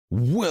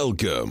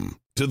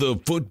Welcome to the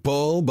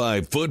Football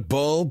by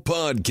Football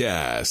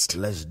Podcast.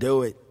 Let's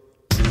do it.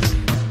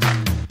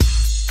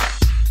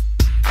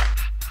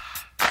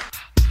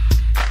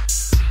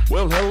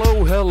 Well,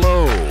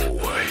 hello.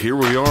 Here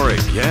we are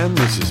again.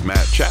 This is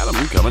Matt Chatham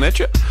coming at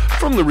you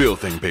from the Real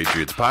Thing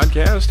Patriots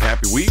Podcast.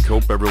 Happy week.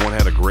 Hope everyone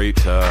had a great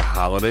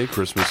holiday,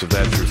 Christmas, if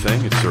that's your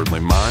thing. It's certainly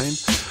mine.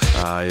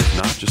 If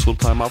not, just a little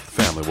time off with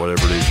the family,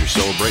 whatever it is you're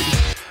celebrating.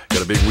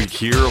 Got a big week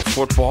here of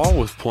football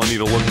with plenty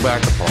to look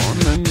back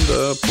upon and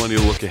plenty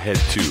to look ahead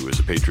to as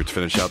the Patriots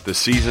finish out this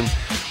season.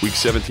 Week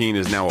 17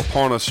 is now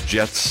upon us.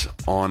 Jets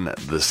on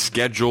the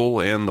schedule,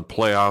 and the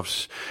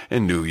playoffs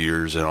and New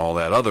Year's and all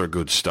that other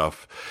good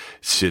stuff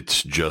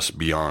sits just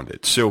beyond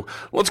it. So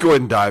let's go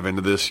ahead and dive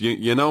into this.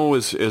 You know,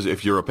 as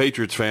if you're a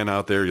Patriots fan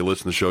out there, you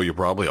listen to the show, you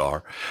probably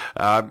are.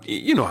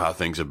 You know how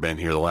things have been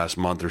here the last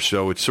month or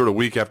so. It's sort of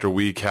week after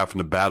week having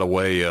to bat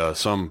away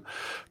some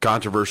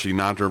controversy,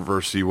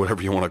 non-controversy,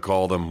 whatever you want to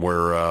call them,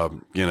 where,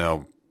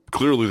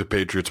 clearly the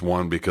Patriots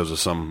won because of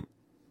some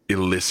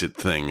illicit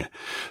thing.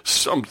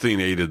 Something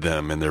aided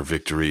them in their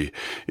victory.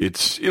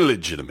 It's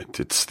illegitimate.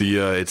 It's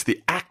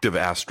the act of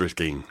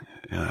asterisking.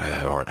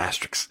 Or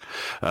asterisks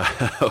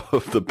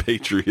of the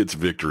Patriots'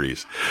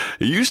 victories.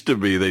 It used to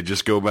be they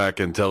just go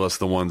back and tell us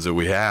the ones that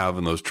we have,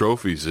 and those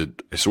trophies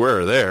that I swear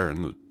are there,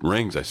 and the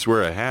rings I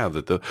swear I have,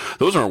 that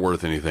those aren't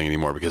worth anything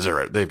anymore because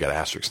they've got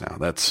asterisks now.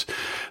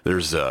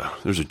 There's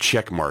a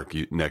check mark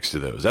next to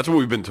those. That's what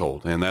we've been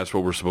told, and that's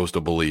what we're supposed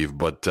to believe.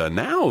 But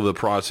now the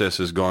process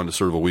has gone to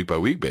sort of a week by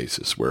week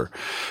basis, where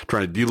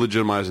trying to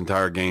delegitimize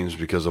entire games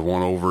because of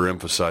one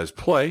overemphasized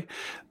play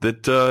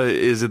that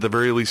is at the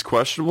very least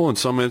questionable, in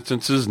some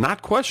instances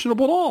not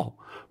questionable at all.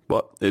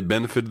 But it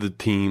benefited the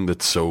team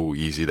that's so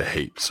easy to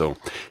hate. So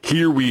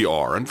here we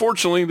are.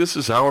 Unfortunately, this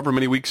is however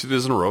many weeks it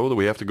is in a row that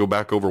we have to go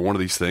back over one of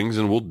these things,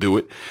 and we'll do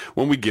it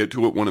when we get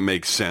to it, when it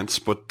makes sense.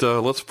 But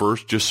let's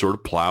first just sort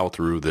of plow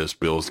through this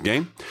Bills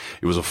game.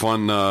 It was a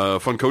fun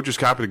coach's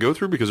copy to go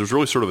through because it was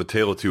really sort of a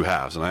tale of two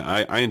halves, and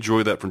I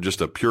enjoy that from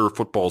just a pure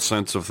football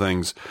sense of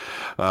things.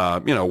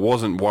 It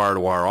wasn't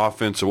wire-to-wire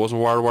offense. It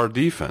wasn't wire-to-wire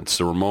defense.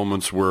 There were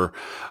moments where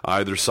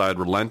either side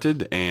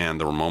relented, and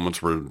there were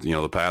moments where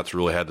the Pats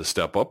really had to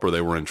step up, or they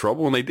were in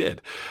trouble, and they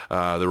did.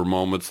 There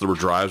were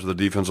drives where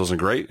the defense wasn't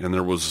great, and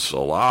there was a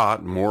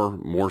lot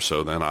more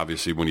so than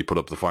obviously when you put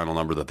up the final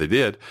number that they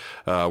did,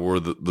 where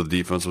the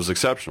defense was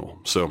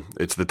exceptional. So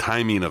it's the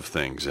timing of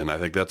things, and I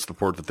think that's the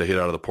part that they hit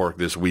out of the park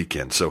this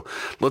weekend. So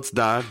let's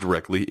dive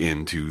directly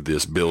into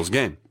this Bills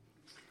game.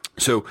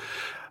 So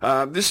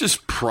this is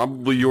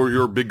probably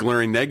your big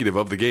glaring negative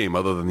of the game,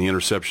 other than the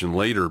interception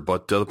later.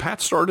 But the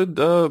Pats started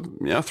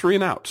 3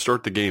 and out,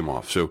 start the game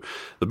off. So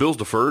the Bills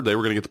deferred. They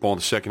were going to get the ball in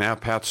the second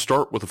half. Pats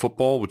start with the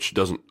football, which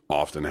doesn't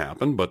often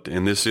happen. But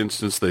in this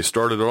instance, they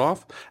started it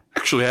off.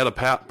 Actually had a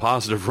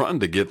positive run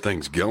to get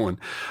things going.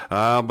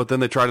 But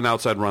then they tried an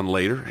outside run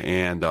later,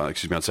 and on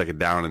second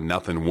down, and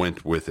nothing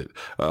went with it.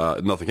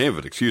 Nothing came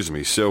of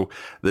it, So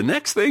the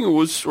next thing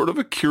was sort of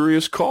a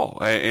curious call.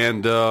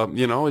 And,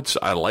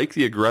 I like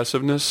the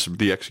aggressiveness.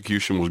 The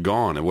execution was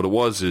gone. And what it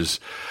was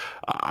is,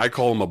 I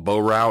call them a bow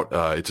route.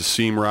 It's a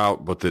seam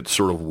route, but that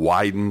sort of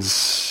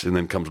widens and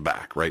then comes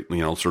back, right?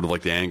 Sort of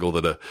like the angle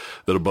that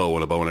a bow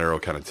and arrow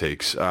kind of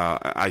takes.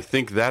 I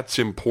think that's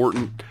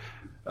important.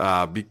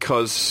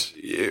 Because,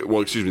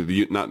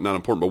 not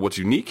important, but what's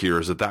unique here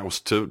is that was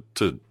to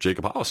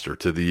Jacob Hollister,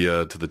 to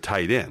the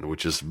tight end,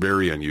 which is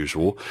very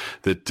unusual.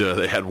 That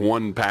they had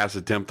one pass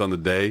attempt on the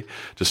day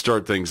to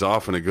start things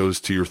off, and it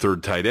goes to your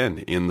third tight end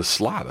in the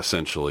slot,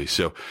 essentially.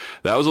 So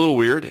that was a little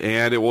weird,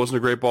 and it wasn't a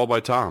great ball by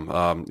Tom.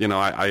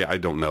 I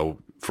don't know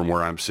from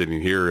where I'm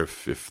sitting here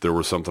if there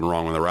was something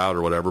wrong with the route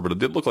or whatever, but it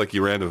did look like he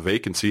ran a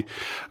vacancy.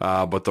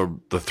 But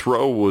the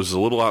throw was a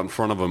little out in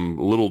front of him,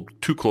 a little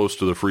too close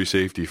to the free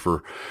safety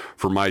for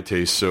my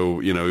taste. So,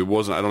 it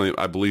wasn't,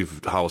 I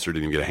believe Hollister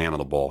didn't even get a hand on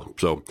the ball.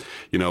 So,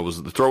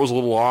 the throw was a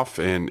little off,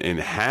 and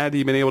had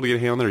he been able to get a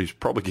hand on there, he's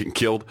probably getting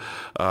killed.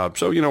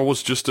 It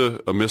was just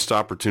a missed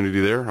opportunity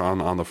there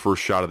on the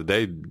first shot of the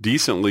day.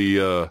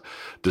 Decently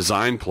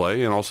designed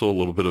play, and also a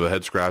little bit of a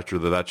head scratcher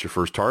that's your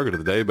first target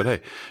of the day. But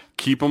hey,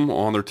 keep them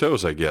on their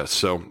toes, I guess.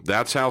 So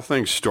that's how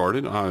things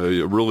started.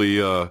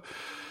 Really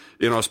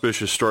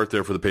inauspicious start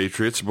there for the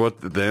Patriots,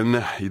 but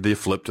then they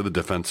flipped to the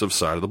defensive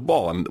side of the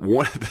ball. And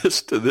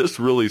this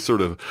really sort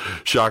of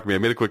shocked me. I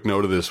made a quick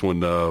note of this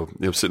when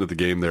sitting at the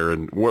game there,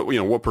 and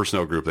what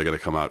personnel group they got to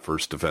come out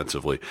first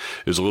defensively.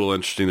 It was a little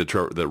interesting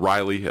that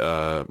Riley,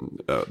 the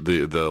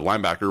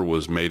linebacker,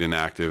 was made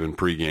inactive in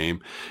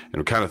pregame, and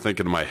I'm kind of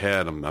thinking in my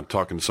head, I'm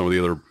talking to some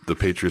of the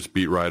Patriots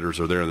beat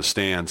writers are there in the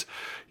stands.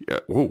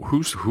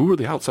 Who are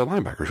the outside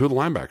linebackers? Who are the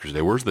linebackers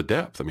today? Where's the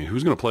depth? I mean,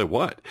 who's going to play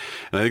what?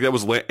 And I think that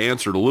was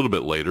answered a little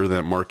bit later,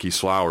 that Marquise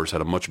Flowers had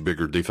a much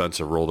bigger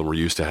defensive role than we're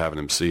used to having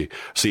him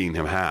seeing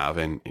him have,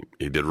 and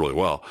he did really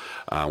well.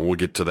 We'll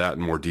get to that in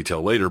more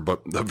detail later,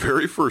 but the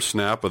very first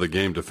snap of the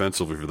game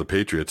defensively for the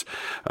Patriots,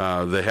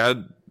 they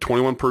had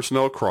 21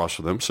 personnel across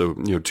for them. So,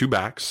 two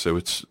backs. So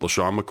it's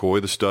LaShawn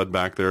McCoy, the stud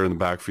back there in the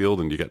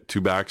backfield, and you got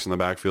two backs in the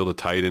backfield, a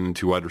tight end and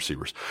two wide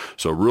receivers.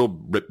 So a real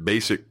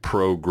basic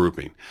pro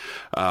grouping.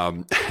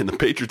 And the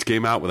Patriots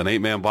came out with an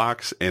 8-man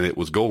box, and it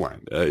was goal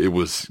line. It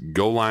was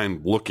goal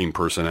line looking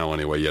personnel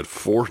anyway. You had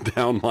 4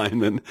 down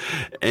linemen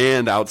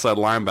and outside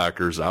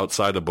linebackers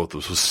outside of both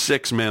of those. So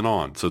 6 men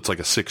on. So it's like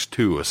a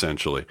 6-2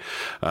 essentially.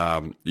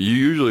 You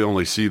usually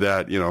only see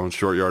that, in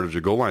short yardage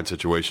or goal line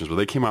situations, but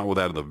they came out with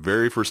that in the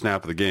very first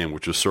snap of the game,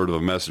 which is sort of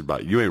a message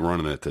about you ain't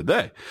running it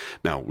today.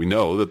 Now, we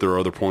know that there are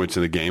other points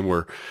in the game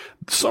where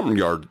some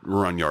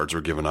run yards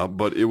are given up,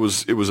 but it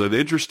was an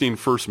interesting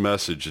first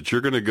message that you're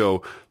going to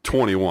go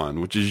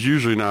 21, which is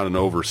usually not an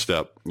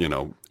overstep,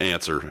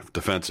 answer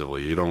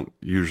defensively. You don't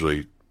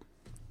usually,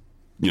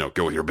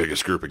 go with your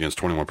biggest group against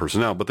 21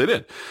 personnel, but they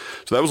did.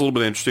 So that was a little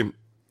bit interesting.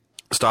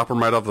 Stop them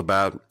right off the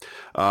bat.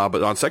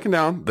 But on second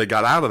down, they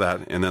got out of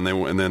that, and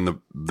then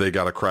they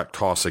got a crack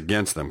toss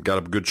against them. Got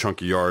a good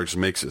chunk of yards,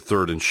 makes it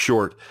 3rd and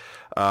short.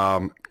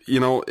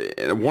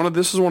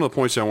 This is one of the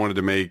points I wanted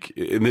to make,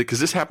 because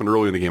this happened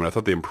early in the game, and I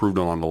thought they improved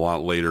on it a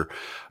lot later.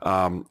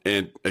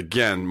 And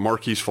again,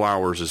 Marquise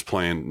Flowers is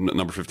playing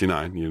number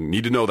 59. You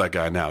need to know that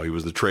guy now. He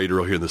was the trade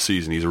earlier in the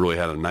season. He's really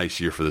had a nice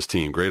year for this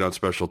team. Great on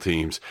special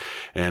teams,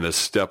 and has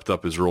stepped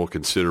up his role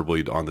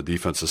considerably on the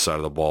defensive side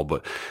of the ball.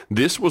 But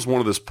this was one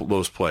of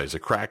those plays, a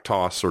crack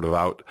toss sort of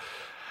out.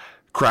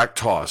 Crack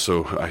toss,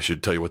 so I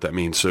should tell you what that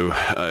means. So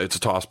it's a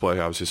toss play,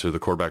 obviously, so the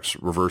quarterback's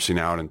reversing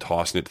out and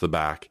tossing it to the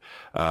back,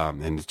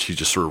 and she's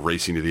just sort of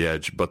racing to the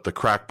edge. But the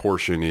crack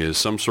portion is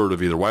some sort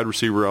of either wide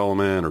receiver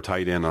element or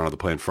tight end, I don't know the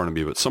play in front of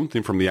me, but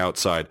something from the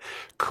outside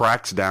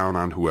cracks down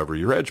on whoever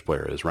your edge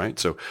player is, right?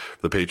 So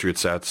the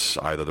Patriots, that's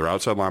either their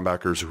outside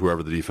linebackers or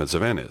whoever the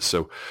defensive end is.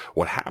 So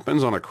what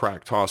happens on a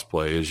crack toss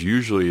play is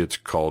usually it's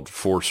called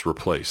force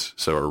replace,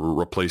 or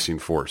replacing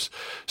force.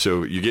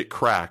 So you get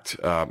cracked,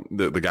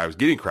 the guy who's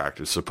getting cracked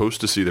is supposed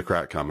to see the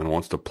crack coming,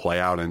 wants to play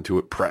out into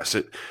it, press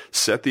it,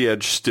 set the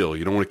edge still.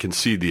 You don't want to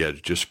concede the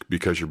edge just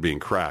because you're being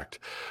cracked.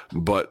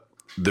 But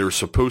there's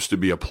supposed to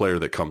be a player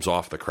that comes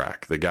off the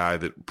crack. The guy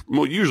that,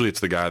 usually it's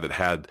the guy that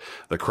had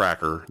the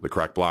crack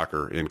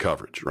blocker in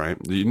coverage, right?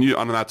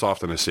 And that's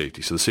often a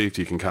safety. So the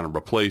safety can kind of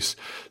replace.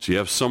 So you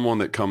have someone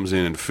that comes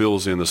in and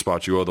fills in the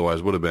spot you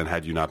otherwise would have been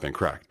had you not been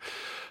cracked.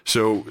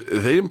 So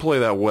they didn't play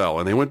that well,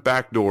 and they went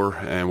backdoor,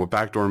 and what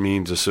backdoor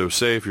means is, so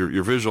say if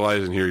you're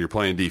visualizing here, you're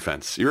playing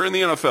defense. You're in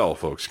the NFL,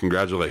 folks.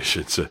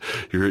 Congratulations.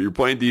 You're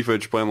playing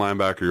defense, you're playing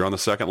linebacker, you're on the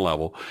second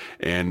level,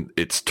 and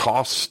it's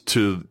tossed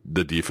to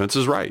the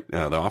defense's right.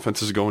 The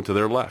offense is going to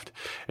their left,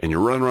 and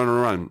you're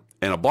run,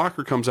 and a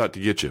blocker comes out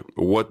to get you.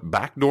 What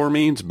backdoor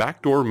means?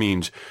 Backdoor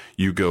means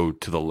you go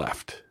to the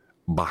left,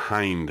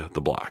 behind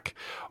the block.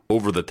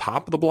 Over the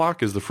top of the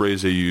block is the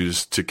phrase they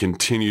use to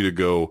continue to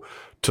go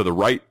to the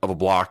right of a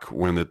block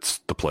when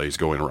the play's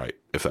going right,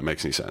 if that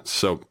makes any sense.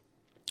 So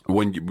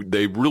when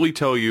they really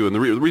tell you, and the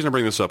reason I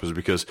bring this up is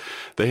because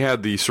they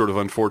had the sort of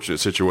unfortunate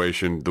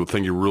situation, the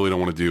thing you really don't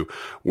want to do,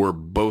 where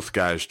both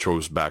guys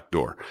chose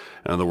backdoor.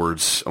 In other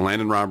words,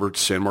 Landon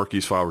Roberts and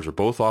Marquise Flowers are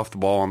both off the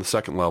ball on the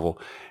second level,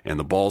 and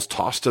the ball's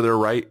tossed to their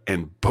right,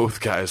 and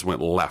both guys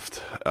went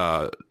left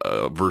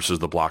versus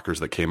the blockers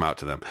that came out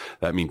to them.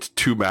 That means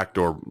 2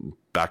 backdoor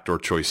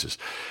choices.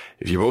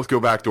 If you both go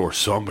backdoor,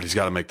 somebody's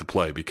got to make the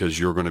play because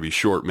you're going to be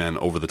short men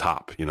over the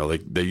top.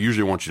 They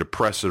usually want you to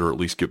press it or at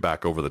least get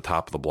back over the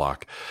top of the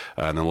block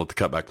and then let the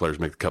cutback players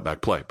make the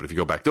cutback play. But if you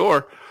go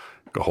backdoor,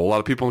 a whole lot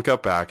of people in the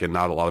cutback and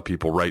not a lot of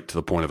people right to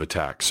the point of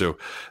attack. So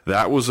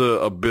that was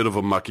a bit of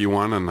a mucky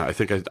one, and I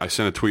think I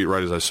sent a tweet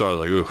right as I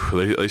saw it,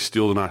 like, they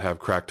still do not have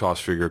crack toss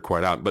figured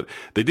quite out. But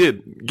they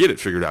did get it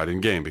figured out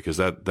in game because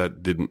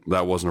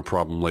that wasn't a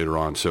problem later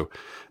on. So,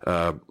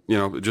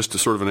 just a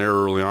sort of an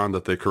error early on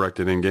that they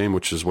corrected in game,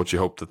 which is what you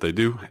hope that they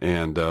do,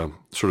 and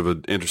sort of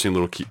an interesting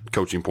little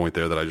coaching point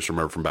there that I just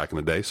remember from back in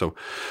the day. So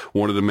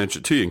wanted to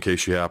mention it to you in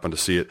case you happen to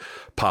see it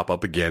pop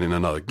up again in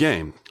another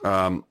game.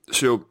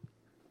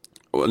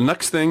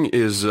 Next thing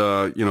is,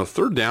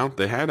 third down.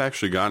 They had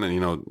actually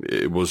gotten,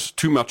 it was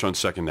too much on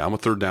second down.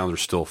 With third down,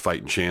 there's still a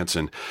fighting chance.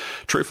 And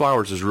Trey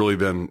Flowers has really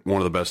been one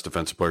of the best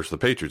defensive players for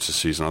the Patriots this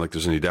season. I don't think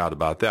there's any doubt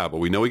about that. But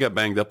we know he got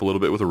banged up a little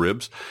bit with the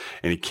ribs,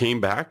 and he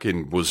came back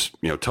and was,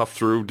 tough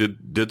through,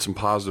 did some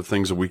positive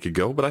things a week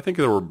ago. But I think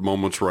there were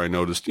moments where I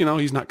noticed,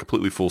 he's not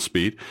completely full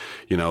speed.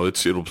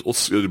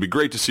 It'll be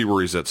great to see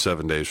where he's at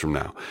 7 days from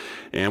now.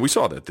 And we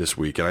saw that this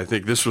week. And I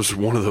think this was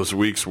one of those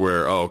weeks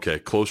where,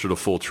 closer to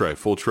full Trey.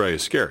 Full Trey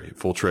is scary.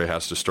 Full Trey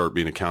has to start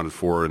being accounted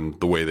for in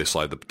the way they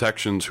slide the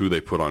protections, who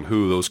they put on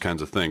who, those kinds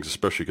of things,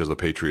 especially because the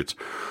Patriots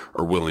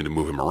are willing to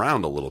move him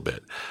around a little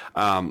bit.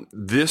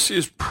 This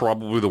is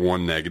probably the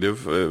one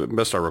negative,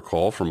 best I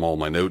recall from all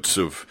my notes,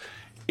 of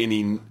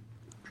any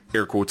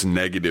air quotes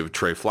negative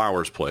Trey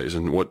Flowers plays.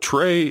 And what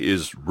Trey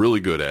is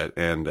really good at,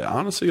 and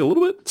honestly a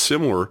little bit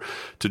similar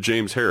to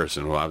James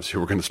Harrison, who obviously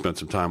we're going to spend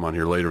some time on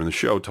here later in the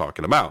show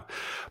talking about.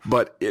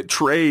 But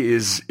Trey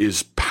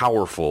is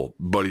powerful,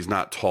 but he's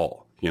not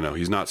tall.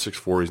 He's not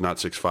 6'4", he's not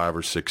 6'5"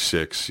 or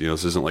 6'6".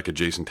 This isn't like a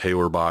Jason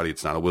Taylor body.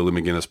 It's not a Willie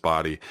McGinnis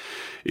body.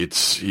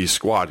 He's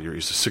squat here.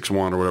 He's a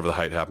 6'1" or whatever the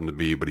height happened to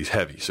be, but he's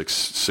heavy,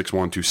 6'1",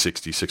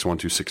 260, 6'1",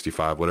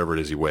 265, whatever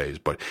it is he weighs.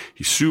 But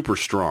he's super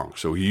strong,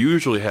 so he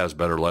usually has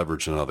better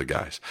leverage than other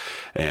guys.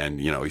 And,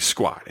 he's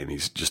squat, and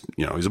he's just,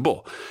 he's a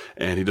bull.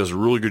 And he does a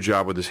really good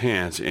job with his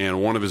hands.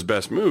 And one of his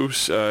best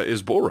moves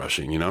is bull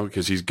rushing,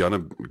 because he's going to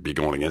be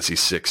going against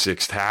these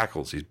 6'6"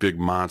 tackles, these big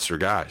monster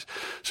guys.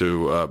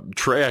 So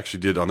Trey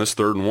actually did on this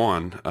 3rd and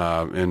 1,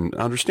 and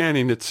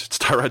understanding it's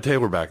Tyrod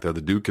Taylor back there.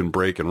 The dude can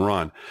break and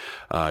run.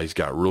 He's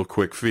got real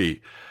quick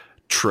feet.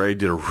 Trey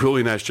did a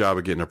really nice job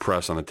of getting a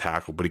press on the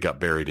tackle, but he got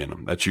buried in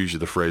him. That's usually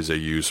the phrase they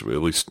use, at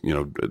least,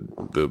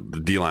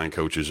 the D-line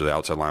coaches or the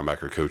outside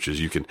linebacker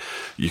coaches. You can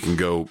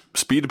go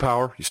speed to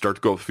power. You start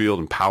to go up the field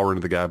and power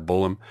into the guy,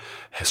 bull him,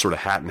 sort of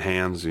hat in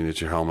hands.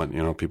 It's your helmet.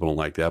 People don't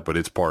like that, but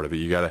it's part of it.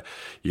 You gotta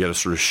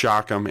sort of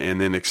shock him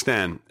and then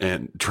extend.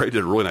 And Trey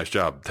did a really nice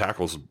job.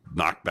 Tackles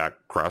knocked back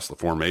across the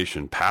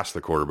formation, past the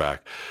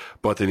quarterback,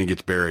 but then he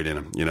gets buried in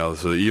him.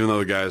 So even though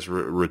the guy's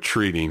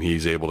retreating,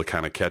 he's able to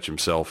kind of catch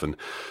himself and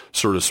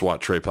sort of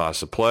swat Trey past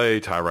the play.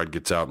 Tyrod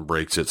gets out and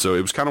breaks it. So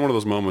it was kind of one of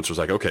those moments where it's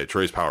like, okay,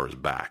 Trey's power is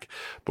back,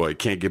 but he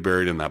can't get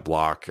buried in that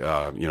block.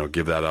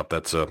 Give that up.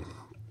 It's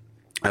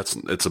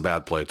a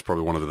bad play. It's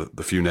probably one of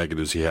the few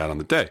negatives he had on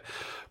the day.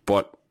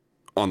 But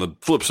on the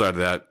flip side of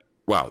that,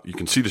 wow, you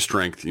can see the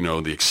strength,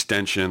 the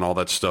extension, all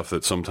that stuff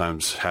that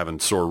sometimes having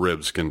sore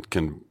ribs can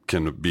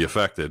be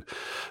affected.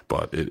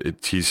 But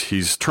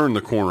he's turned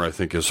the corner, I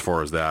think, as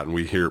far as that. And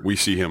we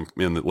see him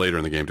later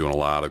in the game doing a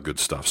lot of good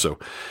stuff. So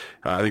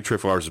I think Trey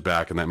Flowers is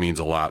back, and that means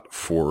a lot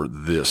for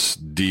this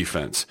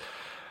defense.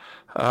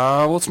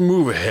 Let's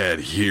move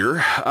ahead here.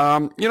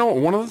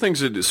 One of the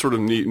things that is sort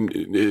of neat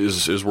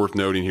is worth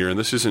noting here, and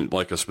this isn't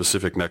like a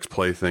specific next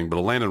play thing,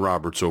 but Landon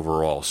Roberts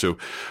overall. So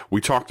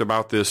we talked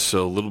about this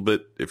a little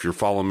bit. If you're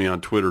following me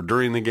on Twitter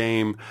during the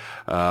game,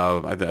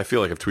 I feel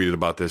like I've tweeted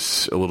about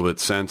this a little bit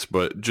since,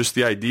 but just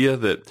the idea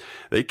that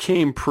they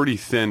came pretty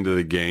thin to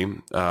the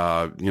game.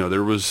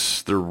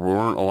 There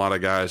weren't a lot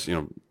of guys,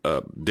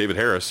 David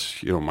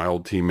Harris, my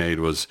old teammate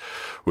was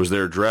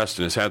there dressed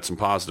and has had some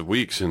positive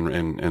weeks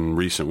in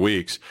recent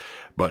weeks,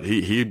 but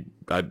he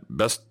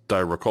best I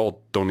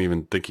recall, don't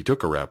even think he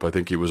took a rep. I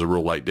think it was a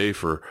real light day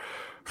for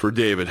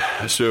David.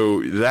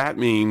 So that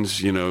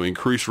means,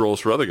 increased roles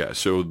for other guys.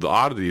 So the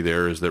oddity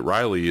there is that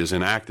Riley is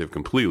inactive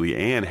completely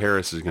and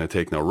Harris is going to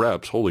take no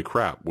reps. Holy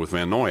crap. With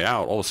Van Noy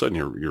out, all of a sudden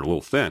you're a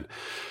little thin.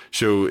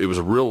 So it was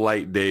a real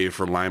light day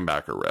for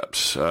linebacker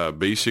reps.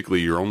 Basically,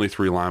 your only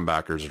 3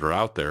 linebackers that are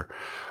out there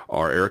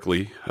are Eric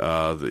Lee.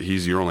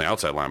 He's your only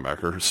outside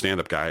linebacker,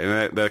 stand-up guy.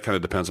 And that kind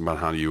of depends on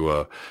how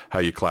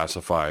you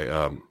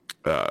classify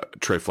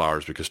Trey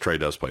Flowers, because Trey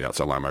does play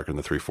outside linebacker in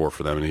the 3-4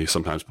 for them, and he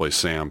sometimes plays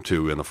Sam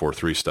too in the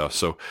 4-3 stuff.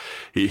 So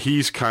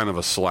he's kind of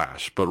a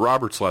slash, but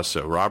Roberts less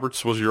so.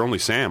 Roberts was your only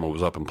Sam who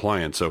was up and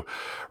playing. So,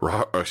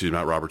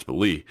 not Roberts, but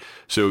Lee.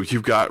 So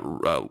you've got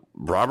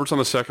Roberts on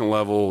the second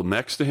level,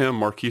 next to him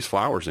Marquise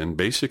Flowers, in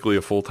basically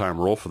a full-time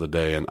role for the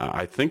day. And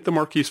I think the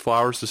Marquise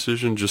Flowers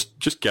decision,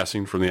 just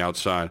guessing from the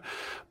outside,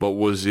 but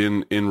was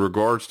in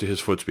regards to his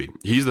foot speed.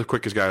 He's the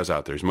quickest guy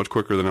out there. He's much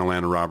quicker than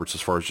Landon Roberts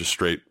as far as just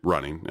straight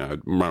running.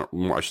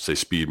 I should say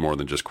speed more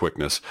than just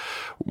quickness.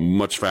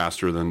 Much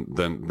faster than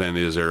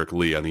is Eric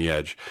Lee on the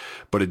edge.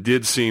 But it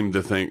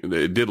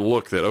did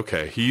look that,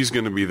 okay, he's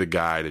going to be the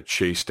guy to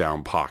chase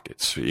down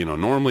pockets.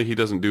 Normally he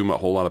doesn't do a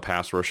whole lot of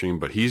pass rushing,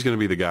 but he's going to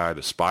be the guy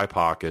to spy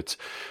pockets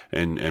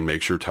and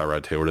make sure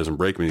Tyrod Taylor doesn't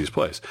break many of these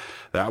plays.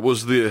 That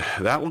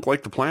looked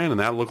like the plan, and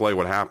that looked like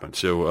what happened.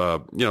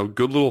 So,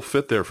 good little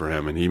fit there for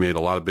him, and he made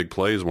a lot of big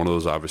plays. One of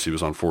those obviously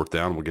was on 4th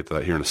down. We'll get to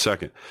that here in a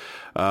second.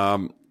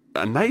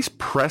 A nice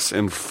press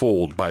and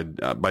fold by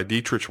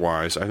Dietrich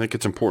Wise. I think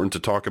it's important to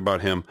talk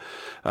about him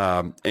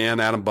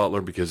and Adam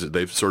Butler, because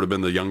they've sort of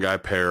been the young guy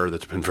pair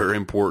that's been very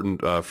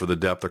important for the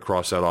depth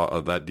across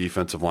that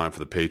defensive line for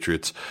the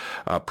Patriots.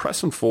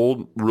 Press and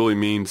fold really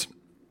means,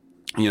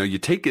 you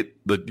take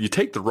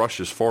the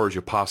rush as far as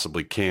you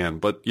possibly can,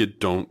 but you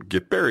don't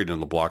get buried in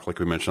the block like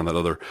we mentioned on that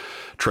other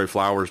Trey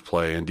Flowers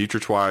play. And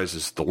Dietrich Wise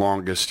is the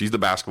longest. He's the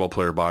basketball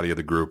player body of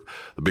the group,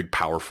 the big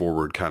power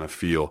forward kind of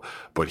feel.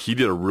 But he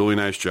did a really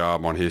nice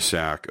job on his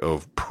sack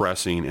of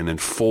pressing and then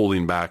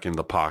folding back into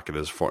the pocket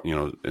as far,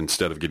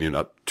 instead of getting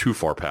up too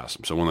far past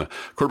him. So when the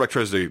quarterback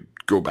tries to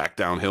go back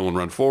downhill and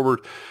run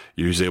forward,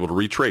 he's able to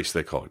retrace,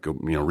 they call it.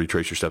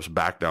 Retrace your steps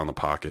back down the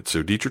pocket.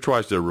 So Dietrich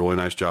Wise did a really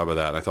nice job of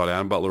that. I thought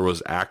Adam Butler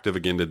was active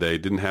again today.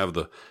 Didn't have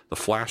the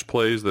flash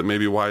plays that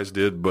maybe Wise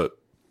did, but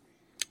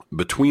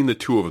between the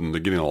two of them,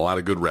 they're getting a lot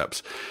of good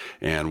reps.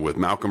 And with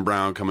Malcolm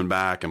Brown coming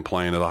back and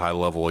playing at a high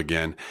level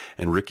again,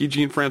 and Ricky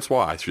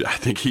Jean-Francois, I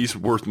think he's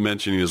worth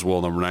mentioning as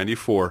well, number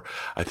 94.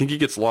 I think he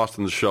gets lost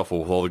in the shuffle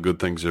with all the good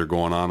things that are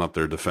going on up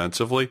there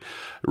defensively.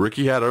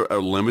 Ricky had a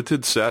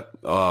limited set,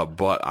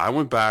 but I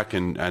went back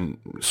and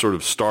sort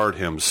of starred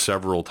him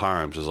several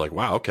times. It's like,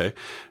 wow, okay.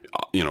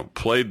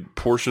 played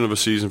portion of a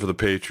season for the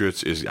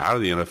Patriots, is out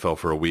of the NFL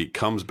for a week,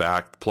 comes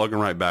back, plugging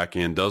right back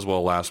in, does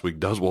well last week,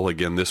 does well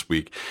again this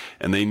week,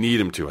 and they need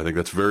him to. I think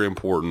that's very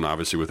important,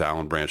 obviously, with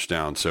Allen Branch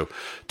down. So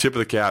tip of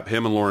the cap,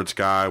 him and Lawrence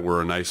Guy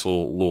were a nice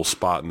little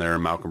spot in there,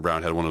 and Malcolm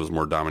Brown had one of his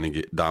more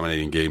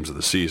dominating games of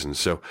the season.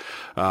 So,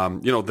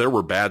 there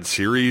were bad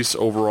series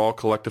overall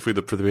collectively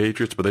for the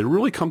Patriots, but they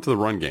really come to the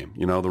run game.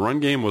 The run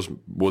game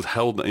was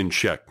held in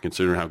check,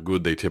 considering how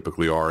good they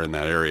typically are in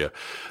that area.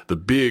 The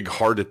big,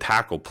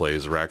 hard-to-tackle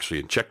plays are actually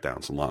in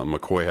checkdowns.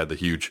 McCoy had the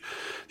huge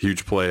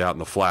play out in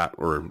the flat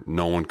where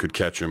no one could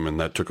catch him, and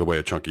that took away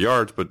a chunk of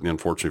yards. But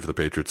unfortunately for the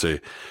Patriots,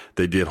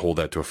 they did hold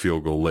that to a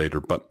field goal later.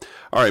 But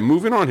all right,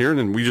 moving on here, and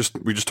then we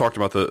just talked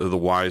about the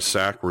Wise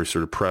sack where he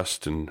sort of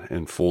pressed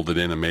and folded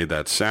in and made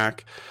that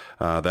sack.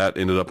 That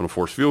ended up in a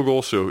forced field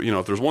goal. So,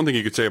 if there's one thing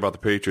you could say about the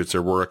Patriots,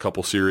 there were a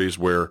couple series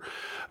where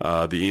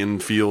the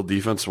infield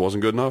defense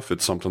wasn't good enough.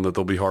 It's something that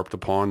they'll be harped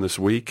upon this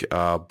week.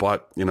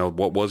 But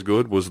what was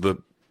good was the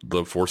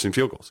forcing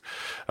field goals.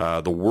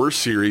 The worst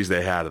series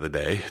they had of the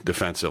day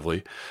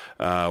defensively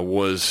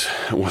was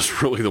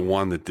really the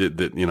one that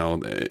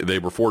they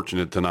were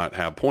fortunate to not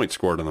have points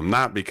scored on them,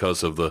 not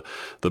because of the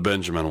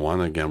Benjamin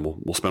one. Again,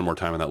 we'll spend more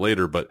time on that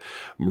later, but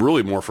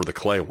really more for the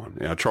Clay one.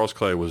 Charles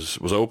Clay was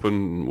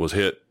open, was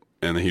hit,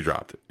 and then he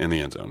dropped it in the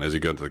end zone as he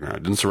got to the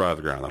ground. Didn't survive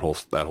the ground, that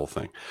whole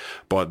thing.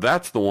 But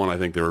that's the one I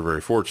think they were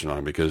very fortunate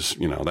on, because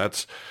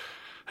that's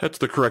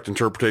the correct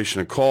interpretation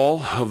and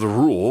call of the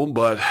rule.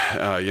 But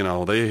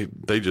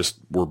they just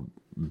were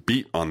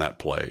beat on that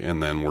play,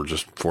 and then we're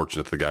just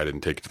fortunate the guy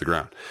didn't take it to the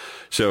ground.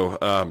 So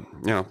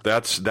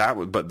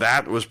but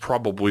that was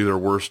probably their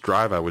worst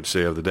drive, I would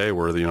say, of the day,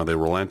 where they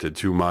relented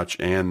too much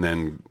and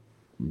then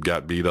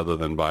got beat other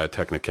than by a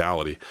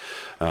technicality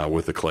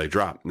with the Clay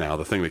drop. Now,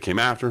 the thing that came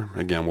after,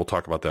 again, we'll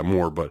talk about that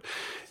more, but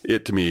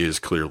it to me is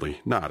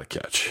clearly not a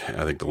catch.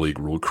 I think the league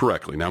ruled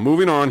correctly. Now,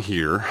 moving on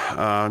here,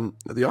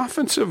 the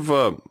offensive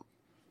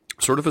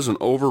sort of as an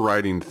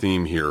overriding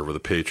theme here over the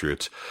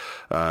Patriots.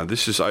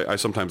 This is I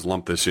sometimes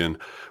lump this in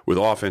with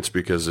offense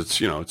because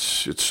it's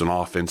an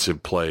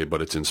offensive play,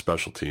 but it's in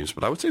special teams.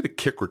 But I would say the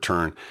kick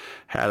return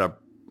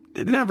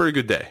it didn't have a very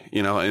good day,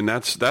 and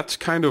that's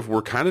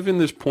we're kind of in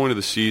this point of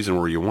the season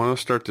where you want to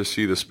start to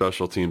see the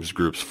special teams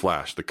groups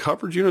flash. The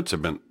coverage units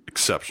have been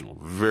exceptional,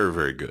 very,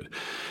 very good.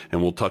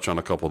 And we'll touch on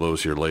a couple of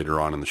those here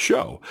later on in the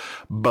show.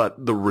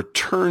 But the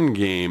return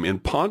game in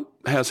punt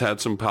has had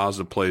some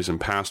positive plays in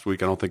past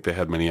week. I don't think they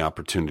had many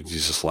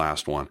opportunities this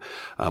last one,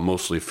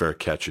 mostly fair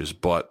catches.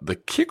 But the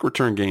kick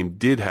return game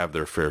did have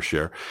their fair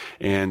share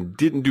and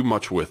didn't do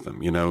much with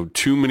them.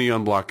 Too many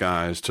unblocked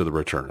guys to the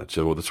return. That's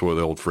what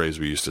the old phrase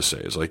we used to say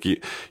is like you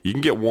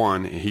can get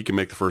one, he can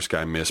make the first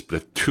guy miss, but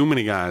if too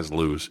many guys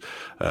lose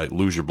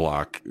your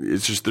block,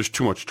 it's just there's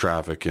too much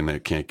traffic and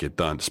it can't get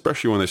done,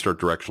 especially when they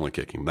start directionally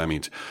kicking. That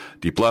means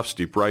deep lefts,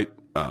 deep right,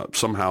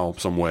 somehow,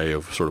 some way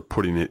of sort of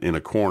putting it in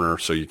a corner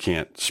so you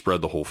can't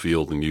spread the whole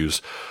field and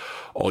use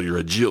all your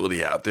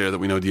agility out there that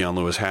we know Dion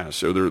Lewis has.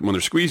 So when they're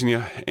squeezing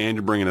you and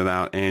you're bringing it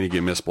out and you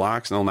get missed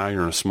blocks, now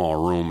you're in a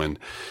small room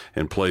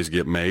and plays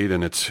get made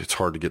and it's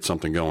hard to get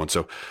something going.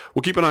 So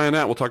we'll keep an eye on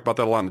that. We'll talk about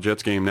that a lot in the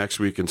Jets game next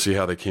week and see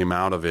how they came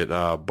out of it.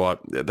 But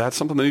that's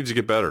something that needs to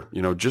get better.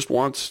 Just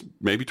once,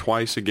 maybe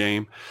twice a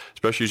game,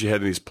 especially as you head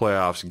in these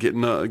playoffs,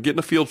 getting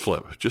a field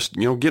flip. Just,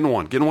 getting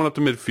one up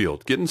to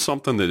midfield, getting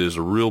something that is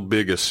a real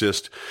big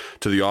assist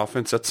to the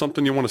offense. That's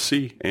something you want to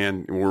see.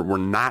 And we're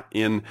not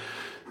in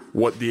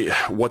what the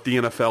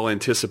NFL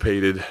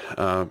anticipated,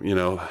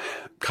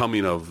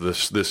 coming of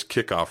this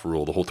kickoff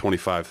rule. The whole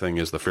 25 thing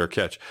is the fair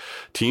catch.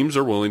 Teams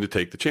are willing to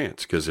take the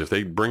chance because if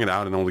they bring it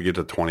out and only get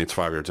to 20, it's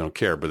 5 yards. I don't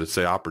care, but it's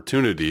the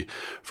opportunity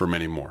for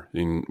many more.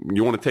 And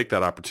you want to take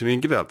that opportunity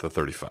and get it out to the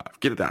 35,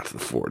 get it out to the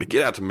 40,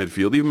 get out to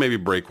midfield, even maybe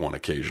break one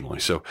occasionally.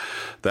 So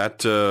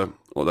that's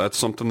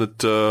something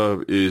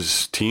that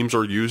is teams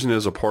are using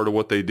as a part of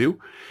what they do.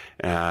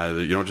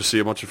 You don't just see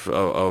a bunch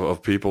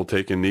of people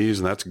taking knees,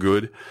 and that's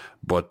good.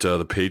 But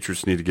the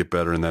Patriots need to get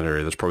better in that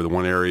area. That's probably the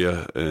one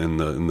area in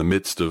the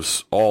midst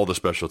of all the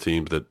special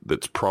teams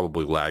that's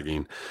probably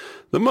lagging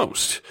the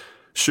most.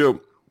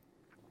 So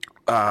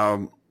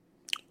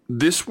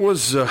this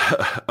was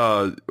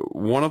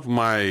one of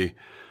my,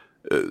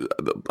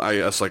 I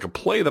guess, like a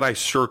play that I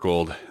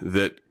circled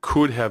that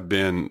could have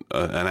been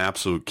an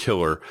absolute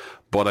killer.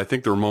 But I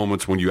think there are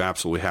moments when you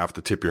absolutely have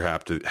to tip your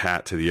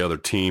hat to the other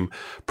team.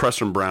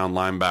 Preston Brown,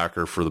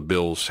 linebacker for the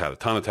Bills, had a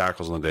ton of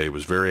tackles on the day,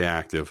 was very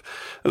active.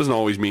 That doesn't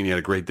always mean he had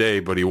a great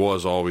day, but he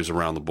was always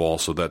around the ball.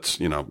 So that's,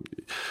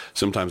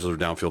 sometimes those are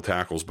downfield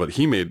tackles. But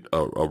he made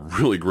a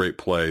really great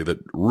play that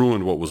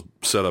ruined what was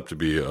set up to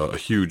be a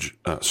huge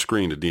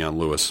screen to Dion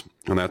Lewis.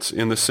 And that's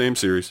in the same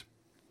series.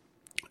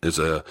 Is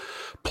a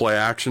play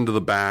action to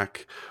the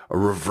back, a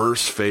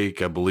reverse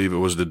fake, I believe it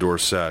was to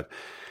Dorsett.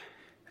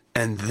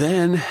 And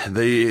then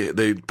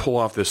they pull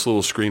off this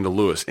little screen to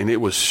Lewis, and it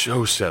was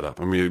so set up.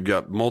 I mean, you've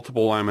got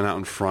multiple linemen out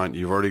in front.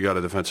 You've already got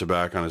a defensive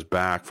back on his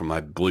back from,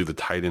 I believe, the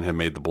tight end had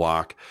made the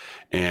block.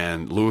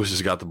 And Lewis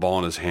has got the ball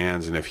in his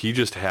hands, and if he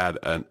just had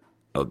a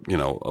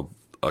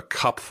a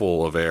cup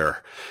full of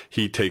air,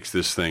 he takes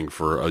this thing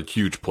for a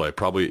huge play,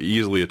 probably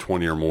easily a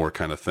 20 or more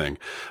kind of thing.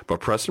 But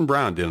Preston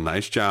Brown did a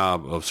nice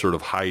job of sort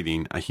of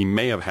hiding. He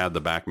may have had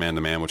the back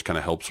man-to-man, which kind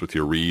of helps with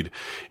your read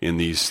in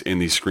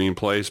these screen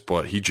plays,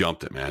 but he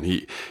jumped it, man.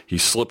 He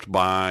slipped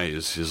by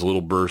his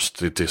little burst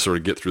to sort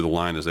of get through the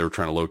line as they were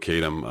trying to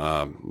locate him.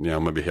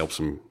 Maybe helps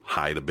him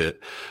hide a bit.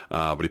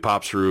 But he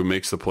pops through,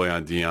 makes the play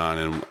on Dion,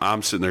 and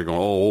I'm sitting there going,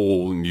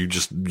 oh, and you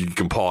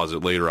can pause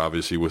it later,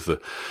 obviously, with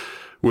the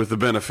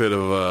benefit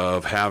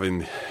of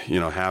having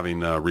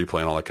replay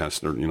and all that kind of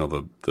stuff,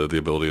 the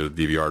ability of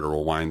the DVR to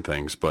rewind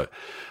things. But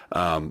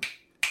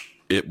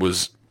it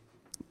was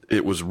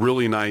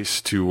really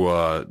nice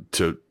to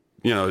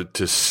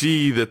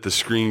see that the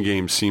screen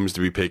game seems to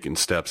be taking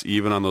steps,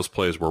 even on those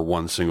plays where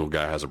one single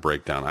guy has a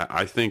breakdown.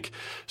 I think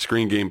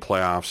screen game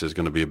playoffs is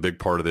going to be a big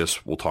part of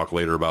this. We'll talk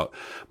later about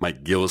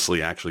Mike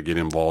Gillislee actually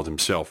getting involved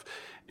himself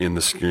in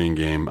the screen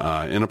game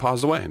in a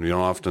positive way. And we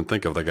don't often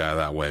think of the guy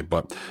that way.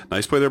 But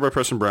nice play there by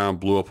Preston Brown.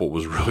 Blew up what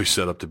was really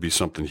set up to be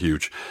something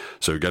huge.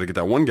 So you got to get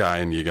that one guy,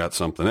 and you got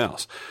something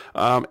else.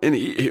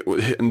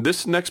 And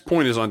this next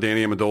point is on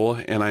Danny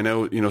Amendola. And I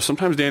know,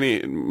 sometimes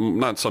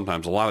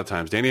a lot of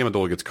times, Danny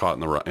Amendola gets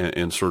caught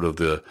in sort of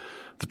the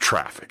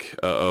traffic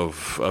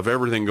of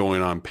everything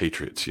going on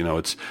Patriots.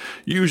 It's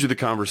usually the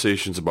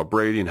conversations about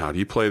Brady and how do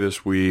you play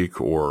this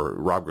week, or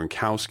Rob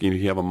Gronkowski, do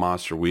you have a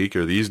monster week,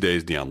 or these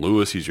days Deion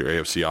Lewis, he's your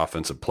AFC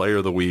Offensive Player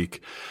of the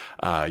Week.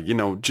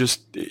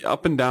 Just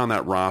up and down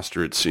that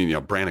roster, it's,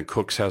 Brandon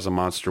Cooks has a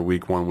monster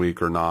week one week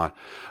or not.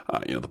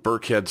 The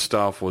Burkhead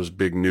stuff was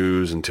big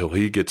news until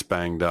he gets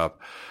banged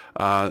up.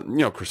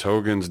 Chris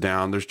Hogan's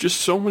down. There's just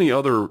so many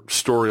other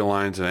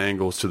storylines and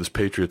angles to this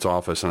Patriots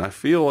office, and I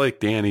feel like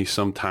Danny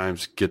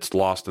sometimes gets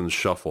lost in the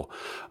shuffle.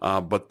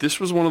 But this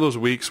was one of those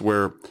weeks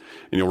where,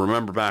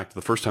 remember back to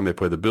the first time they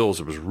played the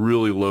Bills, it was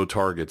really low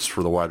targets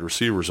for the wide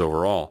receivers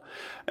overall.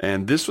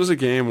 And this was a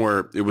game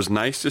where it was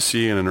nice to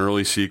see in an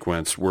early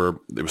sequence where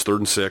it was 3rd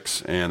and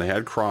 6, and they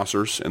had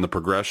crossers, and the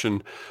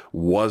progression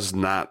was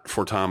not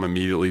for Tom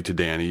immediately to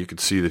Danny. You could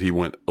see that he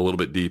went a little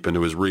bit deep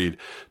into his read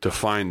to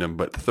find him.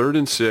 But 3rd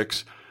and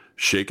 6,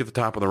 shake at the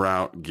top of the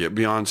route, get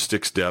beyond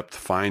sticks depth,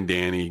 find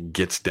Danny,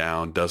 gets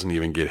down, doesn't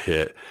even get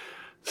hit.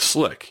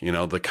 Slick,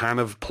 the kind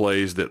of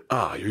plays that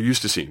you're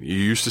used to seeing. You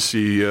used to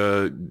see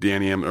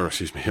Julian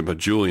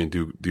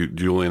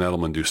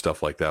Edelman do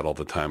stuff like that all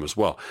the time as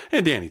well,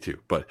 and Danny too.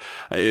 But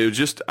it was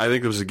just, I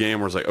think it was a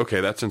game where it's like,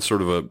 okay, that's in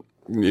sort of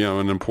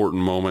an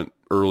important moment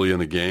early in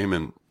the game,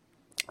 and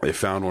they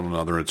found one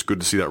another. It's good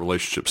to see that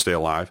relationship stay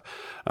alive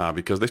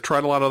because they've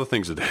tried a lot of other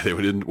things today.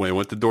 When they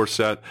went to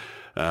Dorsett.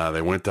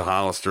 They went to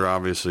Hollister,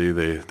 obviously.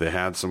 They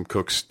had some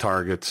Cooks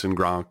targets and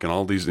Gronk and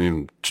all these.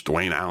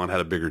 Dwayne Allen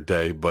had a bigger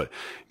day, but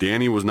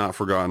Danny was not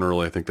forgotten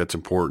early. I think that's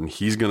important.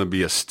 He's going to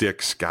be a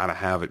sticks, got to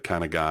have it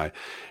kind of guy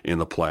in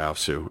the playoffs.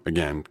 So,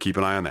 again, keep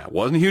an eye on that.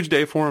 Wasn't a huge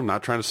day for him.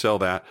 Not trying to sell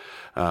that.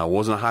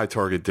 Wasn't a high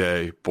target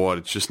day, but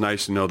it's just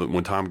nice to know that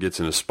when Tom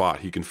gets in a spot,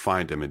 he can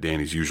find him, and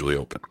Danny's usually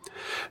open.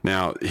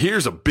 Now,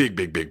 here's a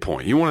big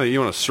point. You want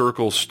to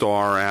circle,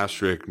 star,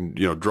 asterisk,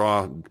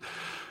 draw.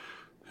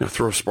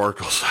 Throw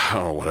sparkles,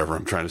 whatever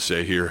I'm trying to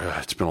say here.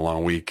 It's been a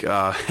long week.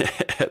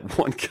 At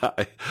one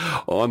guy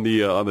on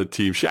the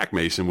team, Shaq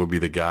Mason would be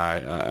the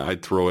guy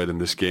I'd throw it in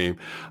this game.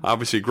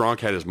 Obviously,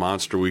 Gronk had his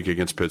monster week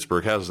against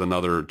Pittsburgh, has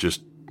another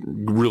just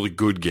really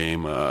good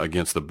game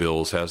against the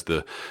Bills, has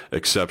the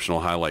exceptional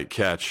highlight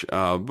catch.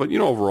 But,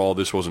 overall,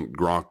 this wasn't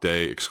Gronk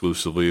Day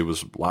exclusively. It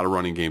was a lot of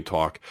running game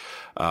talk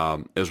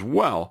as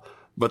well.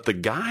 But the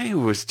guy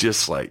was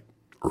just like,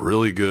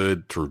 really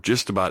good through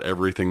just about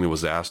everything that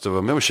was asked of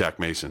him. It was Shaq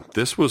Mason.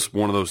 This was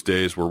one of those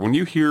days where when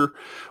you hear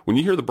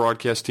the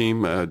broadcast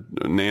team,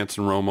 Nance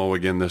and Romo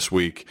again this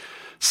week,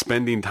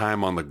 spending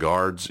time on the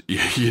guards,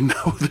 you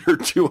know they're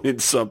doing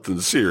something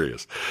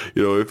serious.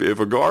 If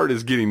a guard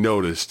is getting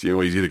noticed,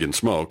 he's either getting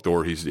smoked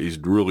or he's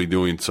really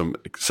doing some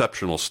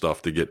exceptional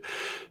stuff to get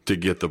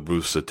the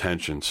booth's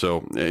attention.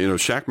 So,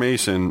 Shaq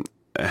Mason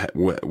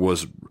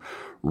was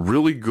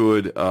really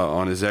good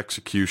on his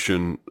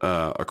execution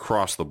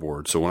across the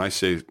board. So when I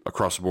say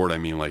across the board, I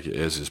mean like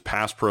as his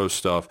pass pro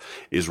stuff,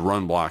 his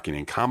run blocking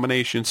and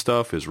combination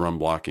stuff, his run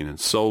blocking and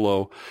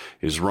solo,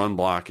 his run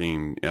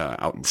blocking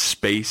out in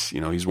space.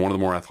 He's one of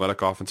the more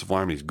athletic offensive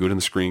linemen. He's good in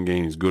the screen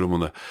game. He's good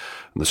when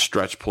the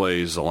stretch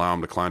plays allow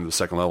him to climb to the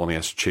second level and he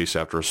has to chase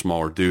after a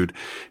smaller dude.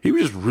 He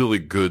was just really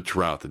good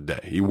throughout the day.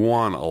 He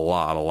won a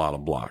lot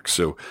of blocks.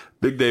 So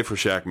big day for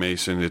Shaq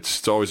Mason.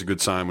 It's always a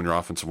good sign when your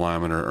offensive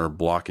linemen are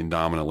blocking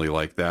dominantly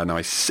like that. Now,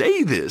 I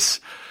say this,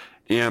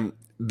 and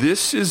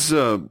this is,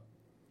 I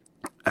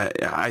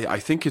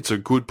think it's a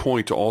good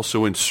point to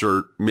also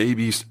insert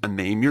maybe a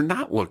name you're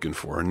not looking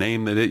for, a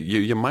name that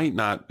you might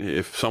not,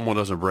 if someone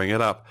doesn't bring it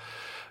up,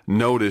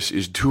 notice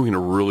is doing a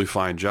really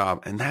fine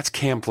job, and that's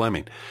Cam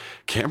Fleming.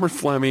 Cameron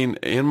Fleming,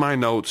 in my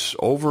notes,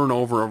 over and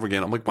over and over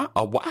again, I'm like,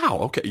 wow,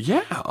 okay,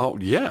 yeah,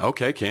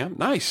 okay, Cam,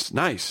 nice.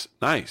 Over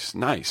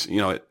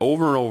and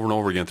over and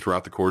over again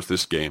throughout the course of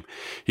this game,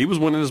 he was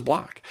winning his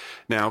block.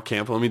 Now,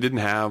 Cam Fleming didn't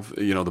have,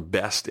 the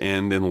best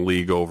end in the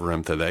league over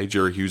him today.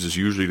 Jerry Hughes is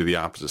usually to the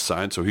opposite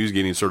side, so he's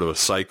getting sort of a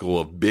cycle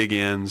of big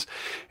ends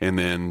and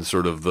then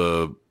sort of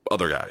the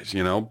other guys,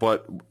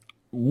 but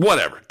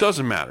whatever, it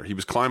doesn't matter. He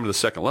was climbing to the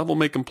second level,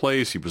 making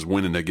plays. He was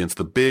winning against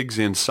the bigs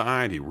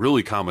inside. He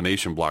really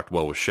combination blocked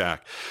well with Shaq.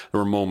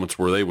 There were moments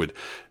where they would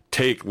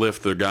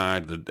lift their guy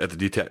at the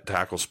D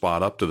tackle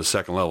spot up to the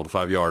second level to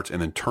 5 yards,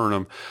 and then turn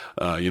him.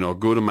 A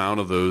good amount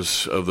of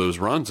those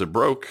runs that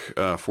broke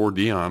for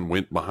Dion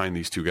went behind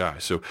these two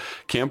guys. So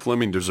Cam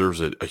Fleming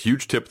deserves a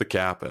huge tip of the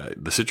cap.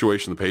 The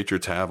situation the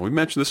Patriots have, we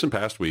mentioned this in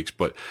past weeks,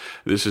 but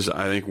this is,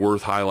 I think,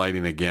 worth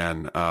highlighting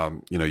again.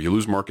 You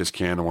lose Marcus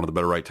Cannon, one of the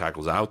better right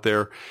tackles out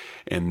there,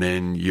 and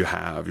then you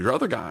have your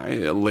other guy,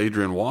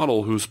 Ladrian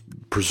Waddle, who's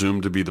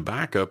presumed to be the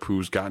backup,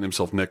 who's gotten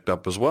himself nicked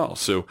up as well.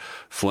 So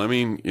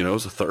Fleming,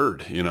 is a third,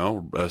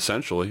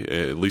 essentially.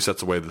 At least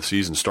that's the way the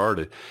season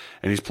started.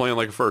 And he's playing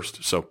like a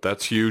first. So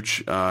that's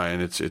huge.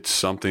 And it's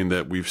something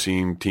that we've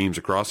seen teams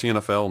across the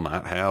NFL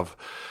not have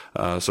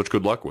such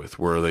good luck with,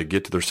 where they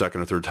get to their second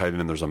or third tight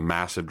end and there's a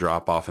massive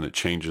drop-off and it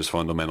changes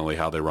fundamentally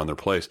how they run their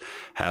plays.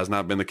 Has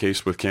not been the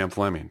case with Cam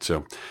Fleming.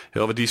 So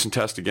he'll have a decent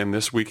test again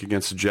this week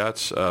against the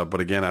Jets.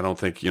 But again, I don't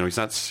think, he's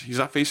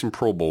not facing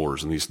Pro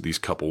Bowlers in these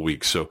couple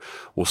weeks. So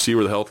we'll see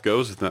where the health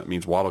goes, if that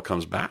means Waddle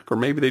comes back, or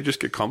maybe they just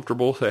get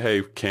comfortable, say,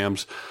 hey,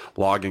 Cam's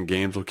logging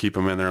games, we'll keep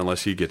him in there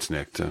unless he gets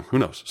nicked. Who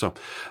knows? So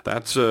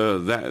that's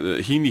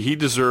he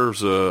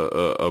deserves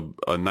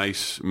a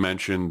nice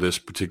mention this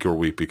particular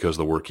week because of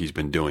the work he's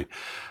been doing.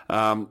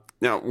 Now,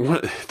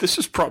 this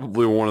is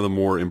probably one of the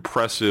more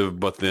impressive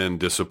but then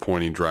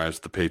disappointing drives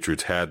the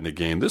Patriots had in the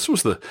game. This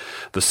was the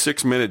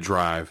 6-minute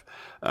drive.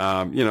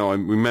 And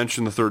we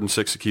mentioned the 3rd and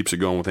 6, it keeps it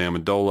going with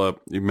Amendola.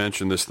 You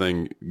mentioned this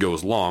thing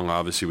goes long,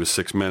 obviously, with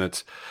 6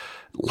 minutes.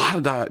 A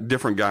lot of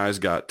different guys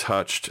got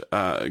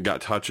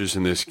touches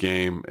in this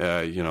game.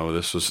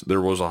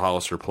 There was a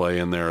Hollister play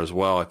in there as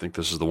well. I think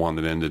this is the one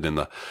that ended in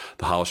the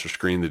Hollister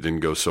screen that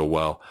didn't go so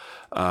well.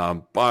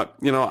 But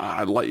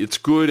it's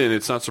good, and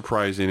it's not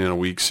surprising in a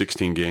Week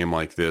 16 game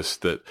like this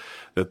that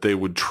they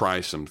would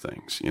try some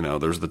things.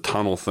 There's the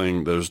tunnel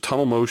thing. There's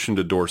tunnel motion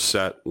to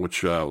Dorsett,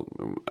 which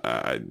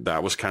that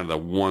was kind of the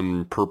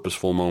one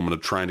purposeful moment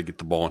of trying to get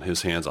the ball in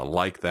his hands. I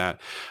like that.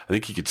 I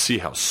think you could see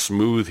how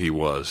smooth he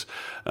was.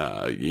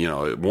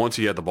 Once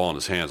he had the ball in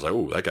his hands, like,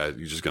 oh, that guy,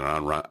 he's just going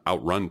to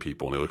outrun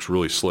people, and he looks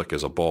really slick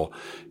as a ball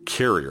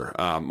carrier.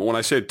 When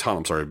I say tunnel,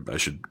 I'm sorry, I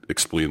should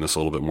explain this a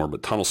little bit more,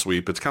 but tunnel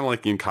sweep, it's kind of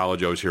like in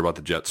college, you always hear about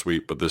the jet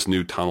sweep, but this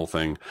new tunnel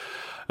thing,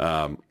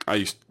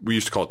 we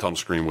used to call it tunnel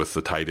screen with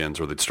the tight ends,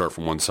 where they'd start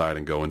from one side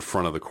and go in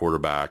front of the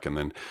quarterback and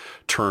then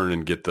turn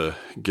and get the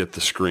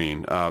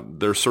screen.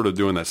 They're sort of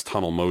doing this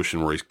tunnel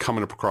motion where he's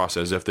coming up across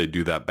as if they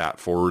do that bat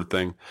forward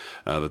thing.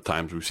 The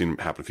times we've seen it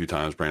happen a few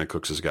times, Brandon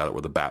Cooks has got it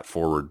with a bat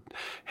forward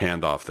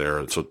handoff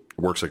there. So it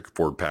works like a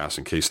forward pass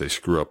in case they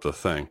screw up the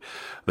thing.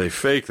 They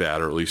fake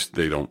that, or at least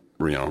they don't,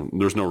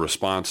 there's no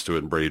response to it,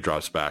 and Brady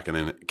drops back and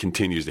then it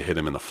continues to hit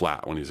him in the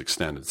flat when he's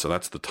extended. So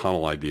that's the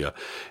tunnel idea.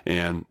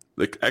 And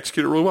they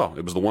executed it really well.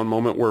 It was the one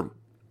moment where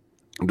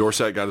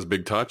Dorsett got his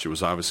big touch. It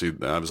was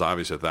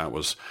obvious that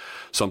was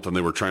something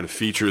they were trying to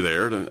feature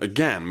there to,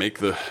 again, make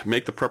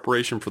the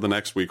preparation for the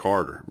next week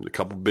harder. A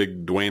couple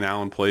big Dwayne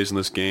Allen plays in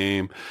this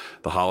game,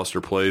 the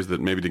Hollister plays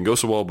that maybe didn't go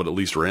so well, but at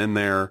least were in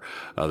there.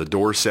 The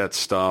Dorsett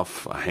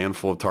stuff, a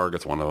handful of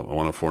targets. One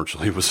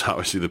unfortunately was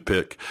obviously the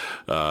pick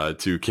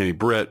to Kenny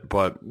Britt,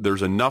 but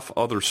there's enough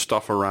other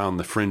stuff around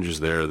the fringes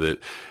there that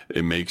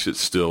it makes it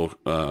still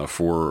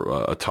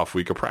for a tough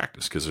week of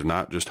practice, because they're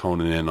not just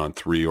honing in on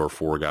 3 or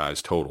 4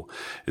 guys total.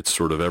 It's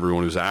sort of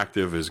everyone who's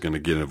active is going to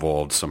get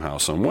involved somehow,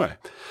 some way.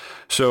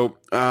 So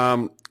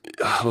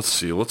let's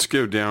see. Let's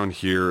go down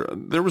here.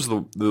 There was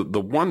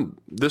the one.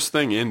 This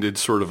thing ended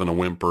sort of in a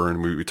whimper,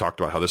 and we talked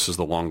about how this is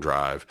the long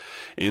drive.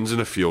 Ends in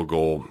a field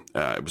goal.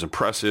 It was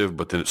impressive,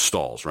 but then it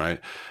stalls. Right.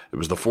 It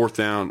was the 4th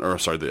down, or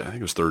sorry, I think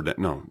it was 3rd.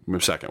 No,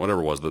 second.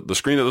 Whatever it was. The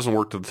screen that doesn't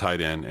work to the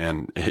tight end,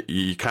 and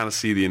you kind of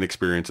see the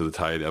inexperience of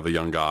a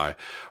young guy,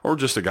 or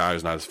just a guy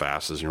who's not as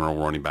fast as your own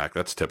running back.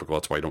 That's typical.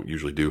 That's why I don't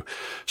usually do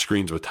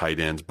screens with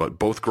tight ends. But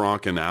both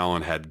Gronk and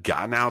Allen had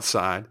gotten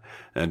outside,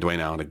 and Dwayne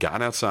Allen had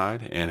gotten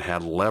outside and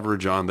had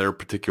leverage on their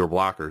particular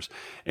blockers.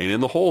 And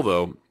in the hole,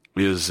 though,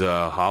 is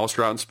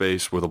Hollister out in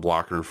space with a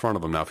blocker in front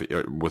of him, now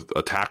with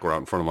a tackler out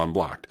in front of him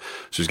unblocked.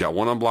 So he's got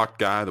one unblocked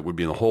guy that would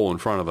be in the hole in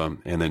front of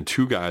him, and then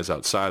 2 guys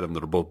outside him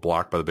that are both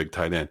blocked by the big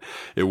tight end.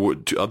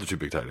 Other 2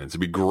 big tight ends. It'd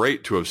be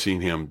great to have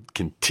seen him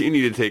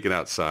continue to take it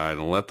outside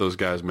and let those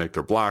guys make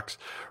their blocks,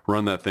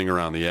 run that thing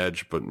around the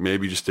edge, but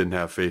maybe just didn't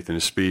have faith in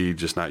his speed,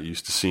 just not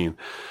used to seeing,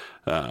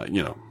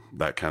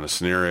 that kind of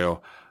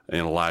scenario. in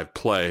a live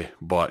play,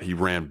 but he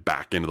ran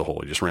back into the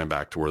hole. He just ran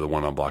back to where the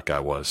one-on-block guy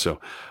was. So,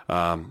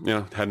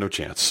 had no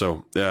chance.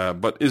 So,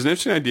 but it's an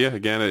interesting idea.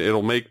 Again,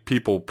 it'll make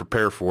people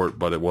prepare for it,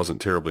 but it wasn't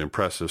terribly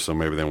impressive, so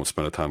maybe they won't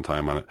spend a ton of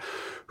time on it.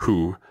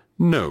 Who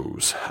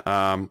knows?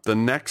 The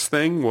next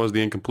thing was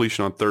the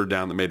incompletion on third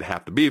down that made it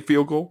have to be a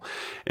field goal,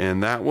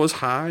 and that was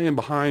high and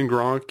behind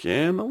Gronk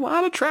and a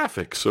lot of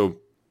traffic. So,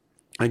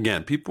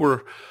 again, people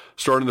were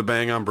starting to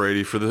bang on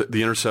Brady for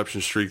the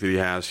interception streak that he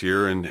has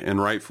here,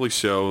 and rightfully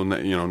so,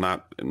 and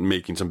not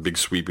making some big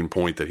sweeping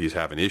point that he's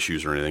having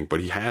issues or anything, but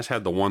he has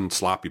had the one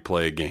sloppy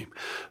play a game,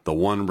 the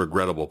one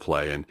regrettable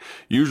play, and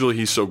usually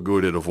he's so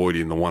good at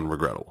avoiding the one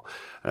regrettable.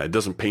 It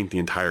doesn't paint the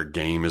entire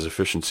game. His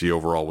efficiency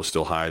overall was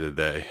still high on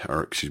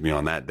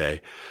that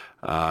day.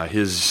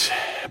 His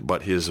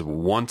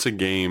once a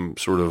game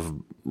sort of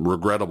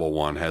regrettable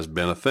one has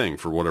been a thing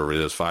for whatever it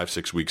is,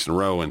 5-6 weeks in a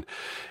row. And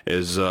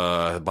as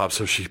Bob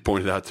Soshi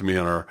pointed out to me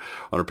on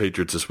our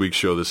Patriots This Week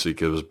show this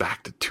week, it was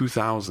back to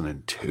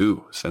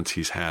 2002 since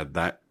he's had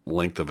that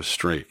length of a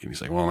streak. And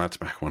he's like, well, that's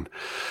back when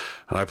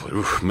I played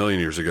a million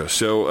years ago.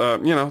 So,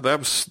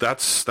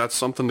 that's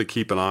something to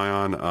keep an eye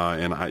on.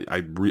 And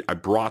I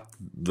brought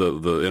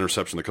the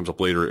interception that comes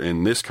up later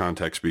in this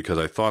context because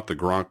I thought the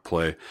Gronk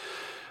play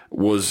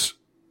was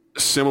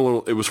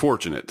similar. It was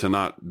fortunate to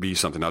not be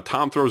something. Now,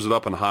 Tom throws it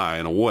up and high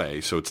and away,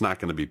 so it's not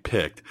going to be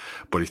picked,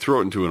 but he threw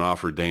it into an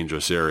awfully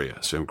dangerous area.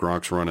 So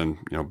Gronk's running,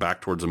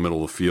 back towards the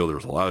middle of the field. There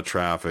was a lot of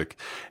traffic.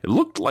 It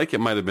looked like it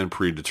might have been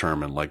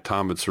predetermined, like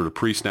Tom had sort of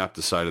pre-snap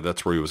decided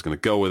that's where he was going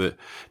to go with it.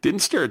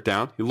 Didn't stare it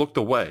down. He looked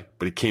away,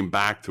 but he came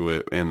back to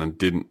it and then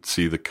didn't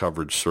see the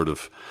coverage sort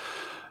of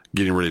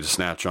getting ready to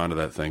snatch onto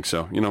that thing.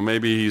 So,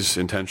 maybe he's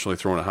intentionally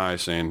throwing it high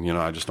saying,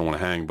 I just don't want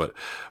to hang. But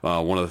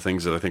one of the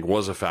things that I think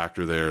was a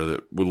factor there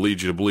that would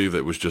lead you to believe that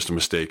it was just a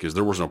mistake is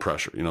there was no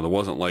pressure. There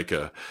wasn't like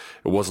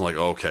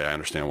okay, I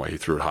understand why he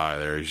threw it high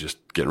there. He's just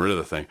getting rid of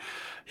the thing.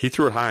 He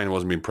threw it high and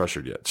wasn't being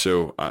pressured yet.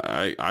 So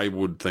I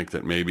would think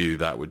that maybe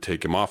that would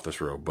take him off this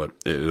road, but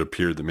it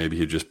appeared that maybe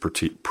he just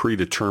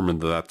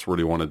predetermined that that's what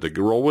he wanted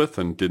to roll with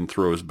and didn't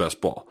throw his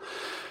best ball.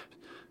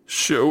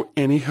 So,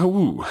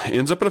 anyhow,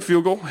 ends up in a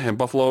field goal, and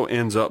Buffalo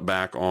ends up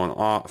back on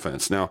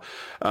offense. Now,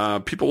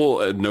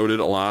 people noted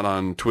a lot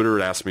on Twitter,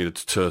 had asked me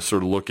to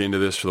sort of look into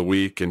this for the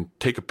week and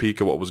take a peek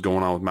at what was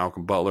going on with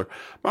Malcolm Butler.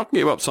 Malcolm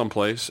gave up some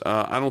plays.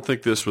 I don't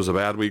think this was a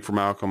bad week for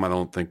Malcolm. I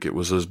don't think it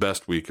was his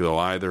best week, though,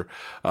 either.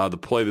 The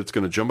play that's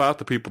going to jump out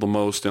to people the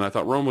most, and I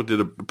thought Romo did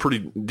a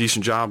pretty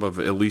decent job of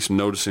at least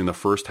noticing the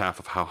first half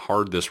of how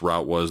hard this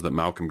route was that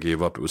Malcolm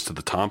gave up. It was to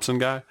the Thompson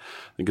guy. I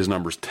think his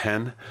number's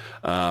 10.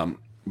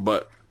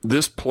 But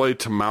this play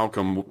to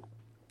Malcolm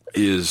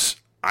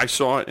I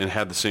saw it and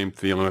had the same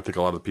feeling. I think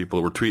a lot of the people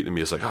that were tweeting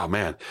me, it's like, oh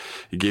man,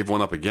 he gave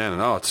one up again,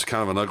 and it's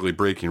kind of an ugly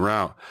breaking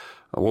route.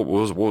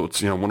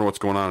 Wonder what's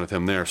going on with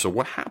him there. So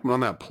what happened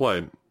on that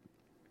play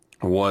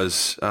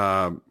was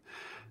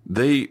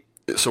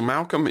So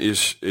Malcolm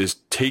is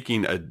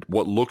taking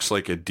what looks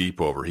like a deep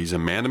over. He's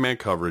in man-to-man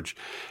coverage,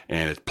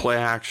 and it's play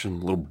action,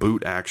 little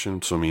boot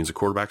action, so it means the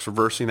quarterback's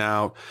reversing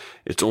out.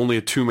 It's only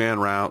a two-man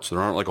route, so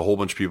there aren't like a whole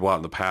bunch of people out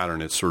in the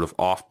pattern. It's sort of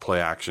off play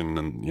action,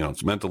 and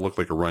it's meant to look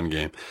like a run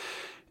game.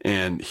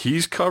 And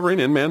he's covering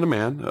in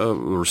man-to-man. The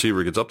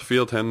receiver gets up the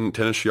field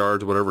 10-ish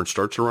yards, whatever, and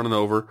starts running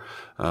over.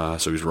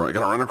 So he's got to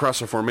run across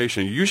the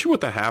formation. Usually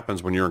what that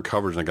happens when you're in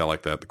coverage and a guy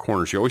like that, the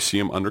corners, you always see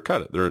him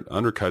undercut it.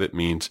 Undercut it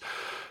means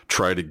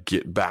try to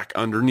get back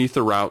underneath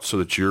the route so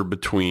that you're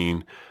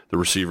between the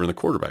receiver and the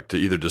quarterback to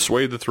either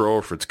dissuade the throw, or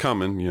if it's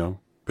coming,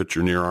 put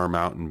your near arm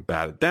out and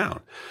bat it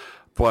down.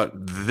 But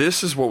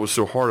this is what was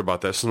so hard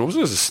about this, and it was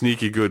a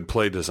sneaky good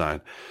play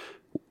design.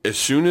 As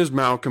soon as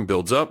Malcolm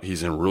builds up,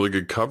 he's in really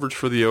good coverage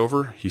for the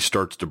over. He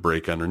starts to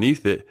break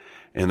underneath it,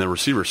 and the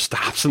receiver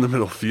stops in the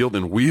middle field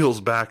and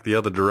wheels back the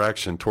other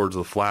direction towards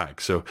the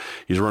flag. So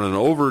he's running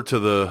over to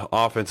the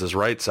offense's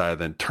right side,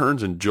 then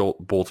turns and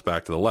bolts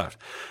back to the left.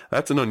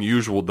 That's an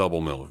unusual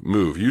double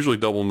move. Usually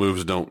double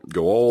moves don't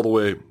go all the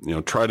way,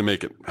 try to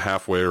make it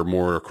halfway or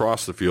more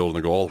across the field and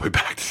then go all the way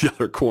back to the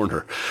other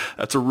corner.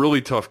 That's a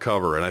really tough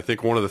cover, and I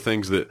think one of the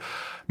things that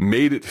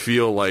made it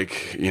feel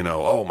like,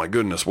 oh my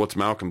goodness, what's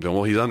Malcolm doing?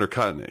 Well, he's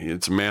undercutting it.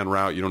 It's a man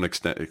route. You don't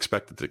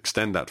expect it to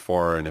extend that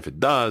far. And if it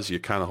does, you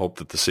kind of hope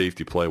that the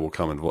safety play will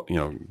come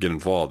and, get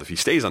involved. If he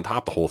stays on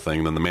top of the whole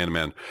thing, then the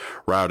man-to-man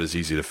route is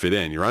easy to fit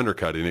in. You're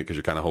undercutting it because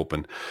you're kind of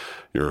hoping,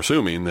 you're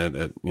assuming that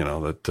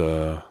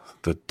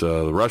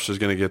the rush is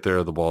going to get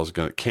there. The ball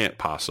can't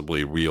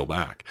possibly reel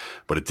back,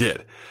 but it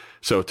did.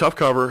 So tough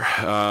cover,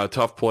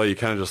 tough play. You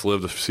kind of just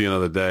live to see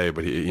another day.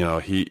 But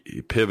he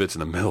pivots in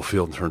the middle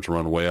field and turns to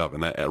run way up,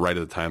 and that right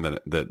at the time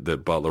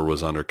that Butler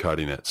was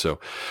undercutting it.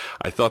 So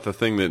I thought the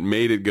thing that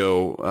made it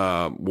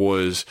go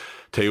was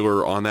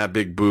Taylor on that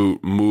big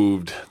boot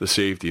moved the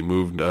safety,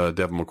 moved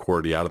Devin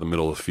McCourty out of the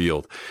middle of the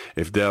field.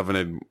 If Devin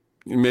had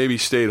maybe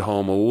stayed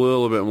home a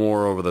little bit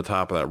more over the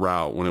top of that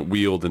route when it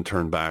wheeled and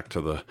turned back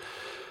to the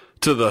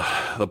to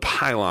the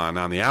pylon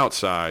on the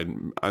outside,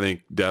 I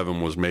think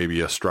Devin was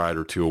maybe a stride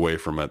or two away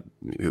from it,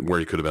 where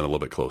he could have been a little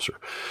bit closer.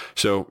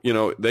 So,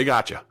 they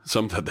got you.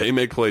 They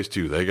make plays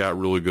too. They got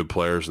really good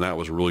players, and that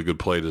was really good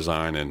play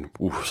design. And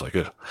it's like,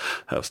 that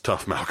was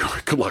tough, Malcolm.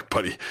 Good luck,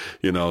 buddy.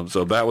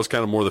 So that was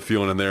kind of more the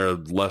feeling in there,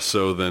 less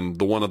so than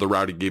the one other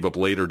route he gave up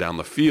later down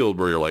the field,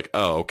 where you're like,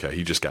 oh, okay,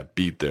 he just got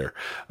beat there.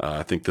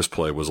 I think this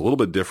play was a little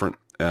bit different,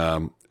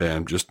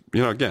 and just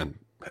again,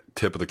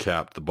 tip of the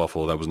cap to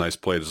Buffalo. That was nice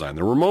play design.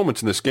 There were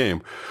moments in this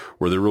game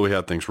where they really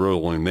had things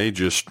rolling. They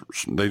just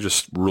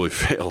really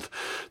failed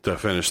to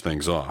finish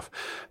things off.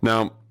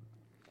 Now,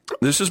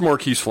 this is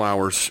Marquise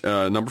Flowers,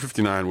 number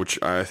 59,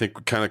 which I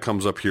think kind of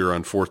comes up here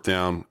on fourth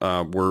down,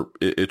 where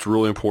it's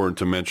really important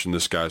to mention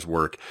this guy's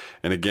work.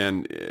 And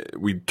again,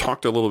 we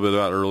talked a little bit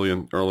about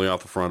early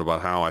off the front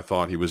about how I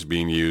thought he was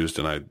being used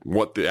and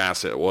what the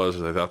asset was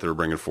I thought they were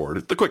bringing forward.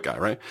 It's the quick guy,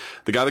 right?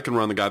 The guy that can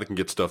run, the guy that can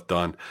get stuff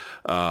done,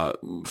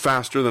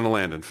 faster than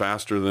Landon,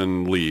 faster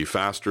than Lee,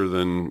 faster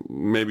than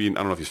maybe, I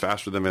don't know if he's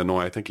faster than Van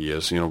Noy. I think he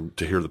is, to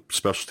hear the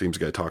special teams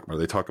guy talk about it.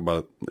 They talk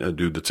about a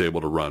dude that's able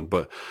to run.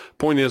 But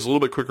point is, a little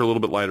bit quicker, a little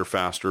bit lighter,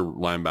 faster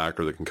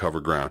linebacker that can cover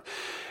ground.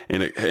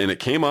 And it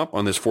came up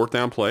on this fourth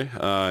down play,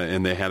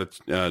 and they had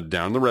it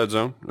down in the red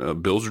zone.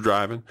 Bills are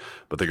driving,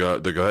 but they go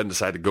ahead and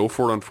decide to go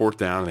for it on fourth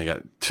down. And they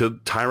got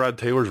Tyrod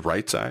Taylor's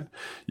right side.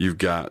 You've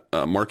got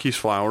Marquise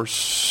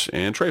Flowers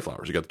and Trey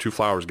Flowers. You got the two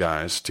Flowers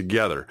guys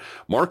together.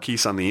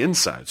 Marquise on the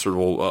inside, sort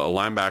of a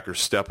linebacker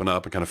stepping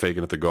up and kind of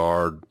faking at the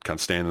guard, kind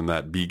of standing in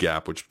that B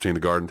gap, which between the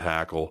guard and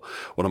tackle.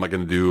 What am I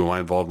going to do? Am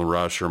I involved in the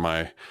rush, or am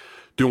I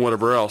doing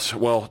whatever else?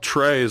 Well,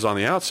 Trey is on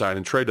the outside,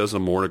 and Trey does a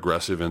more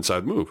aggressive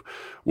inside move,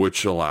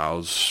 which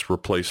allows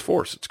replace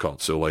force, it's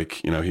called. So,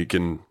 he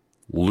can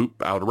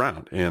loop out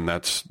around, and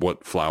that's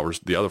what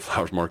the other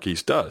Flowers,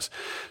 Marquise, does.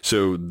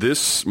 So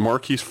this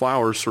Marquise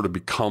Flowers sort of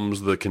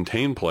becomes the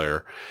contain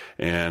player,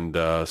 and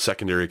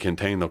secondary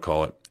contain, they'll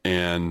call it.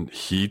 And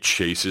he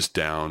chases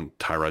down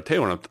Tyrod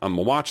Taylor. And I'm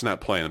watching that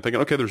play, and I'm thinking,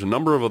 okay, there's a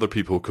number of other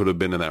people who could have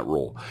been in that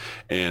role.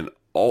 And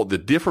all the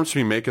difference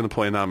between making the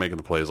play and not making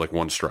the play is like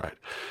one stride.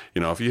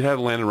 If you had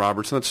Landon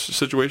Roberts in that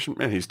situation,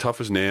 man, he's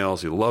tough as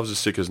nails. He loves to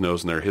stick his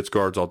nose in there, hits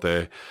guards all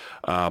day.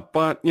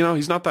 But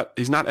he's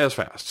not as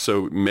fast.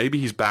 So maybe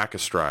he's back a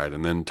stride,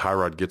 and then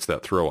Tyrod gets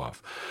that throw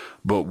off.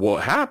 But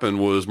what happened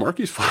was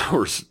Marquise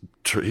Flowers,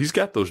 he's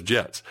got those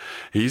jets.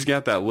 He's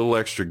got that little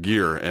extra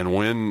gear. And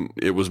when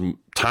it was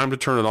time to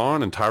turn it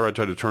on and Tyrod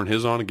tried to turn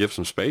his on and give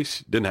some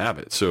space, didn't have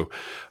it. So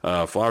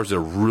Flowers did a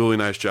really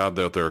nice job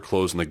out there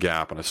closing the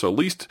gap. And so at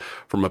least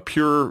from a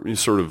pure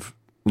sort of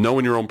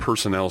knowing your own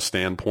personnel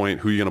standpoint,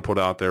 who you're going to put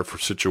out there for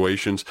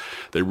situations,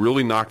 they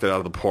really knocked it out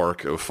of the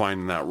park of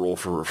finding that role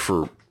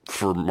for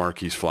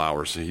Marquise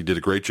Flowers. He did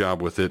a great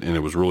job with it, and it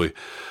was really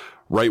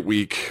right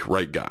week,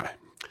 right guy.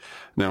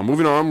 Now,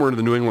 moving on, we're into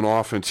the New England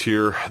offense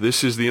here.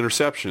 This is the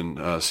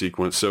interception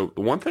sequence. So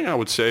the one thing I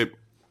would say,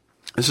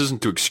 this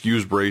isn't to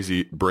excuse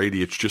Brady.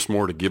 It's just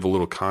more to give a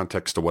little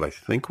context to what I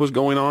think was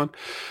going on.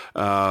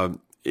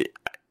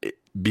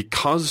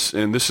 Because,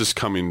 and this is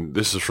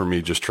for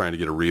me just trying to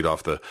get a read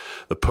off the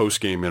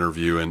post-game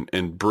interview,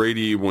 and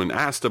Brady, when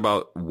asked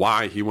about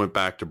why he went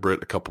back to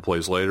Britt a couple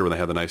plays later when they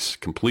had the nice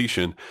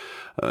completion,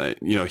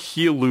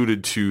 he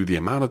alluded to the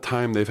amount of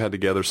time they've had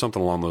together,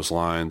 something along those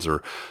lines,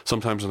 or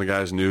sometimes when the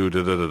guys knew,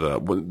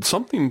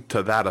 something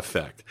to that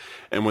effect.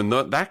 And when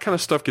that kind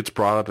of stuff gets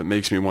brought up, it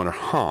makes me wonder,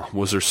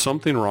 was there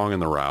something wrong in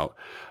the route?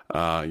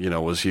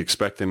 Was he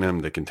expecting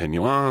them to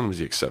continue on? Was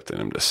he expecting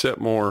them to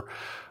sit more?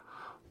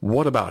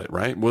 What about it,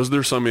 right? Was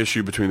there some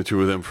issue between the two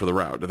of them for the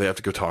route? Do they have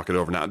to go talk it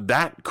over? Now,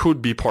 that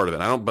could be part of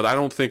it. But I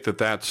don't think that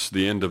that's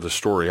the end of the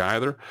story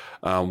either.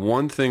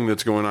 One thing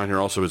that's going on here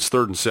also, it's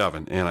 3rd and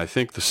 7, and I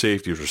think the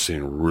safeties are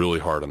sitting really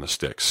hard on the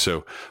sticks.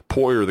 So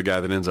Poyer, the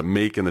guy that ends up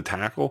making the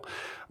tackle,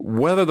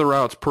 whether the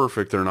route's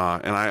perfect or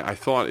not, and I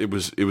thought it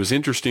was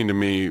interesting to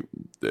me,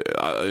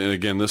 and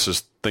again, this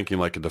is thinking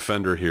like a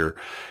defender here,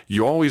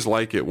 you always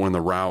like it when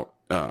the route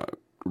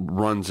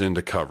runs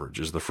into coverage,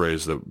 is the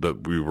phrase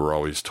that we were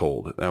always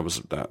told. That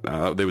was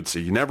that they would say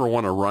you never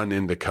want to run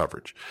into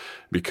coverage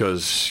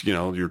because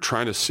you're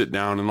trying to sit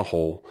down in the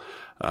hole.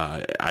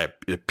 It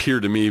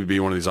appeared to me to be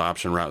one of these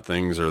option route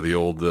things, or the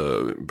old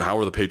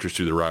how the Patriots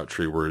do the route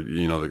tree, where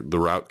the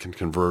route can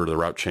convert, or the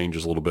route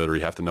changes a little bit, or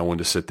you have to know when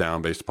to sit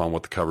down based upon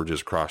what the coverage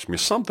is across me,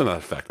 something to that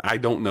effect. I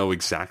don't know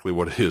exactly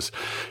what it is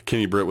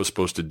Kenny Britt was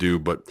supposed to do,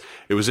 but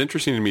it was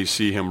interesting to me to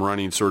see him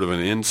running sort of an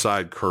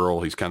inside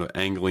curl. He's kind of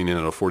angling in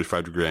at a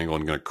 45-degree angle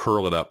and going to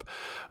curl it up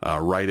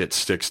right at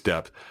sticks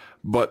depth.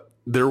 But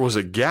there was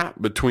a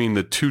gap between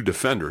the two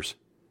defenders,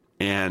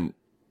 and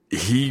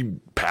he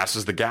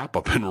passes the gap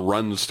up and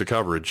runs to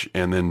coverage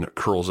and then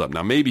curls up.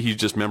 Now, maybe he's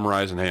just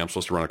memorizing, hey, I'm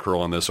supposed to run a curl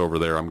on this over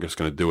there, I'm just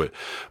going to do it.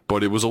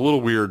 But it was a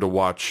little weird to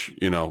watch,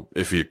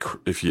 if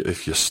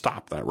you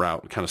stop that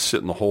route and kind of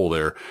sit in the hole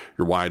there,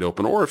 you're wide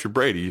open. Or if you're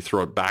Brady, you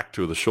throw it back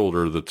to the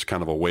shoulder that's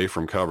kind of away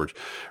from coverage.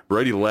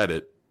 Brady led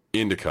it.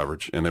 into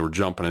coverage, and they were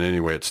jumping it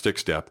anyway at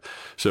sticks depth.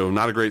 So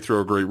not a great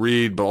throw, a great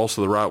read, but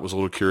also the route was a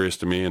little curious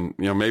to me. And,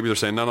 maybe they're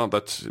saying, no,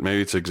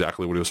 maybe it's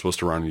exactly what he was supposed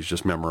to run. He's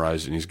just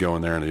memorized and he's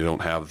going there, and you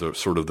don't have the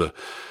sort of the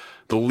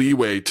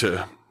leeway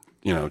to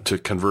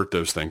convert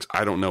those things.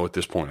 I don't know at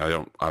this point. I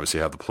don't obviously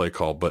have the play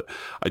call, but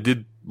I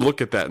did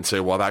look at that and say,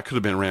 well, that could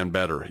have been ran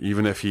better.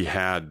 Even if he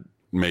had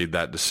made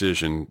that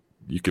decision,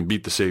 you can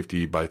beat the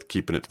safety by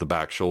keeping it to the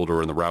back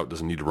shoulder, and the route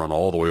doesn't need to run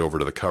all the way over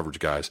to the coverage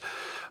guys.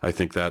 I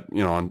think that,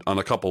 on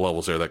a couple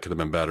levels there, that could have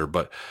been better.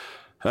 But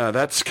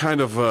that's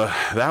kind of,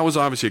 that was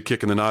obviously a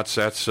kick in the nuts.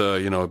 That's,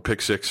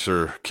 pick six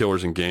or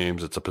killers in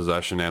games. It's a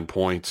possession and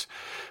points.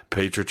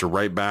 Patriots are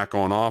right back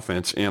on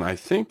offense. And I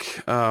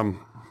think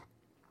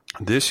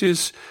this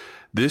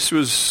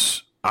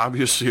was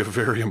obviously a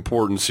very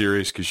important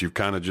series because you've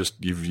kind of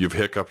you've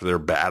hiccuped there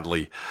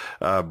badly.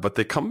 But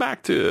they come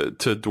back to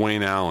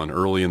Dwayne Allen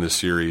early in the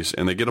series,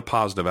 and they get a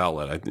positive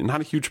outlet.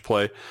 Not a huge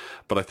play,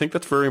 but I think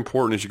that's very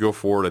important as you go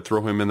forward. I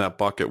throw him in that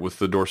bucket with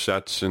the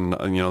Dorsetts and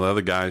the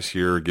other guys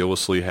here.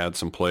 Gillislee had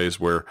some plays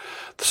where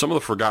some of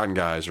the forgotten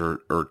guys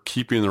are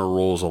keeping their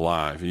roles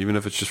alive, even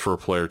if it's just for a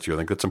play or two. I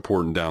think that's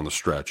important down the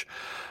stretch.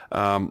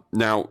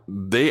 Now,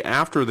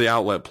 after the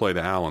outlet play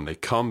to Allen, they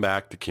come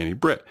back to Kenny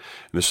Britt.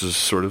 And this is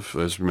sort of,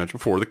 as we mentioned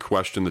before, the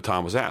question that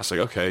Tom was asked. Like,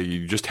 okay,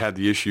 you just had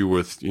the issue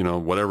with,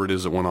 whatever it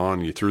is that went on,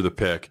 and you threw the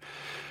pick.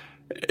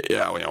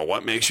 Yeah,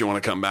 what makes you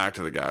want to come back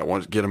to the guy?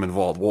 Want to get him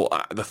involved? Well,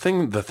 the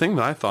thing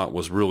that I thought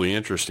was really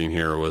interesting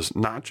here was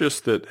not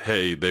just that,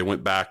 hey, they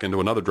went back into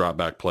another drop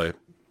back play,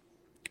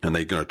 and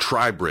they're going to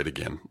try Britt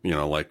again,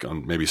 like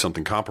on maybe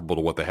something comparable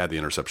to what they had the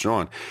interception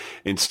on.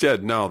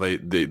 Instead, no,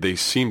 they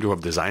seem to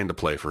have designed a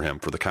play for him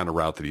for the kind of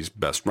route that he's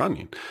best at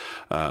running.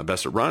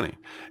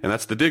 And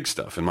that's the dig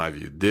stuff, in my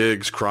view.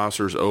 Digs,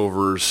 crossers,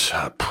 overs,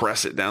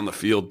 press it down the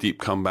field, deep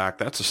comeback.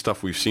 That's the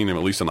stuff we've seen him,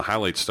 at least on the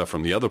highlight stuff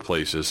from the other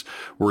places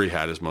where he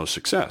had his most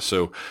success.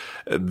 So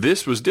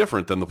this was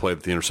different than the play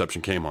that the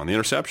interception came on. The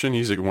interception,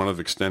 he's one of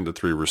extended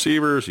three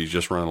receivers. He's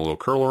just running a little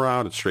curler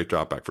out. It's straight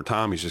drop back for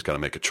Tom. He's just got to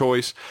make a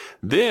choice.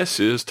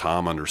 This is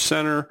Tom under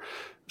center,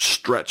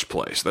 stretch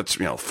place. That's,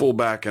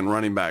 fullback and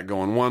running back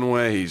going one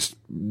way. He's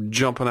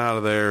jumping out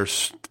of there,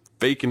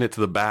 faking it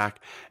to the back,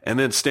 and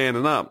then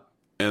standing up.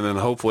 And then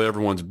hopefully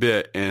everyone's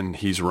bit, and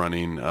he's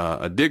running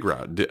a dig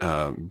route.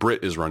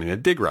 Britt is running a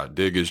dig route.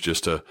 Dig is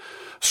just a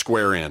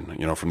square in,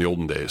 from the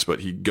olden days.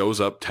 But he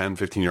goes up 10,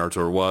 15 yards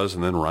where it was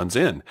and then runs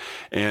in.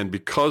 And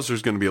because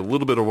there's going to be a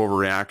little bit of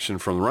overreaction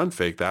from the run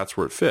fake, that's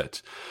where it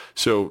fits.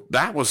 So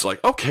that was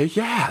like, okay,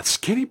 yeah, it's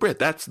Kenny Britt.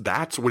 That's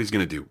what he's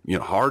going to do.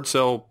 Hard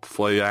sell,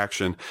 play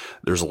action.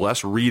 There's a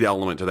less read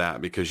element to that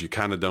because you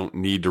kind of don't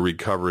need to read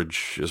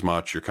coverage as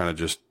much. You're kind of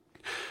just,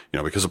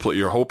 because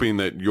you're hoping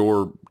that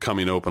you're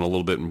coming open a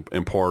little bit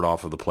and part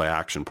off of the play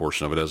action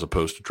portion of it as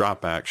opposed to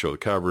drop back, show the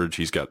coverage.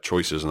 He's got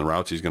choices in the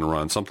routes he's going to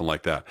run, something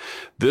like that.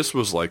 This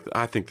was like,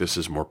 I think this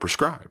is more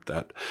prescribed.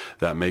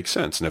 That makes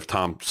sense. And if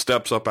Tom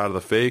steps up out of the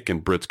fake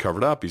and Britt's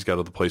covered up, he's got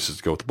other places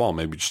to go with the ball,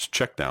 maybe just a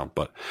check down.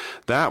 But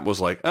that was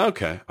like,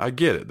 okay, I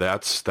get it.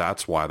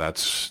 That's why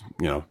that's,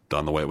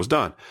 done the way it was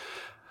done.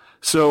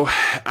 So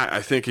I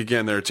think,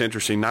 again, there it's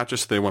interesting, not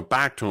just they went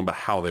back to him, but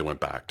how they went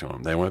back to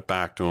him. They went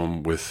back to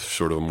him with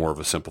sort of more of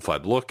a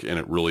simplified look, and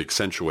it really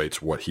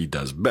accentuates what he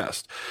does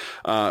best.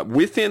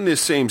 Within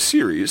this same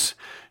series,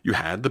 you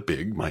had the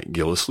big Mike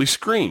Gillislee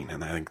screen,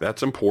 and I think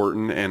that's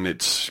important, and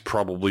it's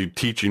probably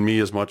teaching me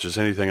as much as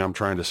anything I'm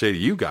trying to say to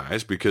you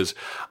guys, because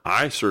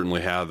I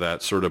certainly have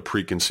that sort of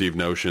preconceived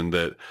notion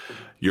that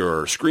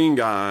your screen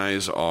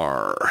guys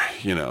are,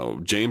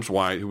 James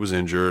White, who was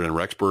injured, and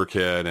Rex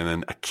Burkhead, and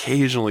then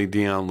occasionally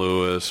Deion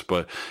Lewis.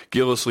 But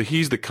Gillislee,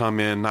 he's the come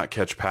in, not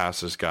catch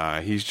passes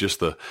guy. He's just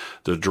the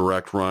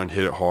direct run,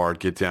 hit it hard,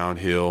 get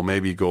downhill,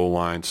 maybe goal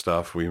line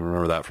stuff. We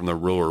remember that from the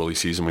real early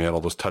season. We had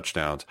all those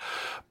touchdowns.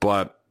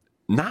 But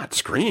not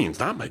screens,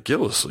 not Mike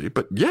Gillislee,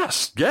 but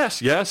yes,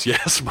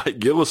 Mike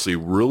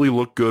Gillislee really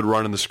looked good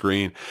running the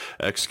screen,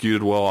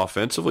 executed well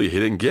offensively. He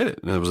didn't get it,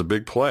 and it was a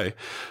big play.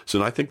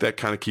 So I think that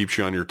kind of keeps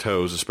you on your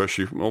toes,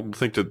 especially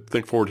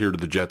think forward here to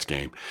the Jets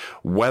game.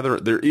 Whether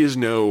there is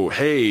no,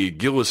 hey,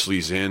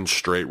 Gillislee's in,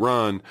 straight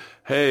run,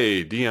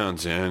 hey,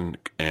 Deion's in,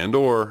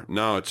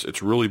 no,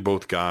 it's really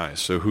both guys.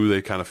 So who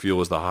they kind of feel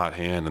is the hot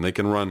hand, and they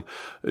can run,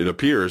 it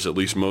appears, at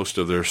least most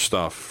of their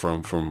stuff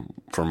from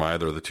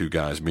either of the two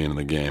guys being in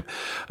the game.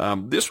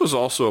 This was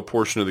also a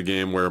portion of the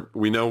game where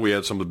we know we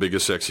had some of the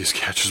biggest, sexiest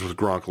catches with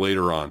Gronk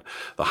later on,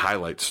 the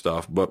highlight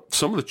stuff, but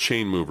some of the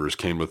chain movers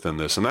came within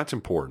this, and that's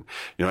important.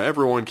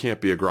 Everyone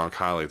can't be a Gronk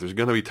highlight. There's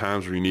going to be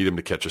times where you need him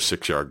to catch a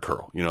 6-yard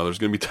curl. There's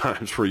going to be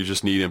times where you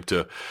just need him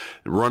to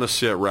run a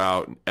sit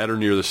route at or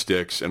near the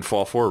sticks and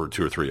fall forward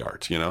 2 or 3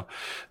 yards.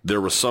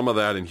 There was some of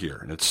that in here,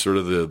 and it's sort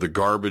of the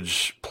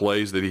garbage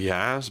plays that he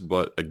has,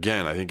 but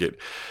again, I think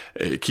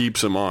it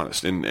keeps him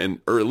honest,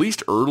 or at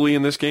least early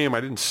in this game, I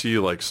didn't see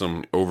like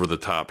some over the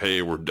top,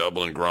 hey, we're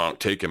doubling Gronk,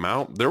 take him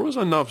out. There was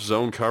enough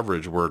zone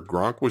coverage where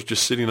Gronk was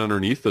just sitting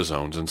underneath the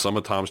zones, and some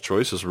of Tom's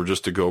choices were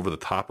just to go over the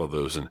top of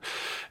those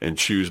and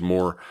choose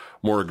more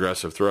more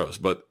aggressive throws.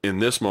 But in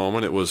this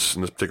moment, in this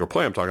particular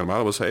play I'm talking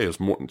about, it was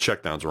more,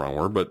 check down's the wrong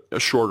word, but a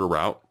shorter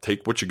route.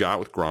 Take what you got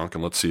with Gronk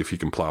and let's see if he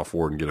can plow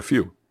forward and get a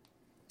few.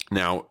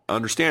 Now,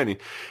 understanding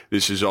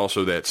this is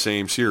also that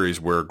same series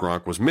where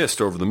Gronk was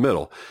missed over the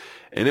middle.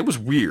 And it was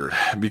weird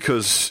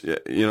because,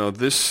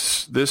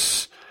 this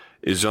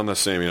is on the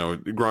same,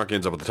 Gronk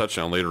ends up with a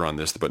touchdown later on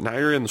this, but now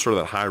you're in sort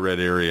of that high red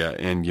area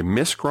and you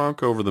miss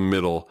Gronk over the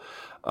middle.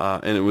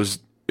 And it was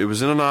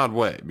in an odd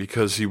way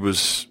because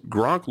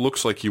Gronk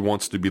looks like he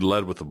wants to be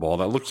led with the ball.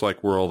 That looks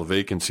like where all the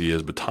vacancy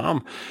is, but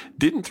Tom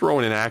didn't throw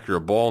an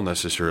inaccurate ball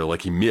necessarily,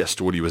 like he missed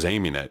what he was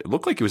aiming at. It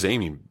looked like he was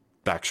aiming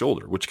back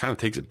shoulder, which kind of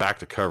takes it back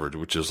to coverage,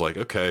 which is like,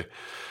 okay,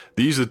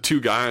 these are the two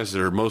guys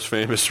that are most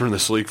famous in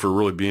this league for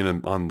really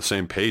being on the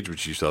same page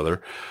with each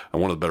other,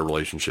 and one of the better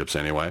relationships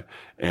anyway.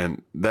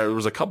 And there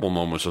was a couple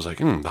moments I was like,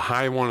 the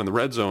high one in the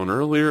red zone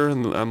earlier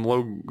and on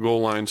low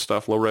goal line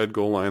stuff, low red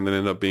goal line that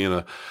ended up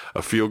being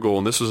a field goal.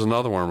 And this is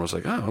another one where I was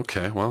like, oh,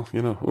 okay, well,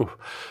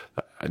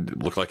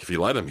 it looked like if he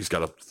let him, he's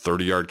got a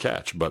 30-yard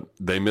catch, but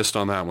they missed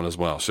on that one as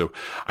well. So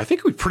I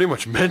think we pretty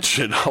much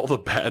mentioned all the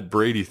bad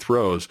Brady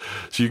throws.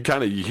 So you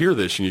hear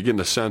this and you get in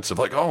a sense of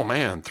like, oh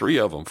man, 3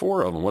 of them,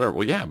 4 of them, whatever.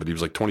 Well, yeah, but he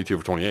was like 22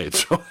 for 28.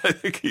 So I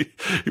think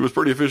he was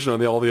pretty efficient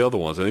on all the other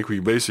ones. I think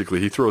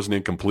he throws an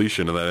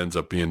incompletion and that ends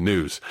up being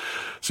news.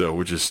 So,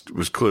 which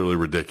was clearly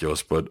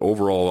ridiculous, but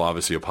overall,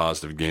 obviously a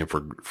positive game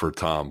for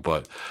Tom.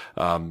 But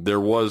there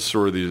was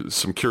sort of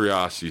some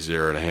curiosities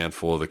there and a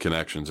handful of the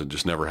connections that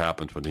just never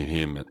happened between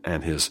him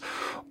and his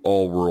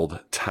all-world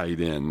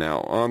tight end.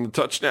 Now, on the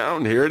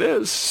touchdown, here it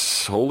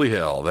is. Holy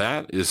hell,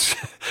 that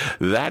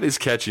is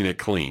catching it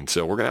clean.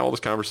 So we're going to have all this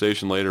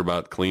conversation later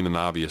about clean and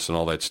obvious and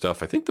all that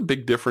stuff. I think the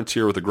big difference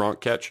here with the Gronk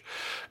catch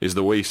is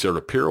the way he sort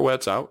of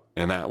pirouettes out,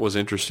 and that was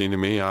interesting to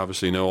me.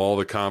 Obviously, all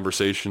the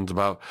conversations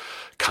about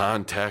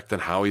contact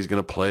and how he's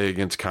going to play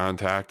against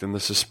contact and the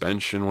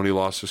suspension when he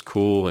lost his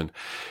cool. And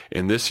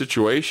in this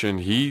situation,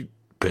 he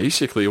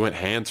basically went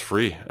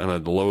hands-free on a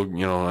low,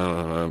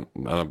 on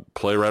a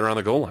play right around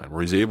the goal line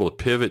where he's able to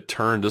pivot,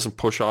 turn, doesn't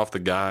push off the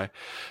guy,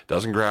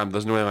 doesn't grab him,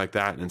 doesn't do anything like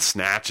that, and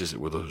snatches it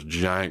with those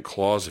giant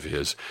claws of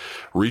his,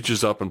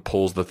 reaches up and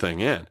pulls the thing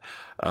in.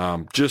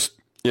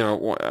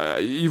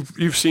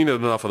 You've seen it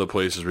enough other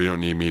places where you don't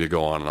need me to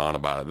go on and on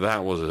about it.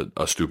 That was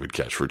a stupid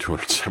catch for a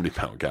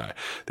 270-pound guy.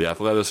 The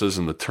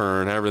athleticism, the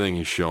turn, everything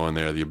he's showing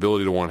there, the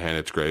ability to one-hand,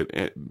 it's great.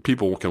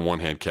 People can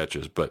one-hand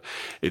catches, but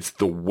it's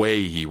the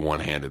way he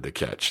one-handed the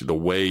catch, the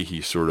way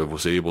he sort of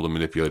was able to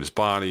manipulate his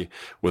body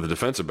with a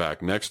defensive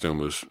back next to him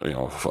who's,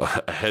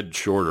 a head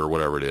shorter or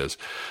whatever it is,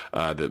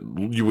 that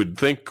you would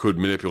think could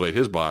manipulate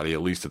his body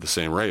at least at the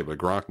same rate. But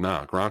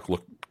Gronk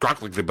looked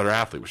like the better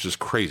athlete, which is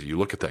crazy. You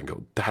look at that and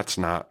go, that's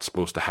not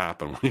supposed to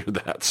happen when you're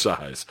that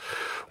size.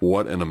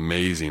 What an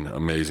amazing,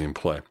 amazing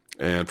play.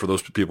 And for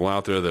those people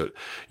out there that,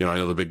 I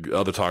know the big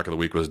other talk of the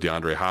week was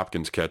DeAndre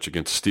Hopkins' catch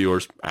against the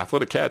Steelers.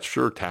 Athletic catch,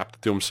 sure, tapped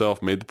it to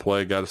himself, made the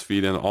play, got his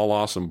feet in, all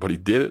awesome. But he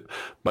did it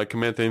by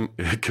committing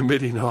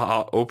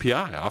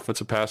OPI,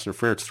 offensive pass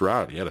interference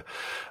throughout. He had a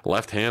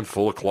left hand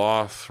full of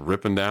cloth,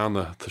 ripping down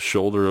the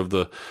shoulder of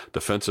the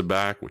defensive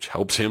back, which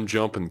helps him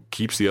jump and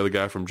keeps the other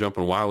guy from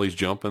jumping while he's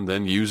jumping,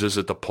 then uses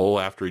it to pull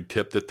after he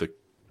tipped it to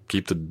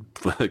keep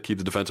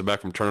the defensive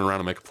back from turning around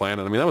and make a play. And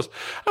I mean, that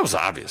was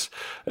obvious.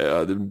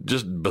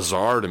 Just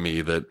bizarre to me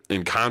that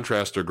in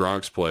contrast to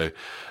Gronk's play,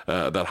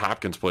 that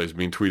Hopkins play is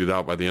being tweeted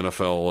out by the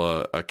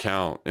NFL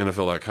account,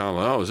 NFL.com.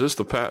 Oh, is this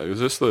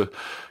the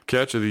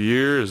catch of the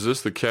year? Is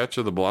this the catch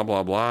of the blah,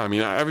 blah, blah? I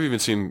mean, I've even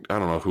seen, I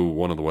don't know who,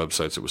 one of the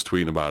websites that was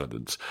tweeting about it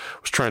that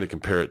was trying to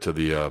compare it to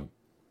the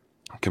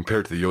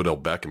Odell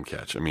Beckham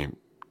catch. I mean,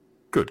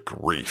 good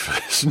grief.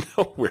 It's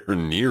nowhere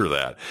near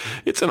that.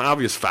 It's an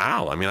obvious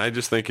foul. I mean, I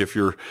just think if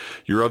you're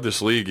of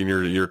this league and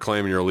you're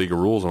claiming you're a league of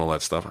rules and all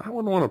that stuff, I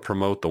wouldn't want to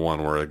promote the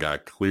one where a guy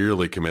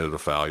clearly committed a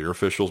foul. Your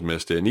officials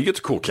missed it, and he gets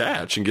a cool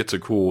catch and gets a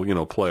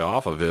cool, play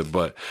off of it.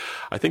 But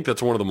I think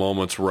that's one of the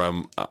moments where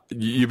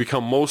you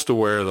become most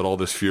aware that all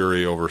this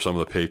fury over some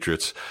of the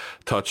Patriots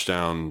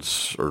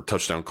touchdowns or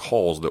touchdown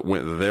calls that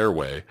went their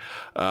way,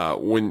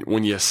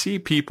 when you see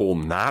people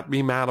not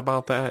be mad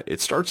about that,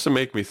 it starts to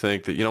make me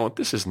think that,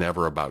 this is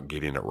never about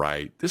getting it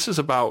right. This is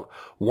about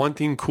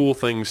wanting cool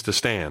things to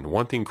stand,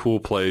 wanting cool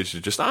plays to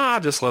just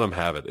let them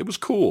have it. It was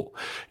cool.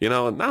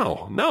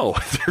 No,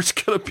 there's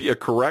going to be a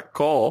correct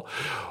call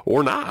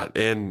or not.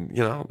 And,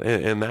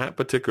 in that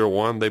particular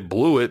one, they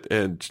blew it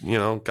and,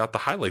 got the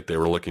highlight they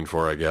were looking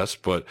for, I guess,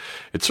 but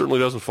it certainly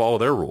doesn't follow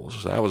their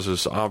rules. That was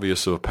as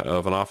obvious of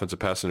an offensive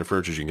pass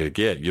interference as you can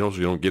get. You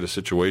don't get a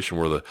situation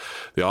where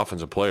the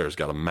offensive player's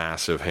got a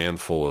massive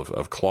handful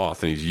of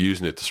cloth and he's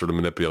using it to sort of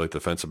manipulate the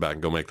defensive back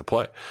and go make the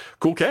play.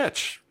 Cool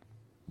catch,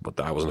 but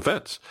that was an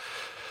offense.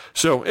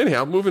 So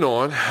anyhow, moving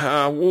on,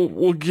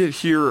 we'll get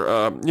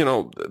here.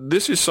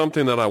 This is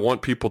something that I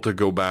want people to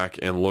go back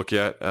and look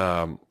at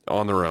on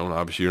their own.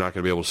 Obviously, you're not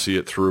going to be able to see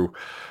it through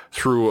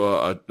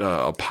a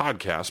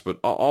podcast, but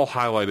I'll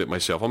highlight it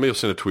myself. I'll maybe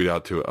send a tweet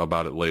out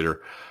about it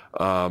later.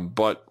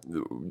 But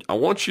I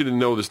want you to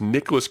know this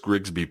Nicholas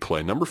Grigsby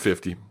play, number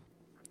 50.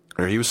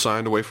 He was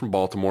signed away from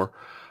Baltimore.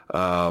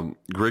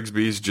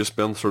 Grigsby's just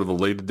been sort of a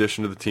late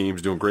addition to the team.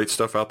 He's doing great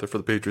stuff out there for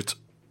the Patriots.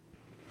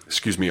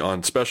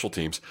 On special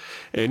teams.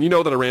 And you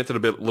know that I ranted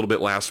a little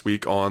bit last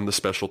week on the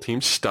special team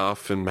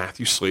stuff, and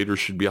Matthew Slater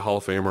should be a Hall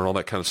of Famer and all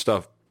that kind of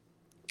stuff.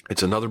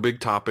 It's another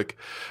big topic,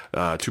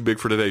 too big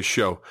for today's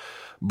show.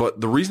 But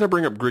the reason I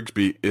bring up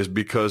Grigsby is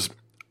because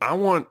I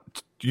want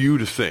you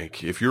to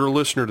think, if you're a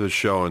listener to the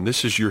show and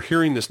you're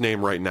hearing this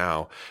name right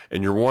now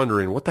and you're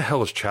wondering, what the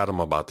hell is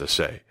Chatham about to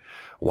say?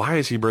 Why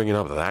is he bringing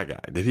up that guy?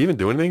 Did he even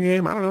do anything in the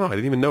game? I don't know. I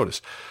didn't even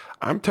notice.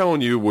 I'm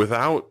telling you,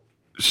 without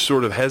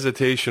sort of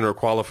hesitation or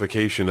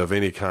qualification of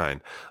any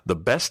kind, the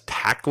best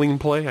tackling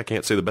play, I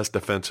can't say the best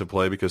defensive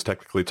play because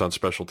technically it's on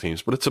special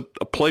teams, but it's a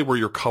play where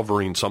you're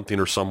covering something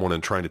or someone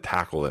and trying to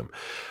tackle them.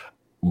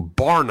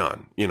 Bar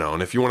none,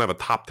 and if you want to have a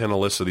top 10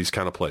 list of these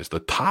kind of plays, the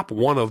top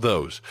one of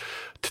those,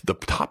 the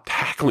top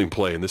tackling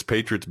play in this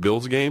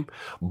Patriots-Bills game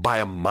by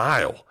a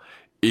mile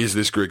is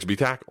this Grigsby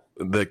tackle.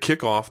 The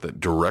kickoff that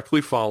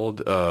directly followed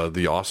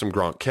the awesome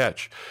Gronk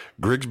catch,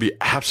 Grigsby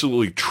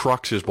absolutely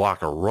trucks his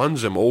blocker,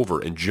 runs him over,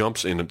 and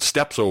jumps in and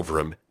steps over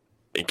him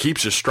and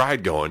keeps his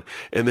stride going,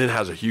 and then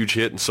has a huge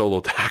hit and solo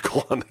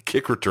tackle on the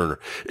kick returner.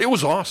 It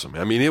was awesome.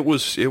 I mean, it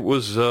was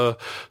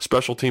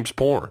special teams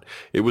porn.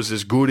 It was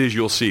as good as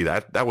you'll see.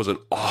 That was an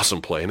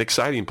awesome play, an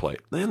exciting play.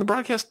 And the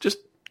broadcast just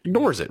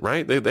ignores it,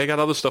 right? They got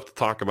other stuff to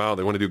talk about.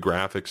 They want to do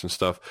graphics and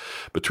stuff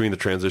between the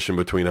transition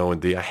between O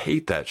and D. I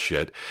hate that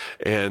shit.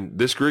 And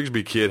this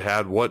Grigsby kid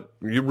had what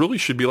you really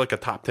should be like a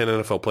top 10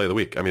 NFL play of the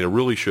week. I mean, it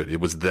really should. It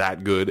was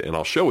that good, and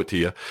I'll show it to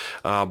you.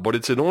 But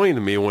it's annoying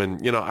to me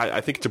when, I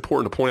think it's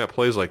important to point out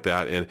plays like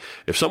that. And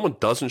if someone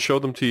doesn't show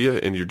them to you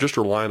and you're just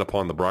relying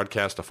upon the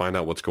broadcast to find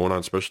out what's going on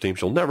in special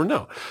teams, you'll never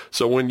know.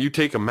 So when you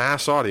take a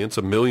mass audience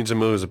of millions and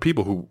millions of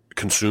people who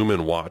consume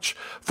and watch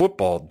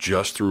football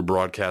just through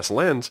broadcast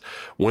lens,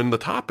 when the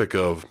topic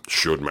of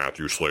should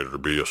Matthew Slater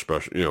be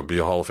be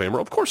a Hall of Famer,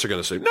 of course they're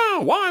going to say,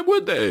 no, why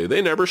would they?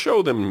 They never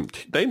show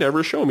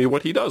me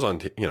what he does on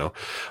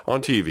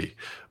TV.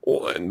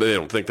 Well, and they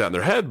don't think that in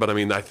their head, but I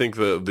mean, I think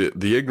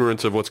the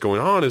ignorance of what's going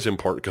on is in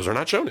part because they're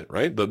not showing it,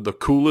 right? The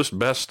coolest,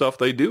 best stuff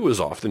they do is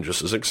often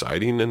just as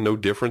exciting and no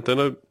different than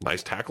a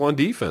nice tackle on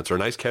defense or a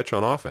nice catch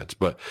on offense,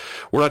 but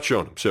we're not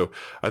showing them. So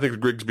I think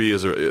Grigsby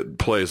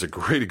play is a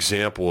great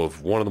example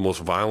of one of the most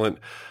violent,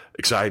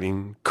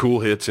 exciting, cool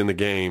hits in the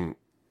game.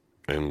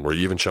 And were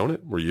you even shown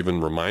it? Were you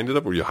even reminded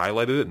of it? Were you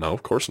highlighted it? No,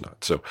 of course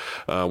not. So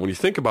when you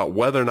think about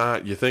whether or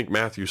not you think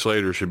Matthew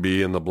Slater should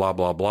be in the blah,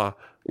 blah, blah,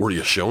 were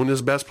you shown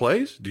his best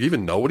plays? Do you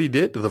even know what he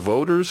did? Do the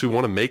voters who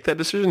want to make that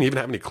decision even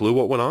have any clue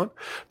what went on?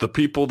 The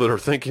people that are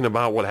thinking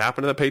about what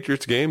happened in the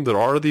Patriots game that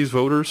are these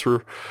voters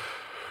for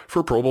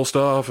Pro Bowl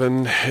stuff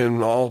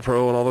and All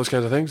Pro and all those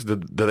kinds of things,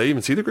 did they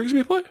even see the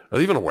Grigsby play? Are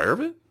they even aware of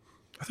it?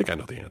 I think I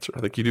know the answer. I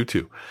think you do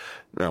too.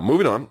 Now,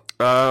 moving on.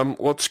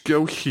 Let's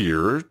go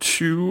here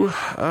to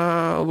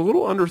a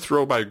little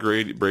underthrow by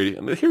Brady.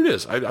 And here it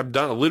is. I've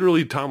done,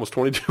 literally, Tom was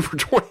 22 for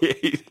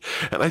 28.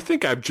 And I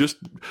think I've just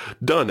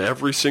done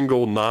every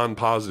single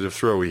non-positive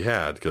throw he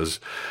had because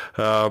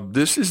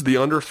this is the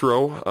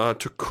underthrow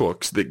to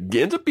Cooks that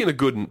ends up being a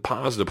good and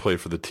positive play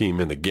for the team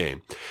in the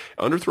game.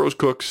 Underthrows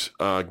Cooks,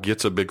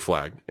 gets a big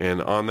flag.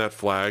 And on that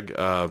flag,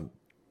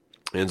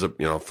 ends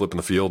up, flipping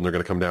the field, and they're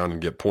going to come down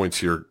and get points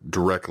here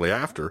directly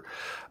after.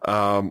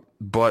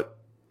 But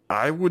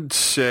I would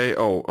say,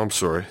 I'm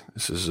sorry.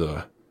 This is,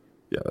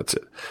 that's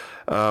it.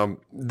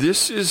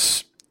 This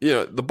is,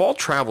 the ball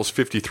travels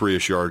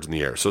 53-ish yards in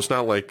the air. So it's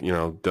not like,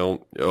 Tom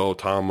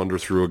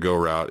underthrew a go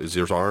route. Is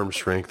his arm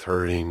strength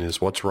hurting? Is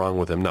what's wrong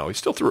with him? No, he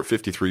still threw it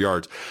 53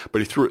 yards, but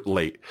he threw it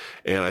late.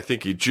 And I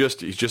think he's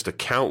just a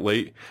count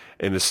late.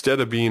 And instead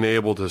of being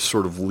able to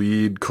sort of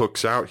lead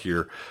Cooks out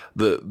here,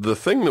 the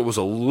thing that was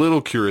a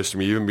little curious to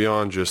me, even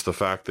beyond just the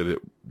fact that it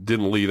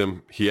didn't lead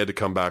him, he had to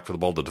come back for the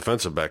ball. The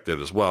defensive back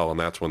did as well, and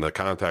that's when the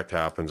contact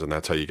happens, and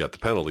that's how you got the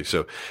penalty.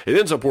 So it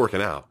ends up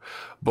working out.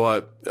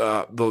 But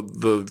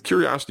the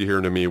curiosity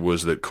here to me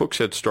was that Cooks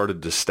had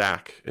started to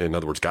stack. In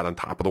other words, got on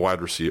top of the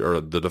wide receiver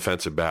or the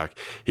defensive back.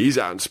 He's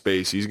out in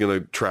space. He's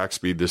going to track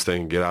speed this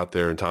thing and get out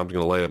there, and Tom's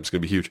going to lay it up. It's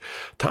going to be huge.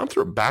 Tom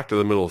threw it back to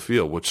the middle of the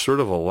field, which sort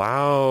of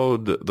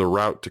allowed the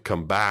route to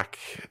come back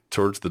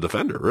towards the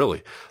defender,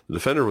 really. The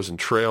defender was in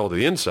trail to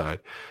the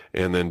inside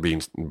and then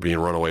being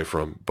run away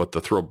from. But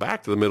the throw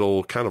back to the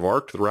middle kind of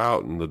arced the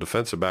route, and the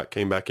defensive back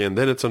came back in.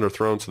 Then it's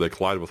underthrown, so they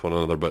collided with one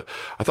another. But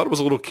I thought it was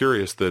a little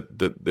curious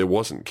that it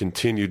wasn't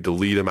continued to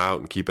lead him out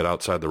and keep it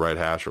outside the right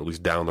hash, or at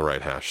least down the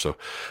right hash. So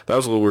that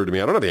was a little weird to me.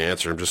 I don't know the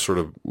answer. I'm just sort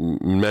of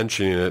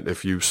mentioning it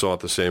if you saw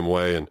it the same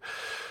way and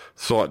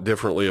thought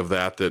differently of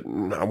that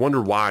I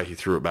wonder why he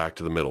threw it back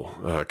to the middle,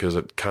 because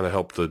it kind of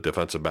helped the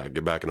defensive back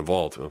get back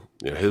involved.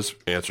 His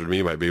answer to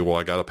me might be, well,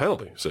 I got a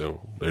penalty.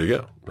 So there you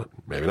go. But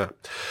maybe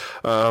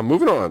not.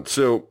 Moving on.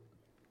 So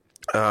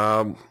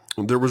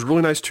there was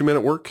really nice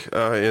 2-minute work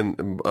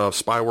and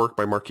spy work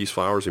by Marquise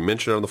Flowers. He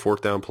mentioned it on the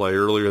fourth down play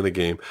earlier in the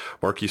game.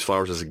 Marquise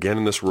Flowers is again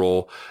in this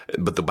role,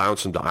 but the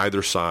bouncing to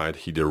either side.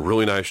 He did a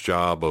really nice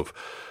job of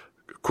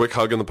quick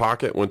hug in the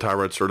pocket when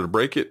Tyrod started to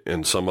break it,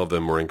 and some of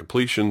them were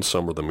incompletions,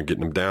 some of them were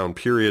getting him down,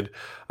 period.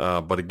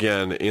 But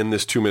again, in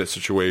this 2-minute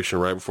situation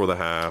right before the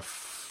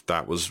half,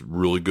 that was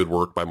really good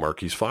work by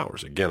Marquise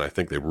Flowers. Again, I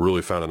think they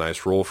really found a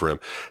nice role for him,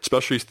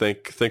 especially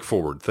think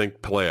forward,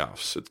 think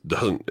playoffs.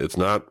 It's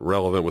not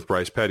relevant with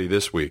Bryce Petty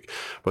this week,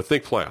 but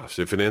think playoffs.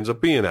 If it ends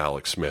up being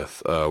Alex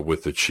Smith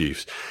with the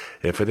Chiefs,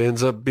 if it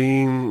ends up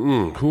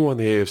being who on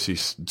the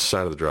AFC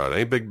side of the draw, it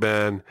ain't Big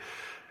Ben.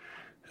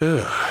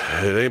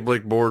 It ain't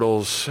Blake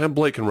Bortles. And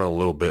Blake can run a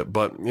little bit,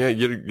 but yeah,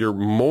 you're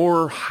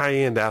more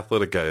high-end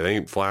athletic guy. It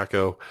ain't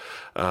Flacco.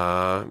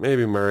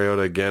 Maybe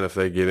Mariota again if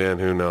they get in.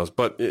 Who knows?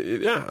 But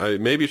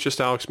maybe it's just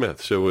Alex Smith.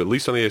 So at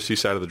least on the AFC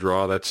side of the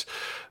draw, that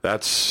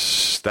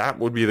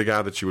would be the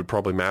guy that you would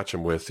probably match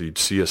him with. You'd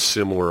see a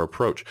similar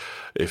approach.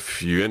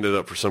 If you ended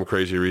up for some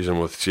crazy reason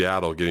with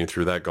Seattle getting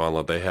through that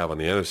gauntlet they have on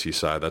the NFC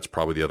side, that's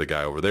probably the other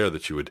guy over there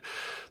that you would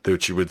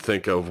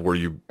think of where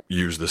you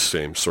use the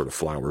same sort of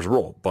Flowers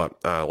role. But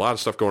a lot of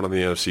stuff going on the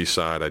NFC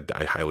side.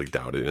 I highly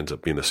doubt it ends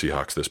up being the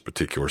Seahawks this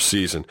particular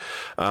season.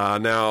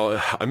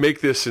 Now, I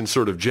make this in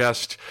sort of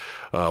jest.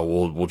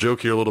 We'll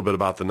joke here a little bit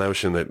about the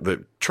notion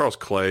that Charles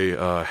Clay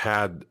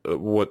had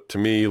what to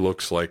me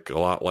looks like a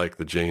lot like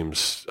the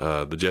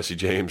Jesse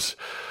James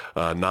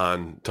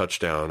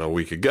non-touchdown a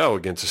week ago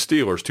against the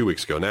Steelers 2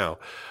 weeks ago now.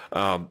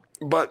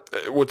 But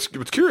what's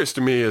curious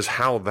to me is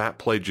how that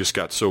play just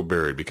got so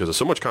buried because of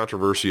so much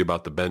controversy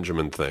about the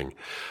Benjamin thing.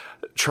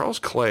 Charles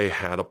Clay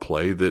had a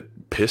play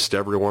that pissed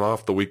everyone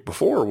off the week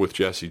before with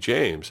Jesse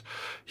James.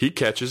 He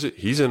catches it.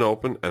 He's in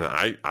open, and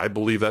I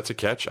believe that's a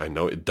catch. I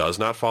know it does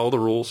not follow the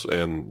rules,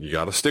 and you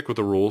got to stick with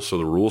the rules. So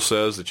the rule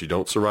says that you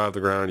don't survive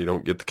the ground, you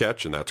don't get the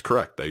catch, and that's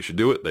correct. They should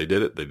do it. They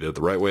did it. They did it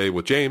the right way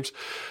with James.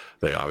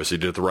 They obviously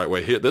did it the right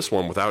way. Hit this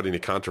one without any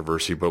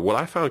controversy. But what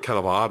I found kind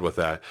of odd with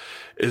that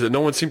is that no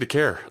one seemed to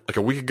care. Like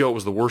a week ago, it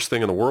was the worst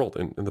thing in the world.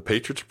 And the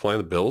Patriots are playing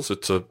the Bills.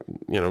 It's I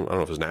don't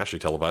know if it's nationally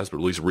televised, but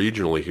at least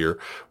regionally here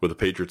with the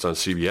Patriots on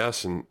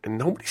CBS. And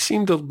nobody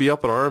seemed to be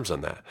up in arms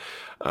on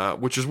that,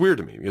 which is weird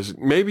to me. Because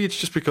maybe it's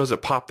just because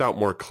it popped out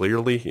more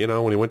clearly.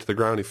 When he went to the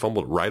ground, he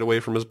fumbled right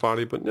away from his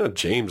body. But,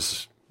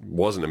 James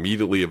wasn't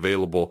immediately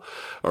available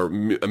or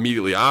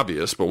immediately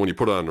obvious, but when you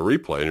put it on the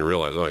replay and you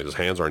realize, his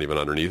hands aren't even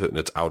underneath it and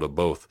it's out of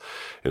both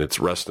and it's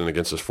resting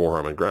against his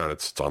forearm on the ground,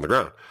 it's on the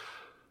ground.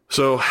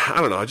 So I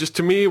don't know. Just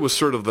to me, it was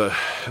sort of the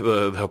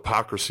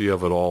hypocrisy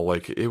of it all.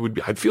 Like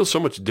I'd feel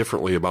so much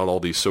differently about all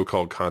these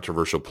so-called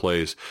controversial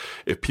plays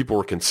if people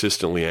were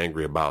consistently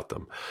angry about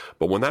them.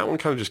 But when that one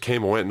kind of just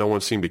came and went, no one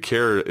seemed to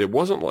care. It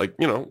wasn't like,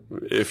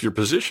 if your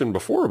position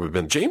before would have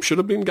been James should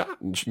have been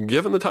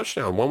given the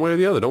touchdown one way or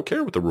the other. Don't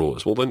care what the rule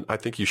is. Well, then I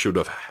think you should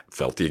have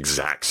felt the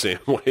exact same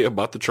way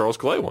about the Charles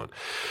Clay one.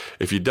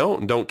 If you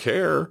don't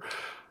care.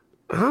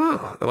 I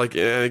don't know.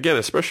 And again,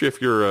 especially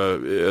if you're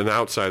an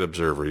outside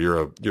observer,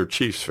 you're a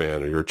Chiefs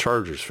fan or you're a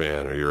Chargers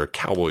fan or you're a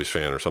Cowboys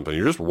fan or something,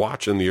 you're just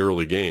watching the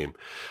early game.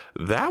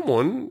 That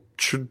one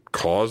should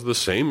cause the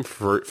same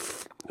fervor,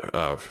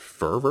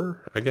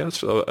 I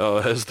guess,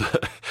 as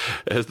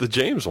the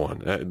James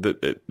one.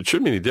 It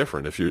shouldn't be any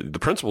different. The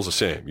principle's the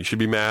same. You should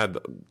be mad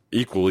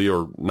equally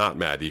or not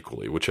mad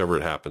equally, whichever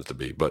it happens to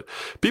be. But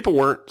people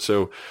weren't,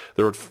 so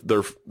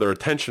their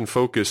attention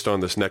focused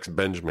on this next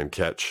Benjamin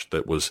catch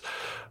that was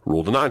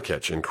ruled a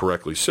non-catch, and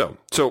correctly so.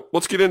 So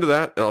let's get into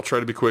that, and I'll try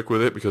to be quick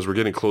with it because we're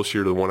getting close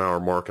here to the 1 hour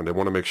mark, and I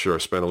want to make sure I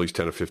spend at least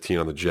 10 or 15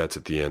 on the Jets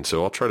at the end.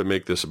 So I'll try to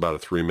make this about a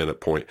 3-minute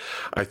point.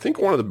 I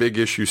think one of the big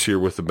issues here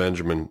with the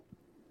Benjamin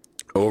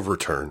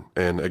overturn,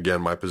 and again,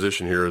 my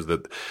position here is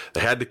that they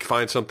had to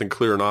find something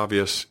clear and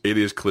obvious. It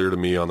is clear to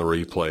me on the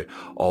replay,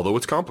 although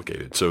it's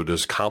complicated. So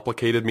does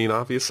complicated mean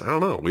obvious? I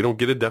don't know. We don't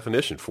get a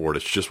definition for it.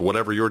 It's just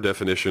whatever your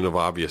definition of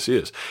obvious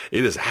is.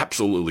 It is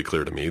absolutely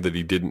clear to me that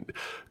he didn't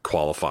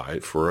qualify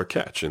for a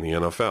catch in the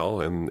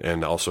NFL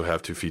and also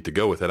have 2 feet to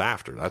go with it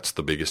after. That's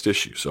the biggest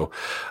issue. So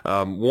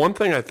one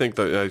thing I think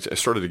that I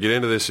started to get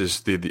into this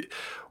is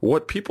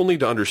what people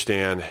need to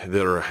understand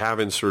that are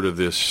having sort of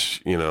this,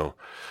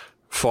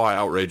 fall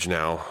outrage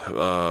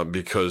now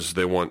because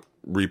they want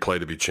replay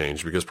to be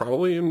changed, because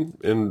probably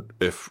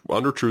if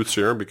under truth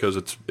serum, because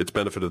it's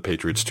benefited the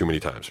Patriots too many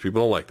times.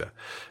 People don't like that.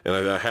 And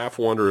I half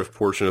wonder if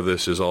portion of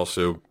this is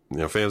also,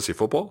 fantasy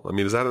football. I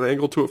mean, is that an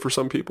angle to it for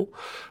some people?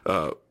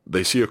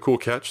 They see a cool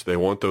catch. They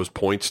want those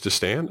points to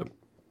stand.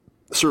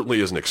 Certainly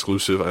isn't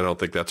exclusive. I don't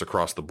think that's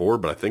across the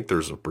board, but I think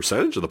there's a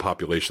percentage of the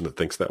population that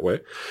thinks that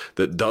way,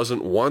 that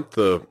doesn't want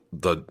the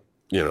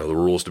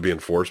rules to be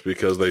enforced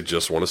because they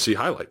just want to see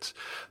highlights.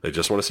 They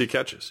just want to see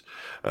catches.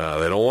 They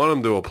don't want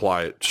them to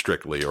apply it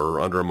strictly or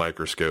under a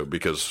microscope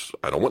because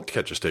I don't want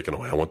catches taken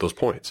away. I want those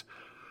points.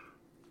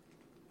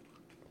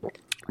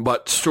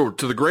 But so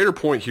to the greater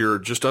point here,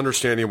 just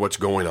understanding what's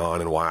going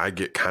on and why I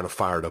get kind of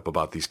fired up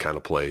about these kind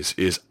of plays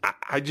is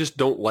I just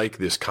don't like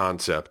this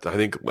concept. I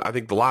think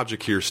the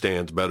logic here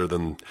stands better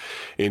than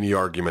any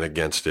argument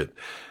against it.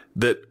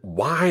 That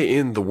why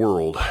in the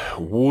world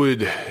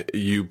would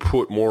you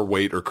put more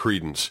weight or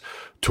credence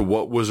to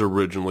what was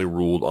originally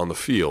ruled on the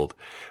field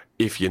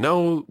if you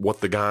know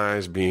what the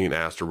guy's being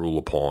asked to rule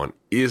upon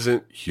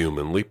isn't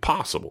humanly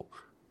possible.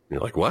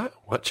 You're like, what?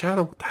 What,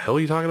 Chatham? What the hell are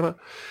you talking about?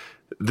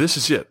 This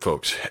is it,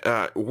 folks.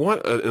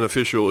 What an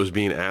official is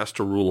being asked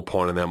to rule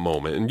upon in that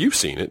moment, and you've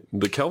seen it,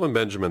 the Kelvin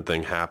Benjamin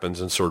thing happens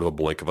in sort of a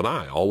blink of an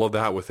eye. All of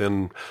that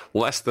within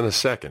less than a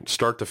second,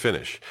 start to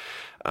finish.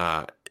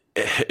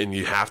 And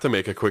you have to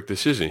make a quick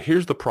decision.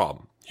 Here's the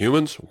problem.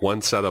 Humans,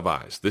 one set of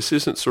eyes. This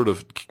isn't sort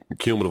of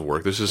cumulative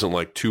work. This isn't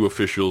like two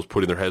officials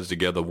putting their heads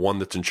together, one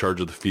that's in charge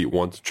of the feet,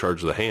 one's in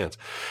charge of the hands.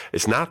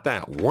 It's not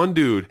that. One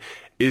dude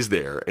is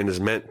there and is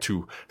meant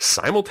to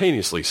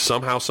simultaneously,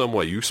 somehow, some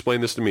way, you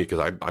explain this to me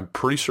because I'm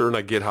pretty certain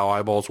I get how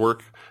eyeballs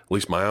work, at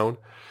least my own.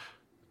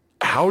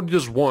 How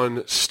does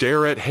one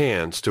stare at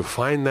hands to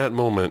find that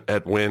moment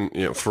at when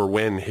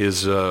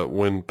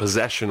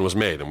possession was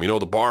made? And we know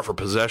the bar for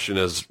possession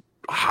is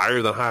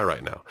higher than high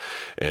right now.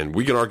 And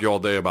we can argue all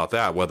day about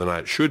that, whether or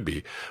not it should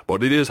be,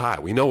 but it is high.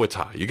 We know it's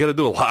high. You got to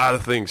do a lot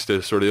of things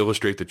to sort of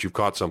illustrate that you've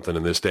caught something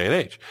in this day and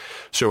age.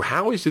 So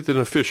how is it that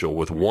an official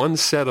with one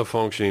set of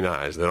functioning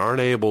eyes that aren't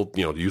able,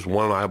 to use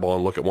one eyeball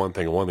and look at one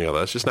thing and one the other?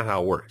 That's just not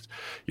how it works.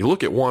 You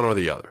look at one or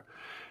the other.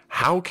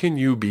 How can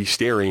you be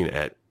staring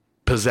at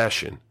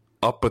possession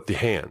up at the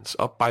hands,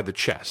 up by the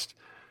chest,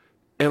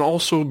 and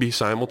also be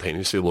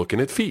simultaneously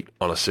looking at feet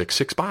on a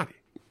 6'6" body?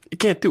 You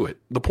can't do it.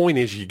 The point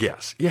is you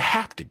guess. You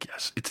have to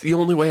guess. It's the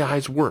only way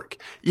eyes work.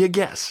 You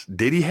guess.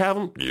 Did he have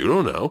them? You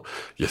don't know.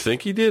 You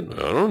think he did?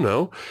 I don't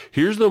know.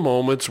 Here's the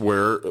moments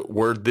where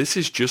this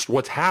is just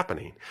what's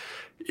happening.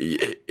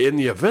 In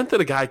the event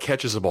that a guy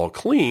catches the ball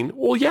clean,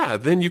 well, yeah,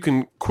 then you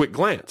can quick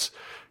glance.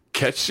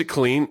 Catch it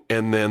clean,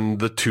 and then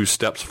the two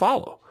steps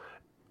follow.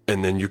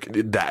 And then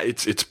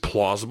it's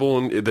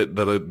plausible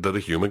that a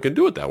human can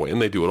do it that way,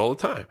 and they do it all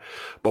the time.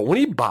 But when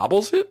he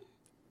bobbles it,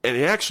 and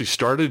he actually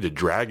started to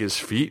drag his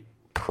feet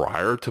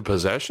prior to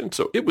possession,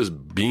 so it was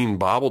being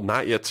bobbled,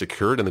 not yet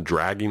secured, and the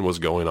dragging was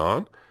going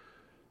on.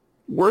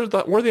 Where are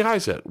the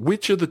eyes at?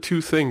 Which of the two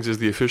things is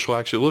the official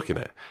actually looking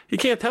at? He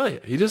can't tell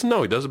you. He doesn't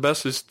know. He does the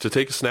best is to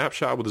take a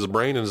snapshot with his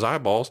brain and his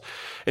eyeballs,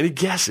 and he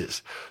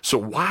guesses. So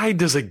why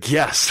does a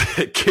guess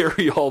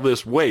carry all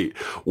this weight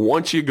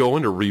once you go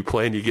into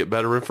replay and you get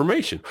better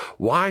information?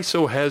 Why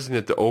so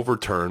hesitant to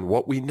overturn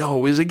what we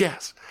know is a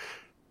guess?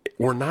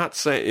 We're not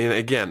saying, and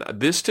again,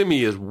 this to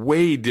me is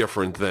way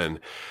different than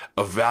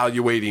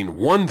evaluating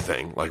one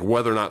thing, like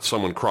whether or not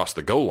someone crossed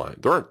the goal line.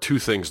 There aren't two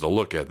things to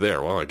look at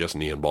there. Well, I guess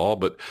knee and ball,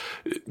 but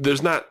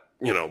there's not,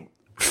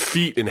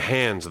 feet and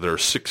hands that are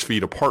 6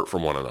 feet apart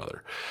from one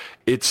another.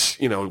 It's,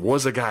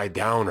 was a guy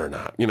down or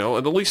not? And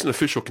at least an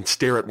official can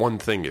stare at one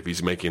thing if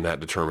he's making that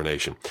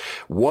determination.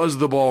 Was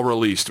the ball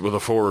released with a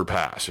forward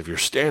pass? If you're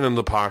standing in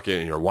the pocket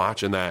and you're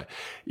watching that,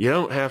 you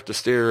don't have to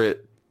stare at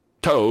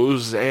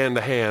toes and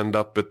the hand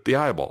up at the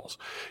eyeballs.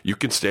 You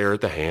can stare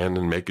at the hand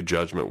and make a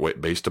judgment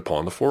based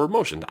upon the forward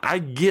motion. I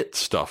get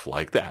stuff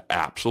like that.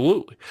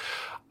 Absolutely.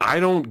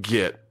 I don't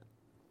get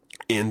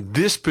in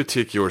this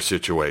particular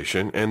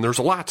situation, and there's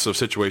lots of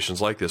situations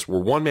like this where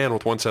one man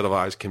with one set of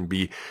eyes can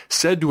be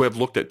said to have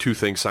looked at two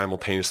things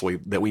simultaneously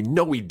that we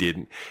know he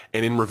didn't,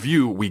 and in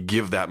review, we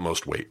give that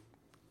most weight.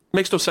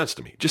 Makes no sense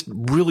to me. Just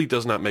really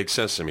does not make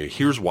sense to me.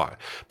 Here's why.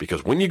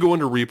 Because when you go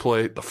into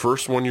replay, the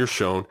first one you're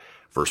shown,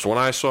 first one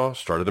I saw,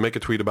 started to make a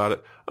tweet about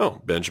it.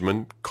 Oh,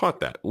 Benjamin caught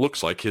that.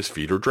 Looks like his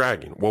feet are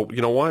dragging. Well,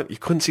 you know what? You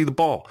couldn't see the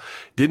ball.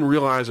 Didn't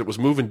realize it was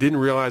moving. Didn't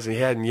realize he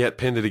hadn't yet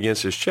pinned it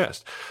against his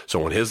chest. So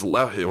when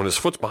his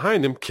foot's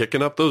behind him,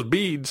 kicking up those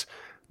beads,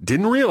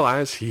 didn't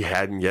realize he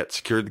hadn't yet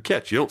secured the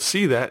catch. You don't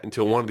see that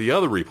until one of the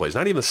other replays.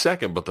 Not even the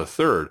second, but the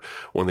third.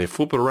 When they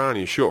flip it around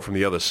and you show it from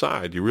the other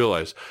side, you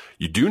realize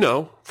you do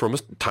know from a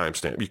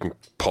timestamp. You can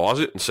pause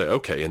it and say,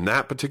 okay, in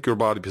that particular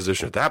body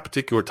position at that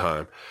particular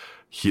time,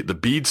 the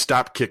bead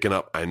stopped kicking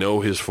up. I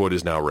know his foot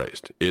is now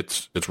raised.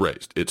 It's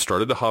raised. It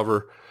started to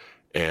hover,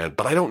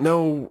 but I don't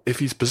know if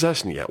he's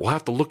possessing yet. We'll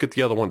have to look at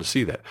the other one to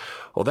see that.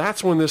 Well,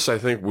 that's when I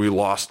think we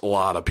lost a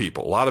lot of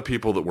people. A lot of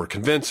people that were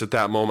convinced at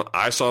that moment,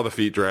 I saw the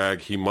feet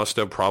drag. He must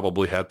have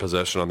probably had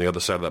possession on the other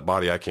side of that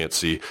body I can't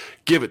see.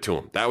 Give it to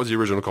him. That was the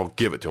original call.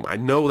 Give it to him. I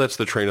know that's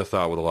the train of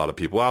thought with a lot of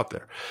people out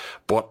there.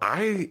 But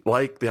I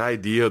like the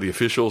idea of the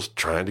officials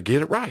trying to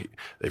get it right.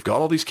 They've got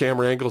all these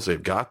camera angles.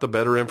 They've got the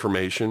better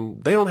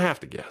information. They don't have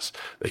to guess.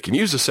 They can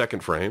use the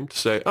second frame to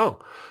say, oh,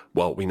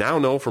 well, we now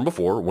know from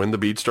before when the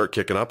beads start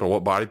kicking up and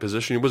what body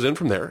position he was in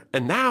from there.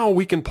 And now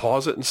we can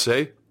pause it and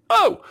say,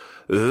 oh,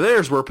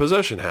 there's where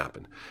possession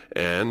happened.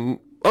 And,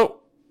 oh,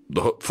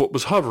 the foot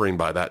was hovering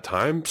by that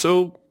time.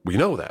 So we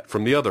know that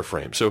from the other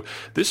frame. So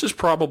this is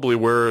probably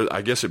where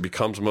I guess it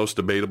becomes most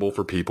debatable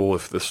for people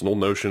if this whole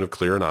notion of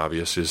clear and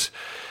obvious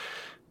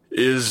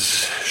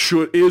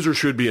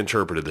should be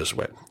interpreted this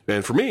way.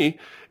 And for me,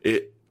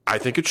 I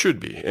think it should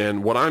be.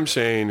 And what I'm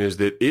saying is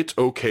that it's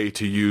okay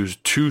to use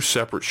two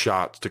separate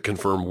shots to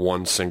confirm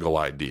one single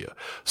idea.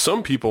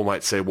 Some people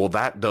might say, well,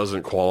 that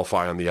doesn't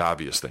qualify on the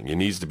obvious thing. It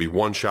needs to be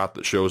one shot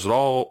that shows it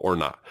all or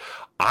not.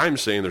 I'm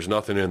saying there's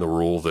nothing in the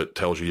rule that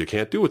tells you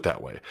can't do it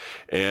that way.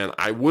 And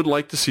I would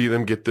like to see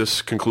them get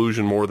this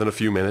conclusion more than a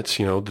few minutes,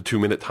 the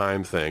 2-minute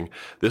time thing.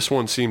 This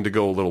one seemed to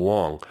go a little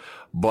long.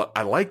 But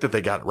I like that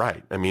they got it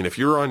right. I mean, if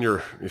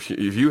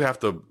you have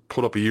to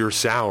put up a year's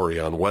salary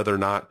on whether or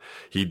not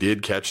he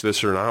did catch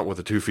this or not with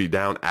the 2 feet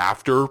down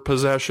after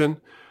possession,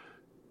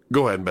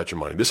 go ahead and bet your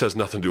money. This has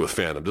nothing to do with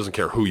fandom. Doesn't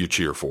care who you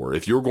cheer for.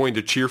 If you're going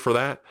to cheer for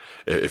that,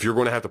 if you're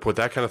going to have to put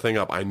that kind of thing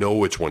up, I know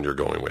which one you're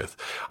going with.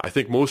 I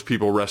think most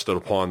people rested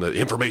upon the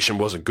information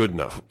wasn't good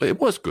enough. It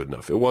was good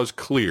enough. It was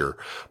clear,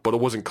 but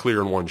it wasn't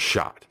clear in one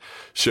shot.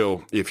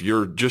 So if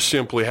you're just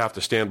simply have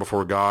to stand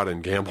before God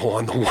and gamble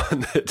on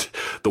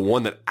the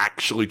one that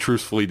actually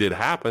truthfully did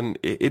happen,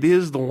 it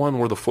is the one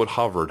where the foot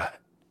hovered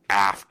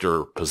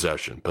after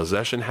possession.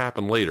 Possession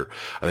happened later.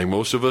 I think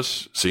most of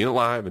us, seeing it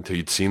live until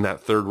you'd seen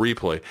that third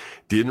replay,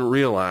 didn't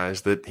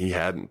realize that he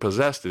hadn't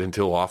possessed it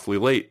until awfully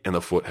late and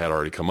the foot had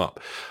already come up.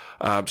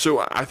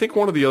 So I think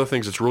one of the other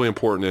things that's really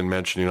important in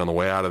mentioning on the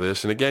way out of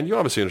this, and again, you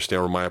obviously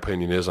understand where my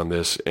opinion is on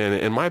this,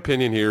 and my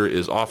opinion here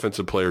is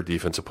offensive player,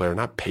 defensive player,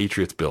 not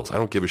Patriots-Bills. I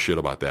don't give a shit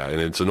about that, and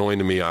it's annoying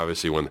to me,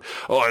 obviously, when,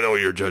 I know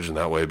you're judging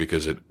that way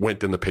because it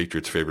went in the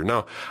Patriots' favor.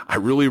 No, I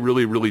really,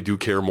 really, really do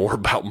care more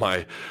about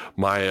my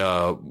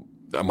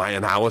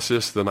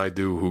analysis than I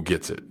do who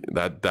gets it.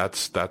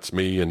 That's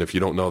me, and if you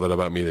don't know that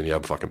about me, then you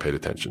haven't fucking paid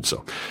attention.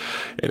 So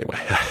anyway,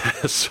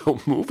 so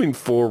moving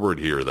forward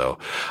here, though,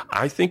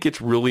 I think it's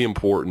really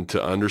important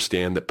to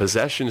understand that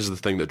possession is the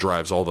thing that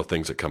drives all the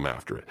things that come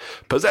after it.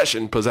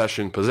 Possession,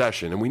 possession,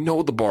 possession, and we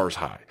know the bar's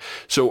high.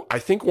 So I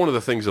think one of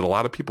the things that a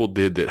lot of people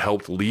did that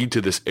helped lead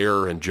to this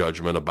error in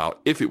judgment about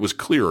if it was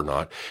clear or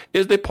not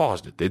is they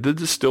paused it. They did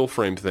the still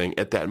frame thing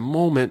at that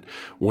moment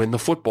when the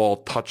football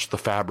touched the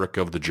fabric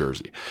of the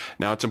jersey.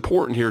 Now, it's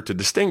important here to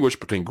distinguish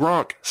between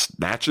Gronk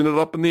snatching it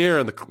up in the air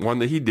and the one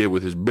that he did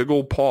with his big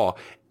old paw.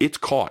 It's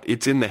caught.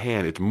 It's in the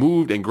hand. It's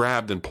moved and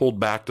grabbed and pulled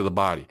back to the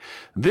body.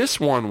 This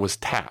one was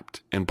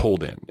tapped and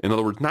pulled in. In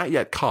other words, not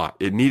yet caught.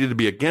 It needed to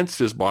be against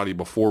his body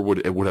before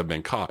it would have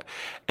been caught.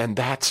 And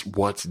that's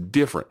what's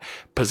different.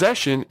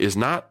 Possession is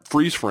not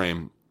freeze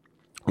frame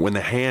when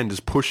the hand is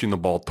pushing the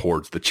ball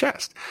towards the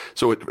chest.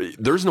 So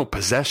there's no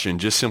possession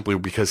just simply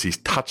because he's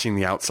touching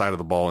the outside of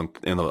the ball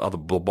and the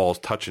ball's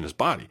touching his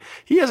body.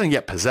 He hasn't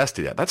yet possessed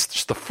it yet. That's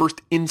just the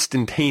first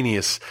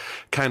instantaneous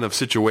kind of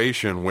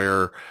situation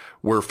where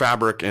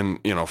fabric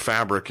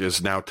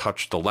is now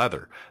touched the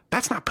leather.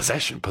 That's not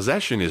possession.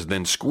 Possession is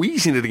then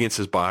squeezing it against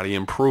his body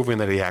and proving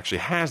that he actually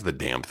has the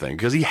damn thing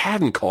because he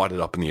hadn't caught it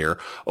up in the air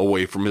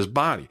away from his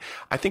body.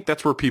 I think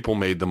that's where people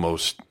made the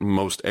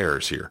most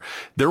errors here.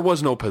 There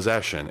was no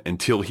possession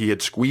until he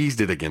had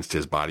squeezed it against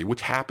his body,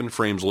 which happened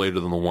frames later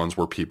than the ones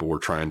where people were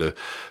trying to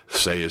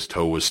say his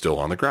toe was still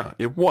on the ground.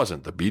 It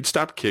wasn't. The bead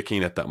stopped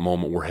kicking at that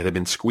moment where it had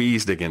been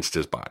squeezed against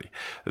his body.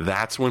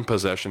 That's when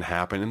possession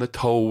happened, and the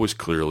toe was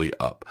clearly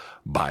up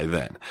by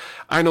then.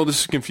 I know this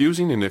is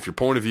confusing, and if your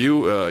point of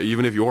view,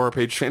 even if you are a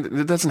Patriots fan,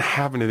 it doesn't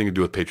have anything to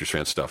do with Patriots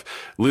fan stuff.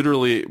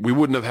 Literally, we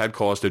wouldn't have had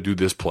cause to do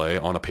this play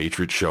on a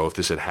Patriots show if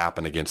this had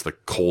happened against the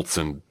Colts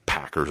and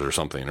Packers or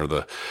something, or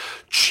the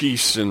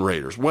Chiefs and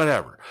Raiders,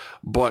 whatever.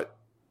 But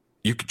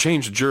you could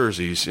change the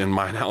jerseys, and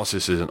my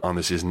analysis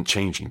isn't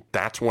changing.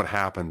 That's what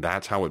happened.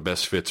 That's how it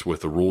best fits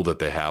with the rule that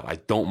they have. I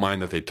don't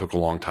mind that they took a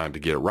long time to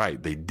get it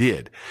right. They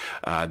did.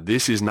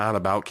 This is not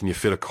about can you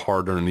fit a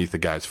card underneath the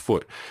guy's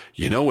foot.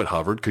 You know it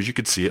hovered because you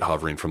could see it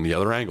hovering from the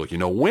other angle. You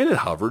know when it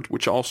hovered,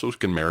 which also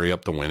can marry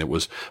up to when it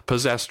was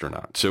possessed or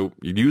not. So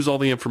you use all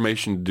the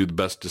information to do the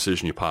best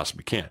decision you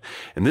possibly can.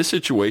 In this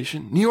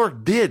situation, New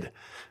York did,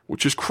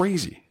 which is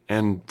crazy.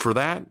 And for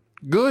that,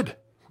 good.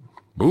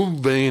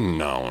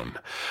 Moving on.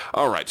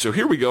 All right, so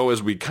here we go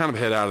as we kind of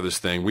head out of this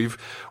thing. We've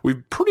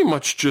pretty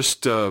much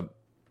just we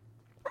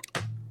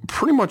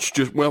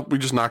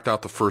just knocked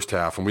out the first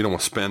half, and we don't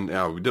want to spend,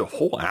 we did a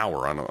whole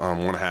hour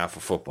on one half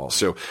of football.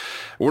 So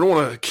we don't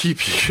want to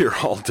keep you here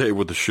all day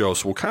with the show.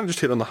 So we'll kind of just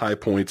hit on the high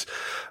points.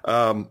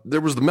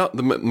 There was the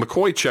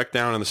McCoy check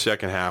down in the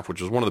second half,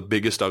 which was one of the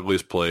biggest,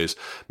 ugliest plays.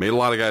 Made a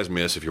lot of guys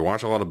miss. If you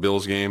watch a lot of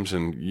Bills games,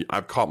 and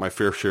I've caught my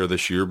fair share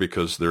this year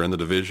because they're in the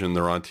division,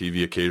 they're on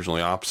TV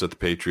occasionally opposite the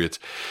Patriots.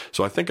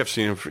 So I think I've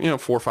seen, 4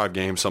 or 5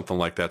 games, something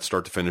like that,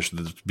 start to finish,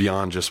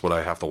 beyond just what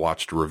I have to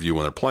watch to review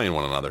when they're playing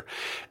one another.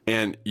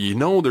 And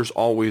there's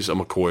always a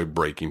McCoy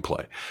breaking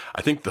play.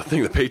 I think the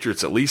thing the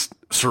Patriots at least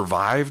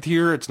survived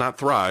here, it's not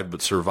thrived,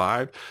 but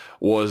survived,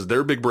 was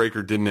their big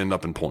breaker didn't end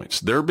up in points.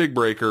 Their big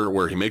breaker,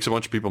 where he makes a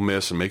bunch of people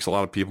miss and makes a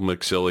lot of people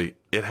look silly,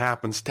 it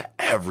happens to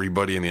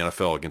everybody in the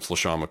NFL against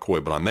LaShawn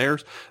McCoy. But on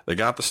theirs, they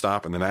got the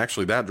stop, and then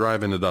actually that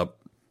drive ended up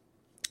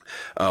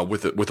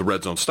with the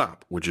red zone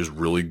stop, which is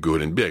really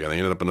good and big. I think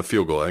it ended up in a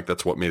field goal. I think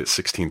that's what made it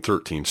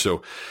 16-13.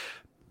 So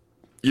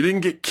you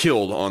didn't get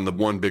killed on the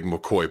one big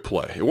McCoy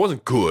play. It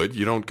wasn't good.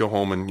 You don't go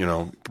home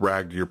and,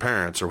 brag to your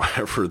parents or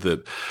whatever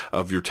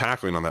of your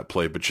tackling on that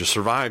play, but you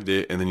survived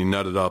it, and then you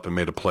nutted up and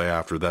made a play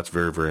after. That's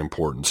very, very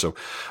important. So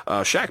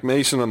Shaq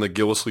Mason on the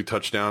Gillislee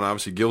touchdown.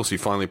 Obviously, Gillislee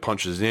finally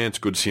punches in. It's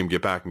good to see him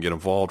get back and get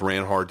involved.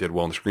 Ran hard, did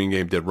well in the screen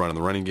game, did run in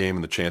the running game,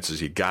 and the chances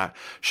he got.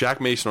 Shaq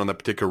Mason on that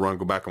particular run,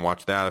 go back and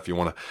watch that if you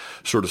want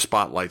to sort of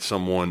spotlight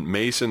someone.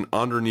 Mason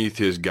underneath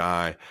his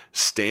guy,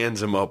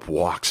 stands him up,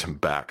 walks him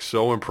back.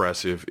 So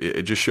impressive.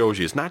 It just shows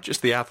you it's not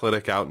just the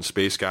athletic out in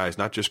space guy. He's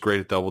not just great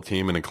at double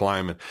teaming and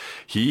climbing.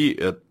 He,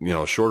 a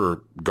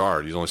shorter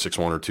guard, he's only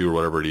 6'1" or 2" or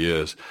whatever he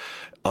is,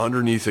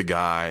 underneath a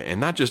guy, and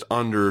not just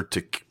under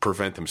to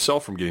prevent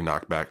himself from getting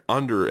knocked back,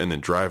 under and then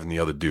driving the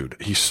other dude.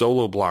 He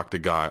solo blocked a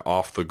guy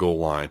off the goal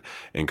line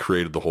and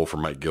created the hole for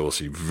Mike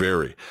Gillislee.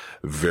 Very,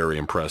 very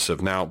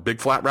impressive. Now,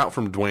 big flat route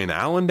from Dwayne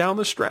Allen down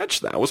the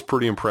stretch. That was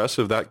pretty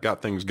impressive. That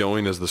got things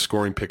going as the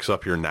scoring picks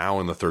up here now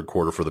in the third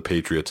quarter for the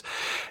Patriots.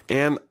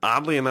 And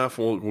oddly enough,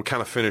 we'll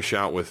kind of finish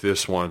out with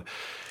this one.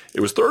 It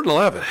was 3rd and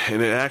 11,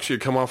 and it actually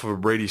had come off of a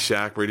Brady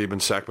sack. Brady had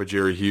been sacked by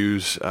Jerry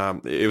Hughes.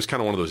 It was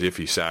kind of one of those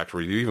iffy sacks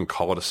where you even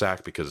call it a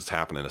sack because it's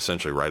happening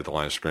essentially right at the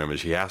line of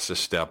scrimmage. He has to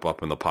step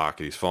up in the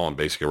pocket. He's fallen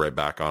basically right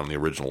back on the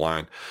original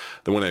line.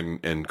 They went in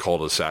and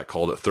called it a sack,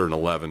 called it 3rd and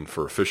 11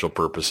 for official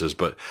purposes,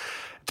 but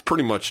it's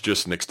pretty much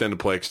just an extended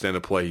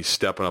play. He's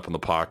stepping up in the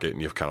pocket,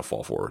 and you kind of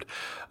fall forward.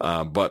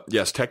 But,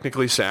 yes,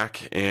 technically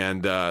sack.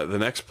 And the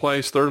next play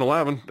is 3rd and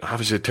 11,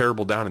 obviously a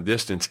terrible down and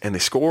distance, and they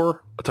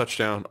score a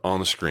touchdown on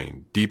the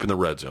screen, deep in the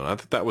red zone. I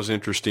thought that was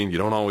interesting. You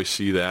don't always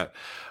see that.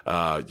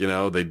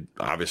 They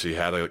obviously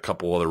had a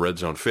couple other red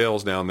zone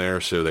fails down there,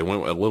 so they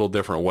went a little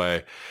different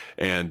way.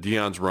 And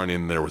Deion's run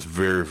in there was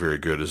very, very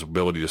good. His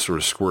ability to sort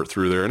of squirt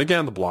through there. And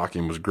again, the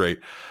blocking was great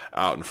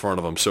out in front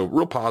of him. So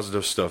real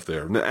positive stuff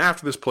there. And then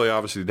after this play,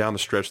 obviously down the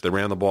stretch, they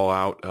ran the ball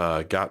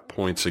out, got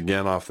points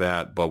again off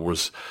that, but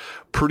was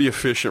pretty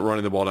efficient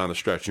running the ball down the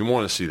stretch. You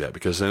want to see that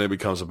because then it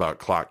becomes about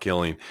clock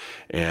killing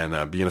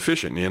and being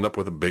efficient. And you end up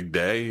with a big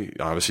day.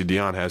 Obviously,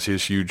 Deion has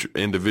his huge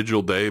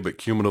individual day, but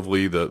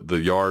cumulatively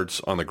the yards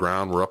on the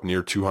ground were up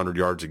near 200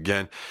 yards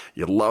again.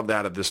 You love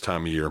that at this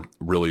time of year.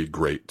 Really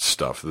great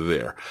stuff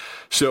there.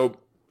 So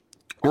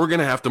we're going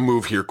to have to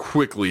move here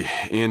quickly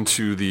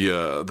into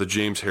the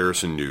James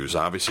Harrison news.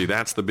 Obviously,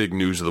 that's the big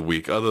news of the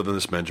week, other than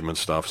this Benjamin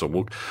stuff. So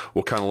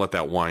we'll kind of let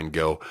that wind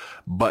go.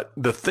 But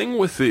the thing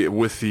with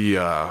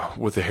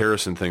the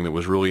Harrison thing that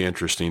was really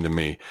interesting to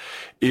me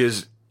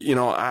is,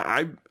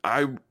 I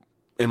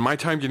in my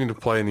time getting to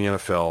play in the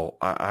NFL,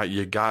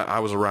 I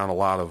was around a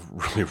lot of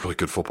really, really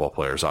good football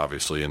players,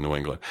 obviously, in New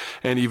England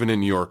and even in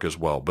New York as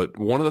well. But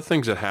one of the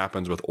things that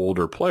happens with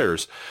older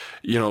players,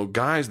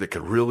 guys that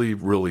could really,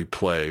 really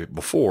play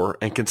before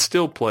and can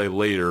still play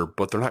later,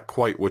 but they're not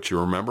quite what you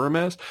remember them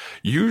as,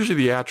 usually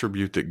the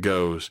attribute that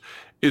goes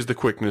is the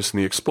quickness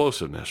and the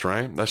explosiveness,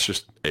 right? That's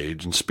just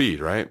age and speed,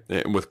 right?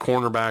 And with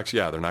cornerbacks,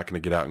 they're not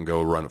going to get out and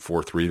go run at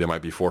 4.3. They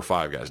might be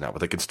 4.5 guys now,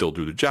 but they can still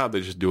do the job.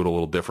 They just do it a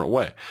little different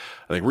way.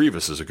 I think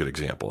Revis is a good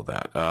example of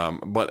that.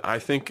 But I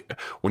think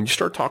when you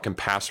start talking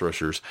pass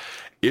rushers,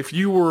 if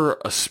you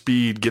were a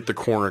speed, get the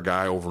corner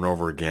guy over and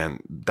over again,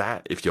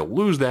 that if you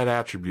lose that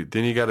attribute,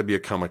 then you got to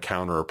become a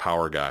counter or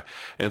power guy.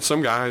 And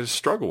some guys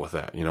struggle with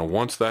that.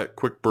 Once that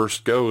quick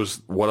burst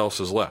goes, what else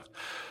is left?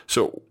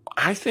 So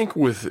I think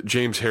with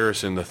James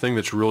Harrison, the thing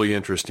that's really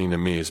interesting to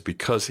me is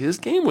because his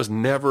game was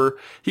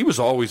he was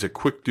always a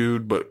quick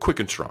dude, but quick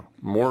and strong.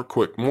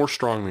 More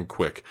strong than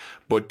quick,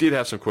 but did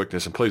have some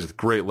quickness and plays with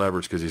great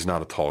leverage because he's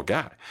not a tall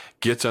guy.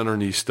 Gets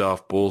underneath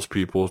stuff, bulls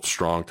people,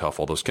 strong, tough,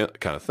 all those kind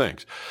of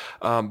things.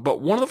 But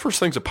one of the first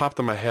things that popped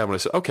in my head when I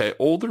said, okay,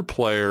 older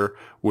player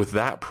with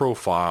that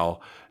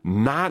profile,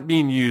 not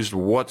being used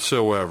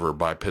whatsoever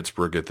by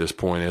Pittsburgh at this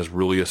point as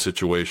really a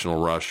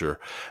situational rusher,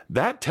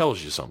 that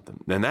tells you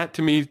something. And that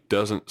to me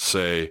doesn't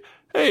say,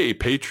 hey,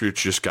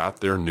 Patriots just got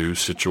their new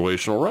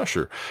situational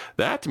rusher.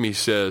 That to me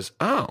says,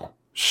 oh,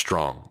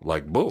 strong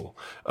like bull,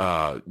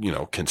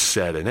 can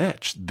set an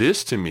edge.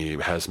 This to me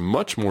has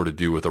much more to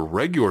do with a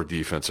regular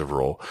defensive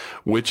role,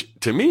 which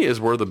to me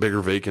is where the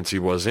bigger vacancy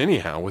was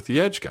anyhow with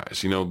the edge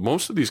guys.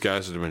 Most of these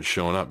guys that have been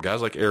showing up,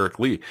 guys like Eric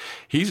Lee,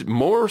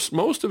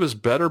 most of his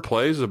better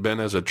plays have been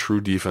as a true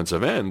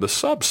defensive end, the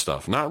sub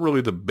stuff, not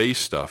really the base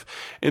stuff.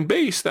 And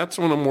base, that's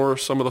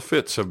some of the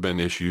fits have been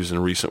issues in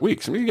recent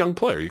weeks. I mean, a young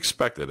player, you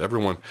expect it.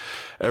 Everyone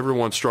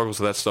struggles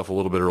with that stuff a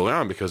little bit early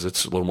on because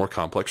it's a little more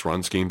complex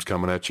run schemes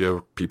coming at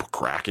you, people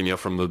cracking you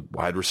from the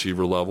wide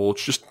receiver level.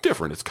 It's just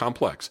different. It's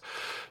complex.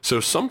 So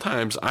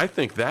sometimes I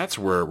think that's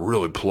where we're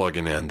really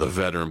plugging in the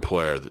veteran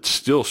player that's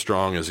still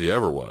strong as he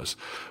ever was,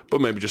 but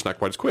maybe just not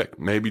quite as quick.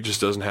 Maybe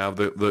just doesn't have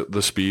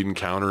the speed and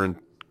counter and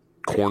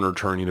corner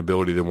turning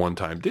ability that one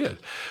time did,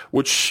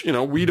 which,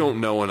 we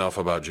don't know enough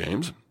about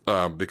James.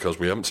 because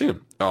we haven't seen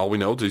him. All we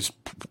know is he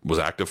was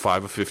active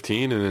 5 of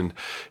 15, and in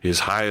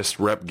his highest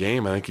rep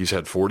game, I think he's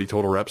had 40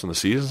 total reps in the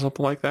season,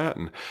 something like that,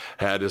 and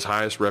had his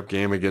highest rep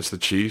game against the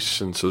Chiefs.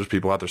 And so there's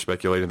people out there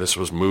speculating this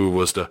move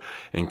was to,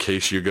 in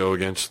case you go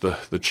against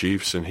the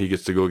Chiefs and he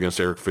gets to go against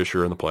Eric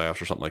Fisher in the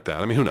playoffs or something like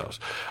that. I mean, who knows?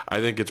 I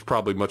think it's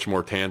probably much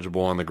more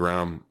tangible on the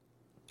ground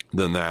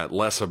than that,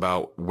 less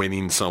about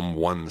winning some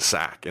one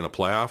sack in a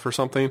playoff or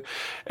something,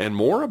 and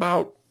more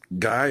about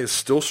guy is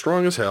still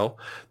strong as hell.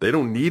 They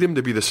don't need him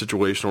to be the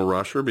situational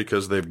rusher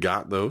because they've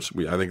got those.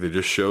 I think they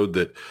just showed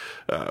that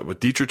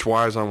with Dietrich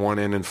Wise on one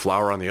end and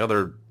Flower on the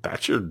other,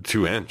 that's your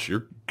 2-inch.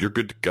 You're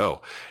good to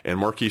go. And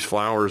Marquise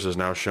Flowers has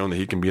now shown that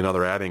he can be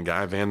another adding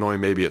guy. Van Noy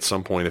maybe at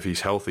some point if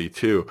he's healthy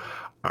too.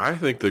 I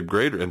think the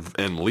greater,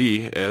 and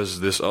Lee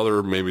as this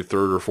other maybe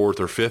third or fourth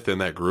or fifth in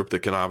that group that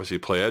can obviously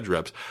play edge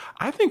reps,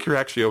 I think you're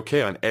actually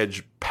okay on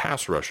edge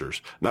pass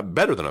rushers. Not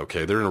better than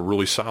okay. They're in a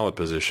really solid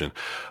position.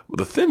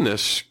 The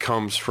thinness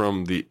comes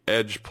from the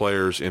edge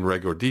players in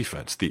regular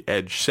defense, the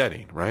edge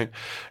setting, right?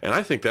 And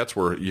I think that's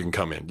where you can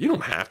come in. You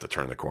don't have to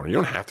turn the corner. You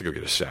don't have to go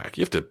get a sack.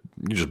 You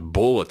just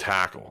bull a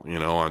tackle,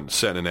 on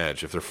setting an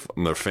edge if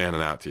they're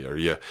fanning out to you.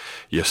 Or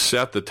you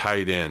set the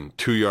tight end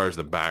 2 yards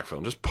to the backfield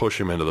and just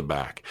push him into the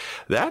back.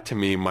 That, to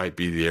me, might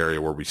be the area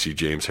where we see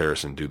James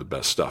Harrison do the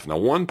best stuff. Now,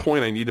 one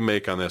point I need to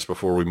make on this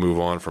before we move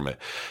on from it.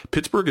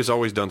 Pittsburgh has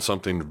always done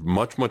something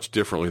much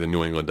differently than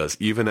New England does,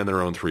 even in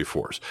their own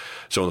 3-4s.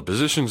 So in the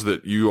positions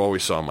that you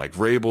always saw Mike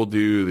Vrabel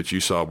do, that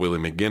you saw Willie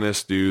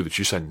McGinnis do, that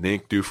you saw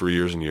Nick do for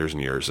years and years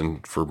and years,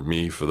 and for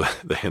me, for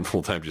the handful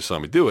of times you saw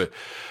me do it,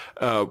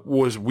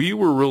 was we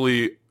were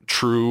really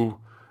true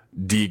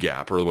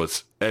D-gap, or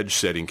what's edge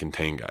setting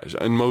contain guys.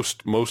 And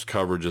most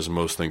coverages and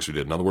most things we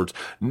did. In other words,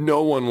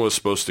 no one was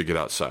supposed to get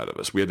outside of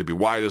us. We had to be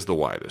wide as the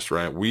widest,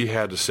 right? We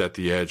had to set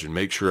the edge and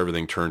make sure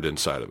everything turned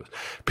inside of us.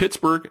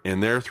 Pittsburgh,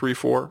 in their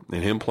 3-4,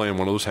 and him playing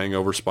one of those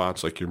hangover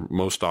spots like you're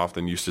most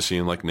often used to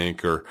seeing like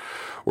Nink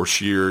or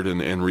Sheard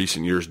and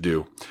recent years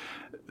do,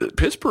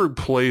 Pittsburgh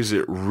plays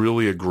it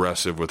really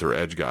aggressive with their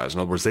edge guys. In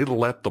other words, they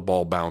let the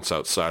ball bounce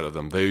outside of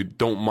them. They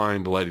don't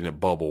mind letting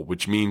it bubble,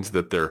 which means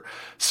that their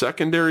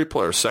secondary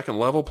players,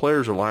 second-level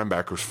players or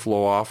linebackers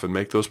flow off and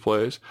make those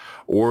plays,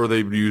 or they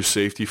use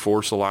safety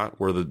force a lot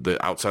where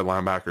the outside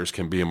linebackers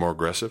can be more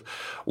aggressive.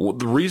 Well,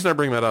 the reason I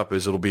bring that up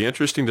is it'll be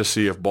interesting to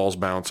see if balls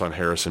bounce on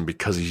Harrison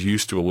because he's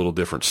used to a little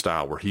different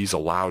style where he's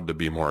allowed to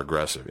be more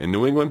aggressive. In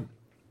New England,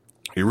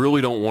 you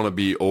really don't want to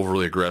be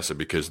overly aggressive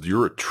because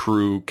you're a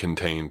true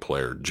contained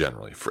player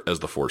generally as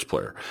the force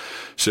player.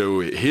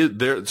 So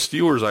their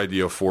Steelers'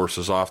 idea of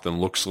force often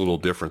looks a little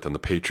different than the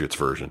Patriots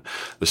version.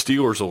 The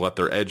Steelers will let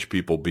their edge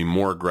people be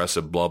more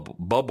aggressive,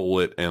 bubble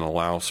it, and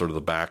allow sort of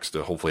the backs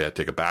to hopefully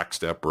take a back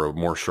step or a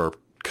more sharp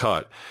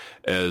cut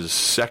as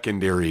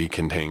secondary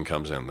contain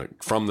comes in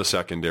from the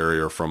secondary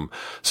or from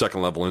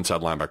second level inside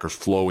linebackers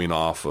flowing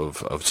off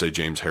of say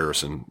James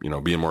Harrison,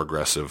 being more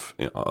aggressive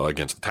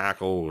against the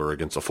tackle or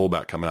against a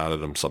fullback coming out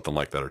of him, something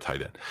like that, or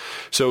tight end.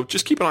 So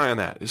just keep an eye on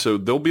that. So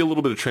there'll be a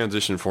little bit of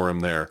transition for him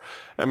there.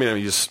 I mean,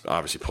 he just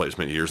obviously played as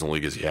many years in the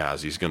league as he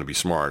has. He's going to be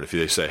smart. If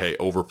they say, hey,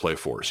 overplay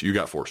force, you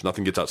got force,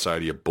 nothing gets outside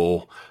of you,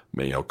 bull,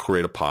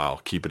 create a pile,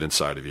 keep it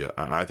inside of you.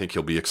 I think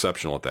he'll be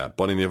exceptional at that.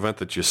 But in the event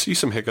that you see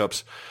some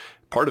hiccups,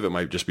 part of it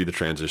might just be the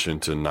transition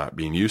to not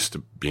being used to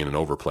being an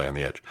overplay on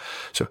the edge.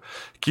 So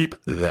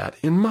keep that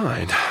in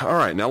mind. All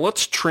right, now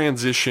let's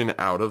transition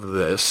out of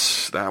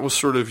this. That was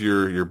sort of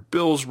your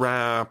Bills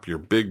wrap, your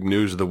big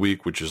news of the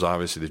week, which is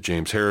obviously the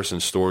James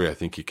Harrison story. I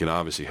think he can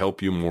obviously help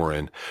you more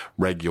in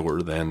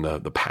regular than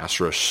the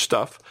pass rush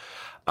stuff.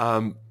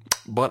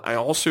 But I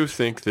also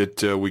think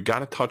that we got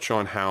to touch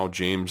on how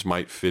James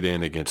might fit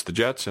in against the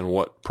Jets and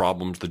what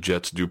problems the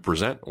Jets do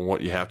present and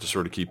what you have to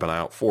sort of keep an eye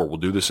out for. We'll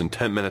do this in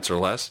 10 minutes or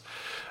less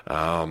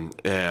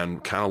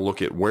and kind of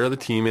look at where the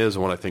team is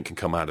and what I think can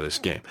come out of this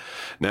game.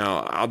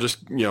 Now, I'll just,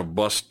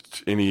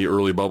 bust any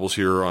early bubbles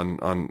here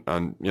on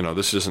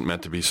this isn't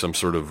meant to be some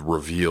sort of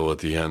reveal at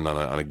the end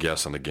on a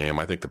guess on the game.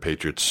 I think the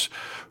Patriots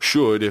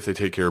should, if they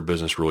take care of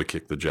business, really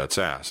kick the Jets'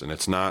 ass. And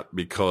it's not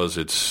because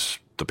it's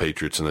the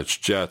Patriots and it's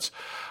Jets.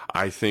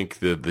 I think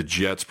that the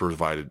Jets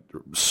provided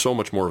so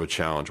much more of a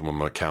challenge when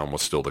McCown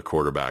was still the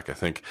quarterback. I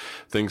think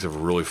things have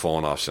really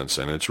fallen off since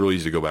then. It's really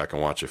easy to go back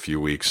and watch last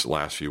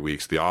few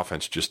weeks. The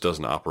offense just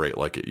doesn't operate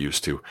like it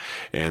used to.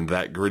 And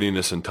that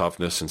grittiness and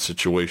toughness and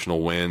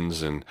situational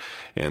wins and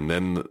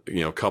then,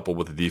 coupled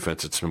with the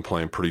defense that's been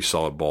playing pretty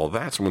solid ball,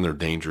 that's when they're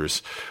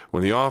dangerous.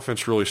 When the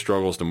offense really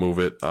struggles to move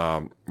it,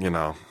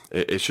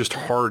 it's just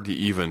hard to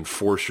even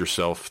force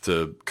yourself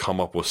to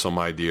come up with some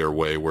idea or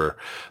way where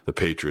the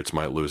Patriots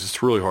might lose.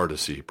 It's really hard to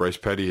see. Bryce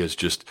Petty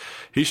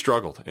he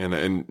struggled.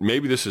 And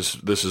maybe this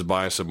is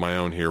bias of my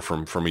own here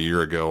from a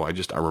year ago.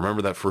 I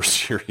remember that first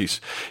series.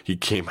 He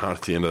came out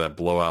at the end of that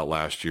blowout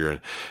last year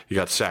and he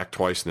got sacked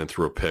twice and then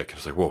threw a pick.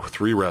 It's like, whoa,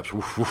 3 reps.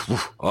 Woof, woof,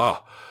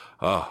 woof.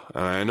 And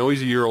I know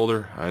he's a year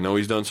older. I know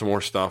he's done some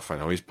more stuff. I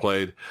know he's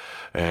played,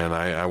 and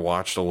I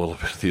watched a little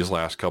bit of these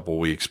last couple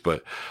weeks,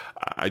 but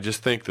I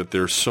just think that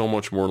there's so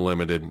much more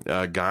limited.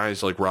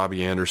 Guys like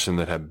Robbie Anderson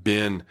that have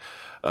been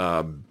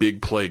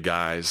big play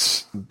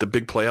guys, the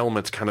big play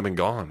element's kind of been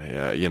gone.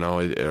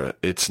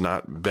 It's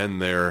not been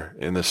there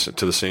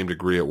to the same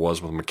degree it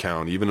was with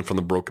McCown, even from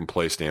the broken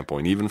play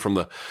standpoint, even from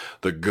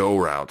the go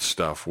route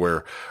stuff,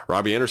 where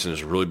Robbie Anderson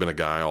has really been a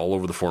guy all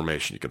over the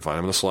formation. You can find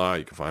him in the slot,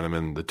 you can find him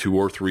in the 2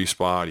 or 3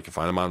 spot, you can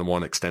find him on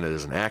one extended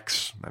as an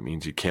X. That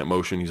means you can't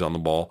motion, he's on the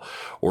ball,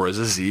 or as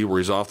a Z where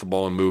he's off the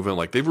ball and moving.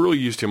 Like, they've really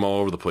used him all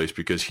over the place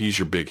because he's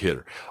your big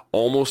hitter.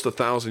 Almost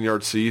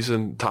 1,000-yard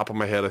season. Top of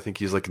my head, I think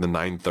he's like in the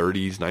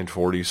 930s,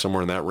 940s,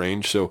 somewhere in that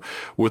range. So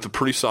with a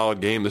pretty solid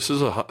game, this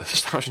is a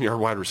 1,000-yard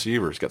wide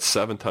receiver. He's got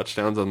 7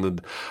 touchdowns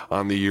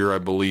on the year, I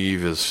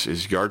believe.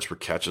 His yards per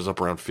catch is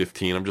up around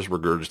 15. I'm just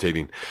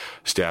regurgitating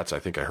stats I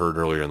think I heard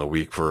earlier in the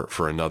week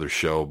for another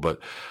show. But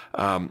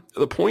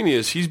the point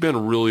is, he's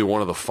been really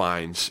one of the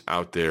finds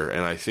out there.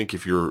 And I think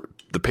if you're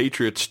the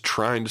Patriots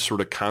trying to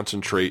sort of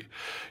concentrate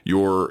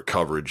your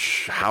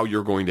coverage, how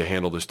you're going to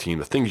handle this team,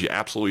 the things you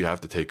absolutely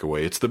have to take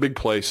away, it's the big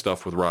play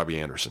stuff with Robbie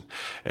Anderson.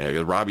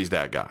 And Robbie's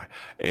that guy.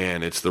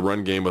 And it's the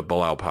run game with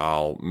Bilal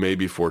Powell,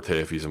 maybe Forte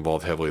if he's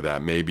involved heavily in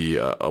that, maybe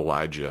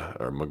Elijah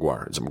or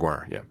McGuire. Is it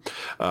McGuire?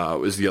 Yeah.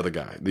 Is the other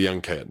guy, the young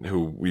kid,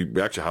 who we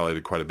actually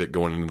highlighted quite a bit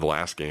going into the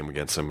last game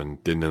against him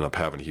and didn't end up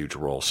having a huge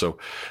role. So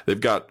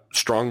they've got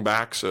strong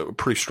backs, a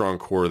pretty strong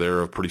core there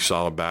of pretty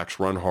solid backs,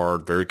 run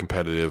hard, very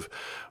competitive,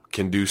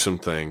 can do some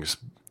things.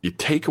 You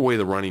take away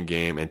the running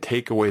game and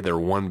take away their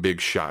one big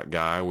shot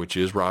guy, which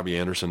is Robbie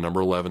Anderson, number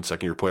 11,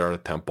 second-year player out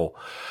of Temple.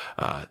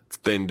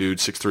 Thin dude,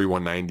 6'3",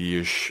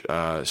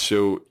 190-ish.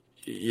 So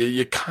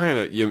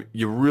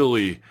you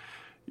really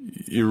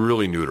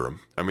neuter him.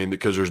 I mean,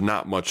 because there's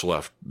not much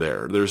left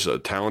there. There's a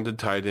talented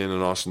tight end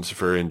in Austin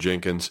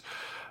Seferian-Jenkins.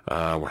 We're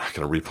not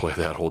going to replay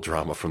that whole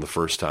drama from the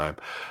first time.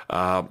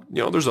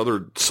 There's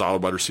other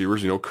solid wide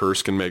receivers.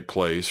 Kurse can make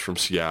plays from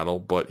Seattle,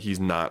 but he's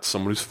not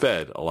someone who's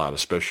fed a lot,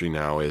 especially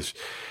now as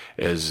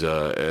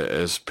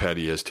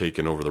Petty has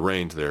taken over the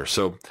reins there.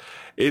 So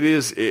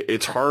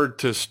it's hard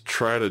to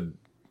try to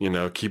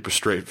keep a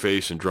straight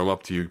face and drum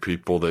up to you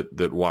people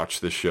that watch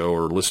this show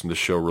or listen to the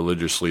show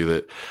religiously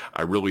that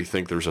I really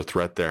think there's a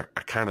threat there.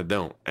 I kind of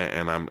don't.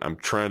 And I'm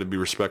trying to be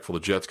respectful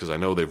of the Jets because I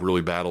know they've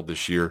really battled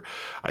this year.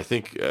 I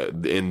think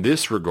in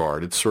this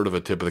regard, it's sort of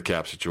a tip of the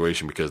cap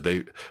situation because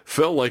they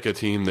felt like a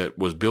team that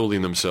was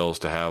building themselves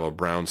to have a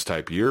Browns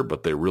type year,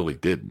 but they really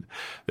didn't.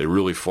 They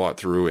really fought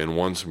through and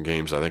won some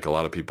games I think a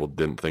lot of people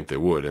didn't think they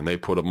would. And they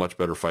put a much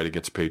better fight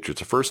against the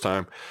Patriots the first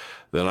time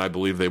than I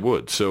believe they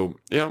would. So,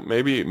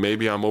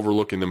 maybe I'm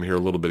overlooking them here a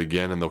little bit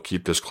again, and they'll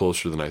keep this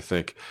closer than I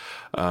think.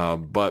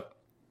 But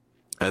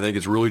I think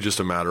it's really just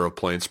a matter of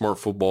playing smart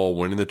football,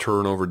 winning the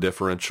turnover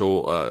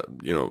differential,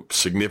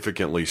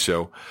 significantly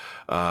so,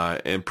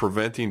 and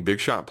preventing big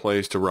shot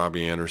plays to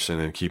Robbie Anderson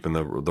and keeping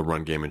the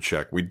run game in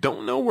check. We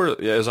don't know where,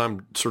 as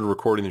I'm sort of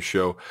recording the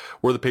show,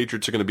 where the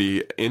Patriots are going to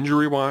be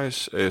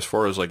injury-wise, as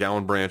far as like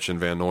Allen Branch and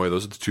Van Noy.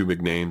 Those are the 2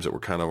 big names that were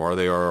kind of, are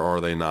they or are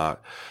they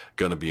not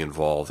going to be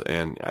involved?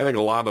 And I think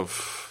a lot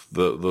of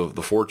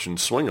the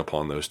fortunes swing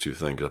upon those 2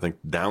 things. I think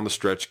down the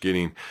stretch,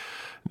 getting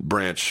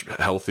Branch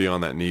healthy on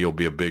that knee will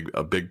be a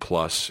big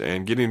plus,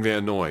 and getting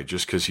Van Noy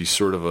just because he's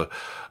sort of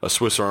a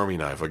Swiss Army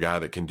knife, a guy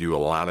that can do a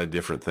lot of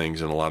different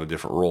things in a lot of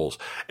different roles,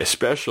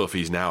 especially if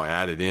he's now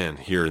added in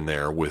here and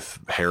there with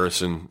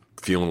Harrison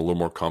feeling a little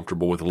more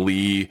comfortable, with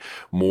Lee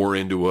more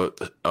into a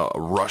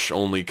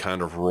rush-only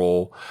kind of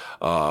role,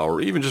 or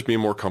even just being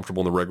more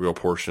comfortable in the regular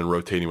portion and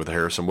rotating with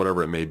Harrison,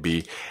 whatever it may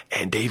be.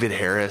 And David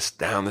Harris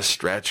down the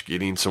stretch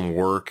getting some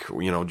work,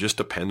 just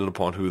dependent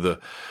upon who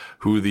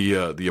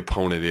the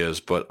opponent is.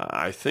 But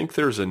I think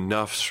there's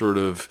enough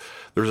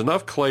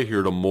clay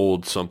here to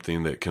mold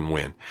something that can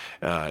win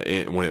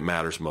when it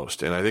matters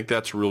most. And I think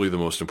that's really the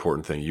most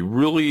important thing. You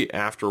really,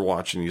 after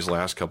watching these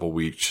last couple of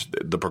weeks,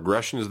 the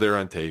progression is there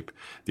on tape.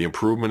 The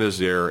improvement is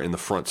there in the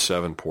front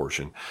 7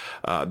 portion.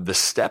 The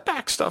step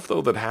back stuff,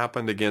 though, that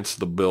happened against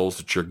the Bills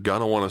that you're going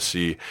to want to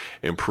see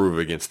improve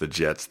against the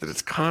Jets, that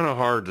it's kind of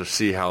hard to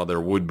see how there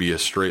would be a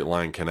straight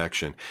line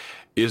connection,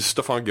 is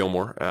Stephon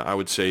Gilmore. I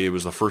would say it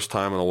was the first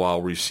time in a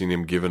while we've seen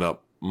him giving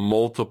up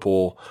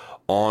multiple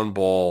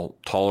on-ball,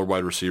 taller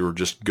wide receiver,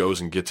 just goes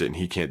and gets it and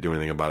he can't do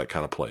anything about it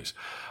kind of plays.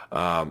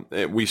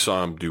 We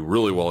saw him do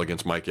really well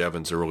against Mike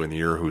Evans early in the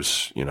year,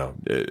 who's,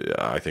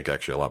 I think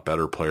actually a lot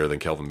better player than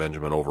Kelvin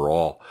Benjamin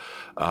overall.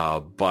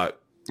 But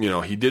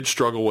he did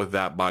struggle with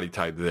that body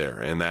type there,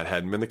 and that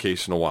hadn't been the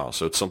case in a while.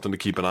 So it's something to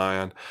keep an eye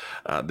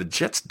on. The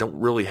Jets don't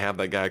really have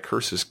that guy.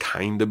 Kurse is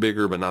kind of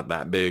bigger, but not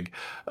that big.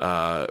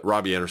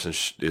 Robbie Anderson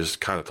is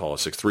kind of tall at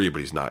 6'3",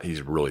 but he's not. He's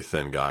a really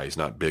thin guy. He's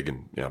not big,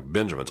 and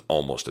Benjamin's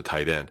almost a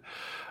tight end.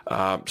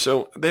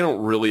 So they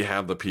don't really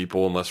have the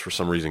people, unless for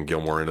some reason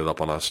Gilmore ended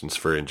up on us, and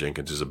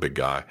Seferian-Jenkins is a big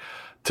guy,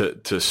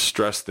 to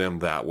stress them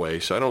that way.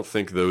 So I don't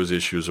think those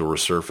issues will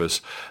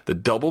resurface. The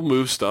double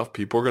move stuff,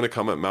 people are going to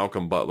come at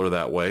Malcolm Butler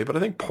that way, but I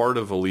think part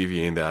of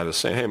alleviating that is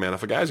saying, hey man,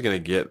 if a guy's going to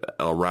get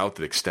a route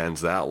that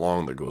extends that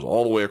long, that goes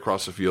all the way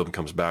across the field and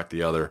comes back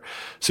the other,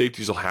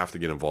 safeties will have to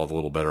get involved a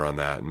little better on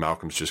that, and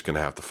Malcolm's just going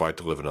to have to fight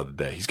to live another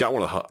day. He's got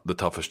one of the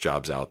toughest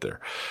jobs out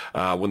there.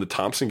 When the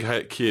Thompson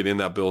kid in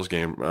that Bills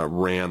game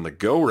ran the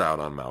go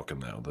route on Malcolm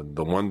now,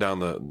 the one down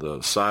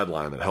the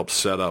sideline that helped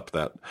set up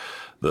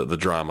the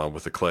drama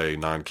with the Clay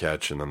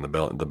non-catch and then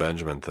the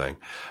Benjamin thing.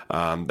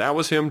 That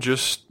was him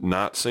just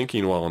not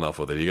syncing well enough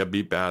with it. He got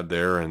beat bad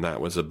there, and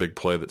that was a big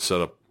play that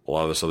set up a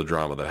lot of this other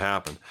drama that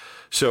happened.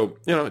 So,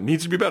 it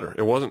needs to be better.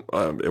 It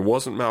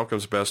wasn't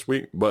Malcolm's best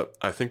week, but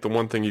I think the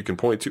one thing you can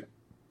point to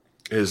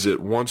is that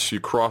once you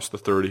cross the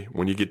 30,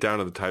 when you get down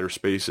to the tighter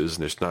spaces,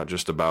 and it's not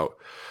just about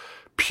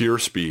pure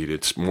speed,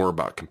 it's more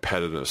about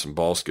competitiveness and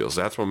ball skills.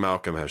 That's what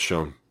Malcolm has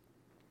shown.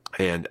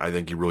 And I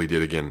think he really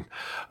did again.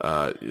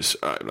 I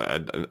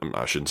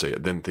shouldn't say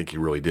it. Didn't think he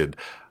really did.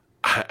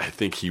 I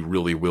think he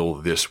really will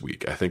this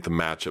week. I think the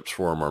matchups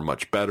for him are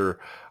much better.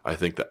 I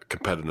think that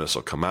competitiveness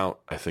will come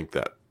out. I think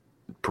that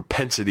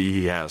propensity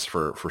he has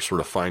for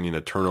sort of finding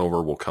a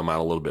turnover will come out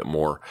a little bit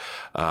more.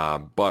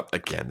 But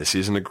again, this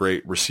isn't a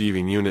great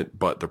receiving unit,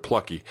 but they're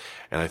plucky.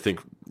 And I think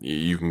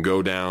you can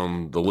go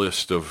down the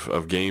list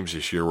of games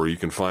this year where you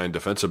can find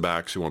defensive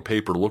backs who on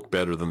paper look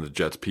better than the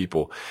Jets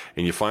people.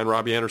 And you find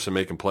Robbie Anderson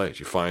making plays.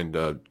 You find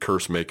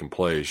Kearse making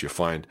plays. You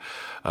find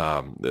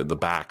the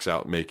backs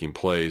out making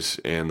plays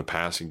in the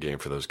passing game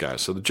for those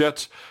guys. So the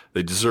Jets,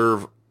 they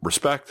deserve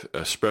respect,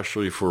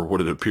 especially for what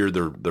it appeared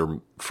their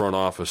front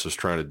office is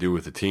trying to do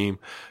with the team,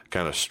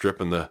 kind of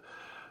stripping the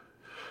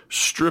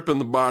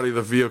body of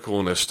the vehicle,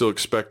 and they're still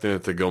expecting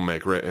it to go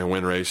make and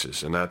win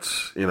races. And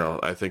that's,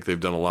 I think they've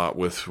done a lot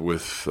with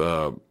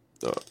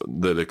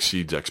that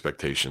exceeds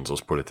expectations.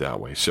 Let's put it that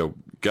way. So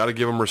got to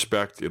give them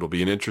respect. It'll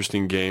be an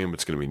interesting game.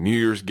 It's going to be a New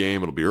Year's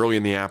game. It'll be early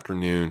in the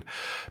afternoon.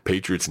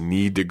 Patriots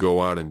need to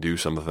go out and do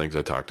some of the things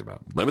I talked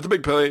about. Limit the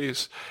big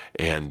plays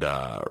and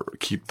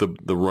keep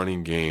the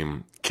running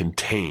game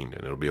contained.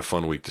 And it'll be a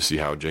fun week to see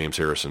how James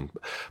Harrison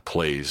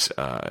plays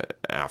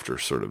after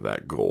sort of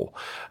that goal.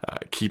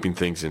 Keeping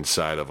things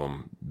inside of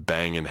them,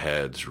 banging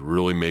heads,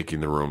 really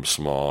making the room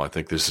small. I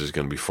think this is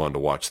going to be fun to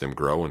watch them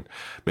grow and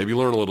maybe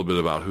learn a little bit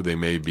about who they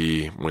may be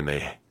when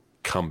they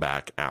come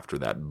back after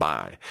that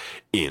bye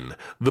in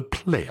the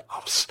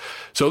playoffs.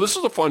 So this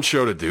was a fun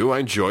show to do. I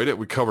enjoyed it.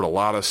 We covered a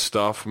lot of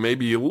stuff,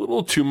 maybe a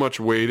little too much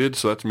weighted,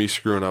 so that's me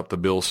screwing up the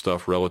Bills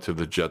stuff relative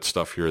to the Jets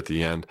stuff here at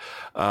the end.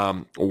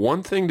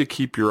 One thing to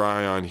keep your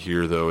eye on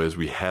here, though, as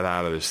we head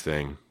out of this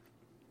thing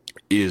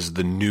is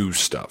the new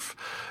stuff.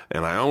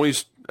 And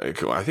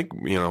I think,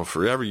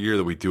 for every year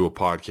that we do a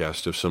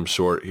podcast of some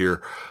sort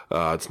here,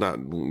 it's not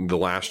the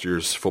last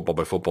year's Football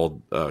by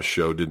Football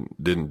show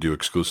didn't do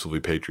exclusively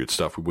Patriot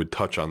stuff. We would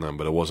touch on them,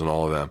 but it wasn't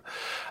all of them.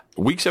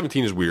 Week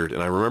 17 is weird,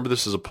 and I remember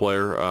this as a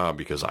player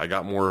because I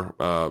got more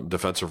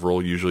defensive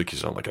role usually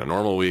because like a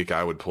normal week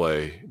I would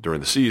play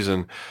during the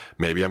season.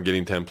 Maybe I'm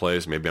getting 10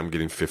 plays, maybe I'm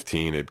getting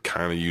 15. It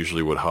kind of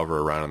usually would hover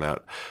around in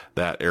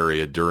that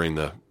area during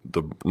the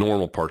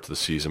normal parts of the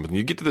season. But when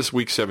you get to this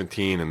week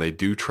 17 and they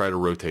do try to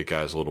rotate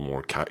guys a little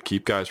more,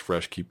 keep guys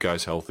fresh, keep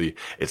guys healthy.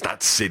 It's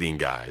not sitting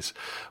guys.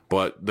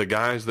 But the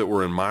guys that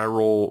were in my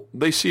role,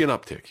 they see an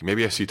uptick.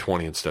 Maybe I see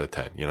 20 instead of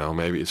 10,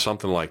 maybe it's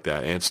something like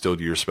that, and still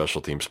do your special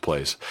teams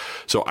plays.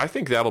 So I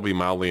think that'll be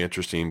mildly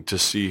interesting to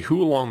see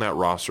who along that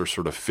roster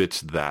sort of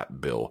fits that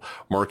bill.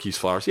 Marquise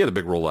Flowers, he had a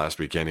big role last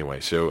week anyway,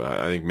 so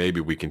I think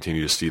maybe we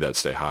continue to see that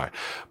stay high.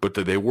 But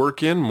do they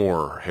work in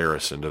more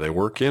Harrison? Do they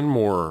work in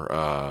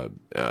more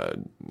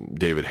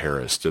David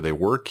Harris? Do they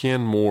work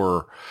in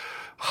more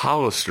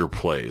Hollister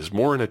plays,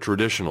 more in a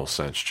traditional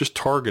sense, just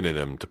targeting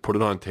him to put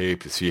it on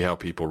tape to see how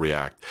people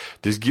react?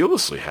 Does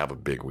Gillislee have a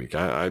big week?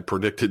 I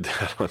predicted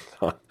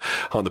that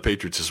on the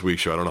Patriots this week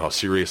show. I don't know how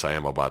serious I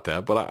am about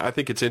that, but I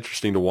think it's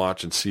interesting to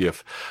watch and see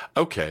if,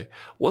 okay,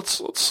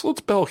 let's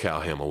bell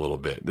cow him a little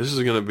bit. This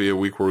is going to be a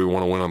week where we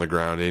want to win on the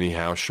ground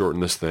anyhow,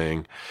 shorten this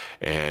thing,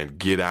 and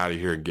get out of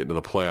here and get into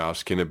the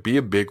playoffs. Can it be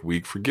a big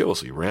week for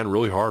Gillislee? Ran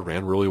really hard,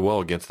 ran really well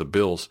against the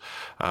Bills.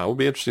 It'll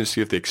be interesting to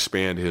see if they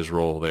expand his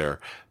role there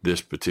this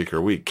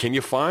particular week. Can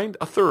you find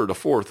a third, a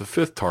fourth, a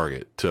fifth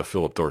target to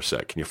Philip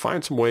Dorsett? Can you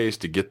find some ways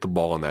to get the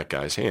ball in that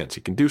guy's hands?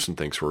 He can do some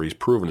things where he's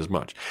proven as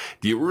much.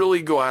 Do you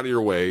really go out of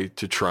your way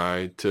to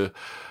try to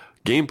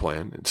game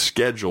plan and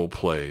schedule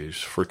plays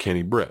for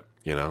Kenny Britt?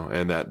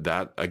 And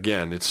that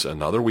again, it's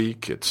another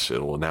week.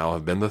 It'll now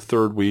have been the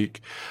third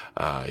week.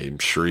 I'm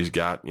sure he's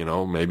got,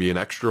 maybe an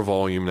extra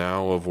volume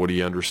now of what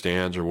he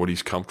understands or what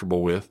he's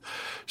comfortable with.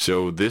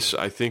 So this,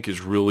 I think,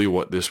 is really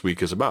what this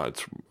week is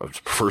about. It's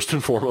first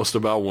and foremost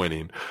about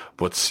winning,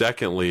 but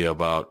secondly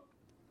about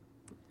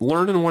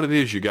learning what it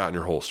is you got in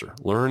your holster,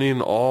 learning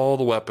all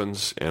the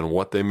weapons and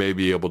what they may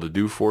be able to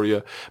do for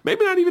you.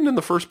 Maybe not even in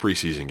the first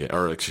preseason game,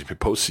 or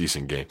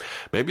postseason game.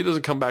 Maybe it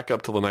doesn't come back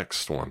up to the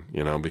next one,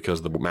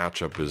 because the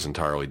matchup is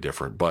entirely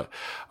different. But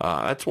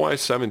that's why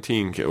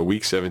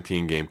week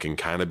 17 game can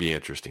kind of be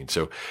interesting.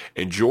 So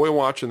enjoy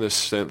watching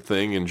this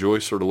thing. Enjoy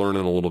sort of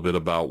learning a little bit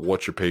about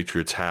what your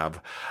Patriots have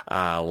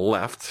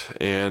left,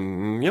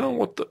 and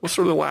what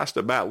sort of the last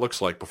at bat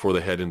looks like before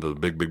they head into the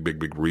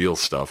big real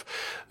stuff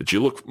that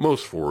you look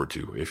most forward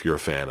to if you're a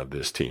fan of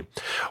this team.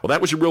 Well,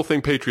 that was your Real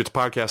Thing Patriots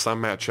podcast. I'm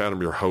Matt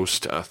Chatham, your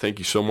host. Thank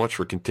you so much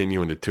for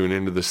continuing to tune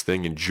into this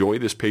thing. Enjoy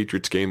this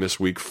Patriots game this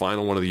week,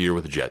 final one of the year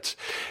with the Jets.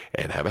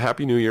 And have a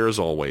happy new year as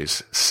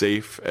always.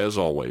 Safe as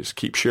always.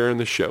 Keep sharing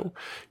the show.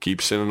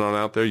 Keep sending on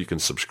out there. You can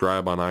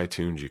subscribe on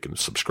iTunes. You can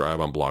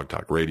subscribe on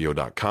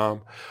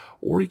blogtalkradio.com.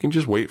 Or you can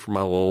just wait for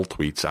my little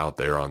tweets out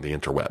there on the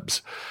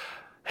interwebs.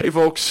 Hey,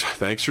 folks,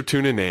 thanks for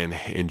tuning in.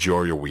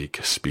 Enjoy your week.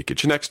 Speak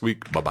at you next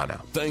week. Bye-bye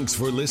now. Thanks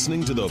for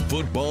listening to the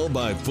Football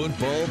by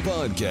Football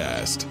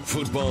podcast.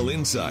 Football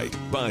insight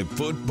by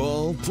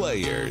football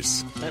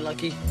players. Night,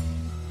 Lucky.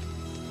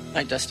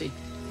 Night, Dusty.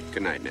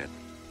 Good night, Ned.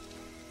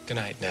 Good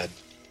night, Ned.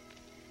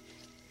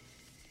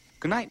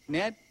 Good night,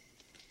 Ned.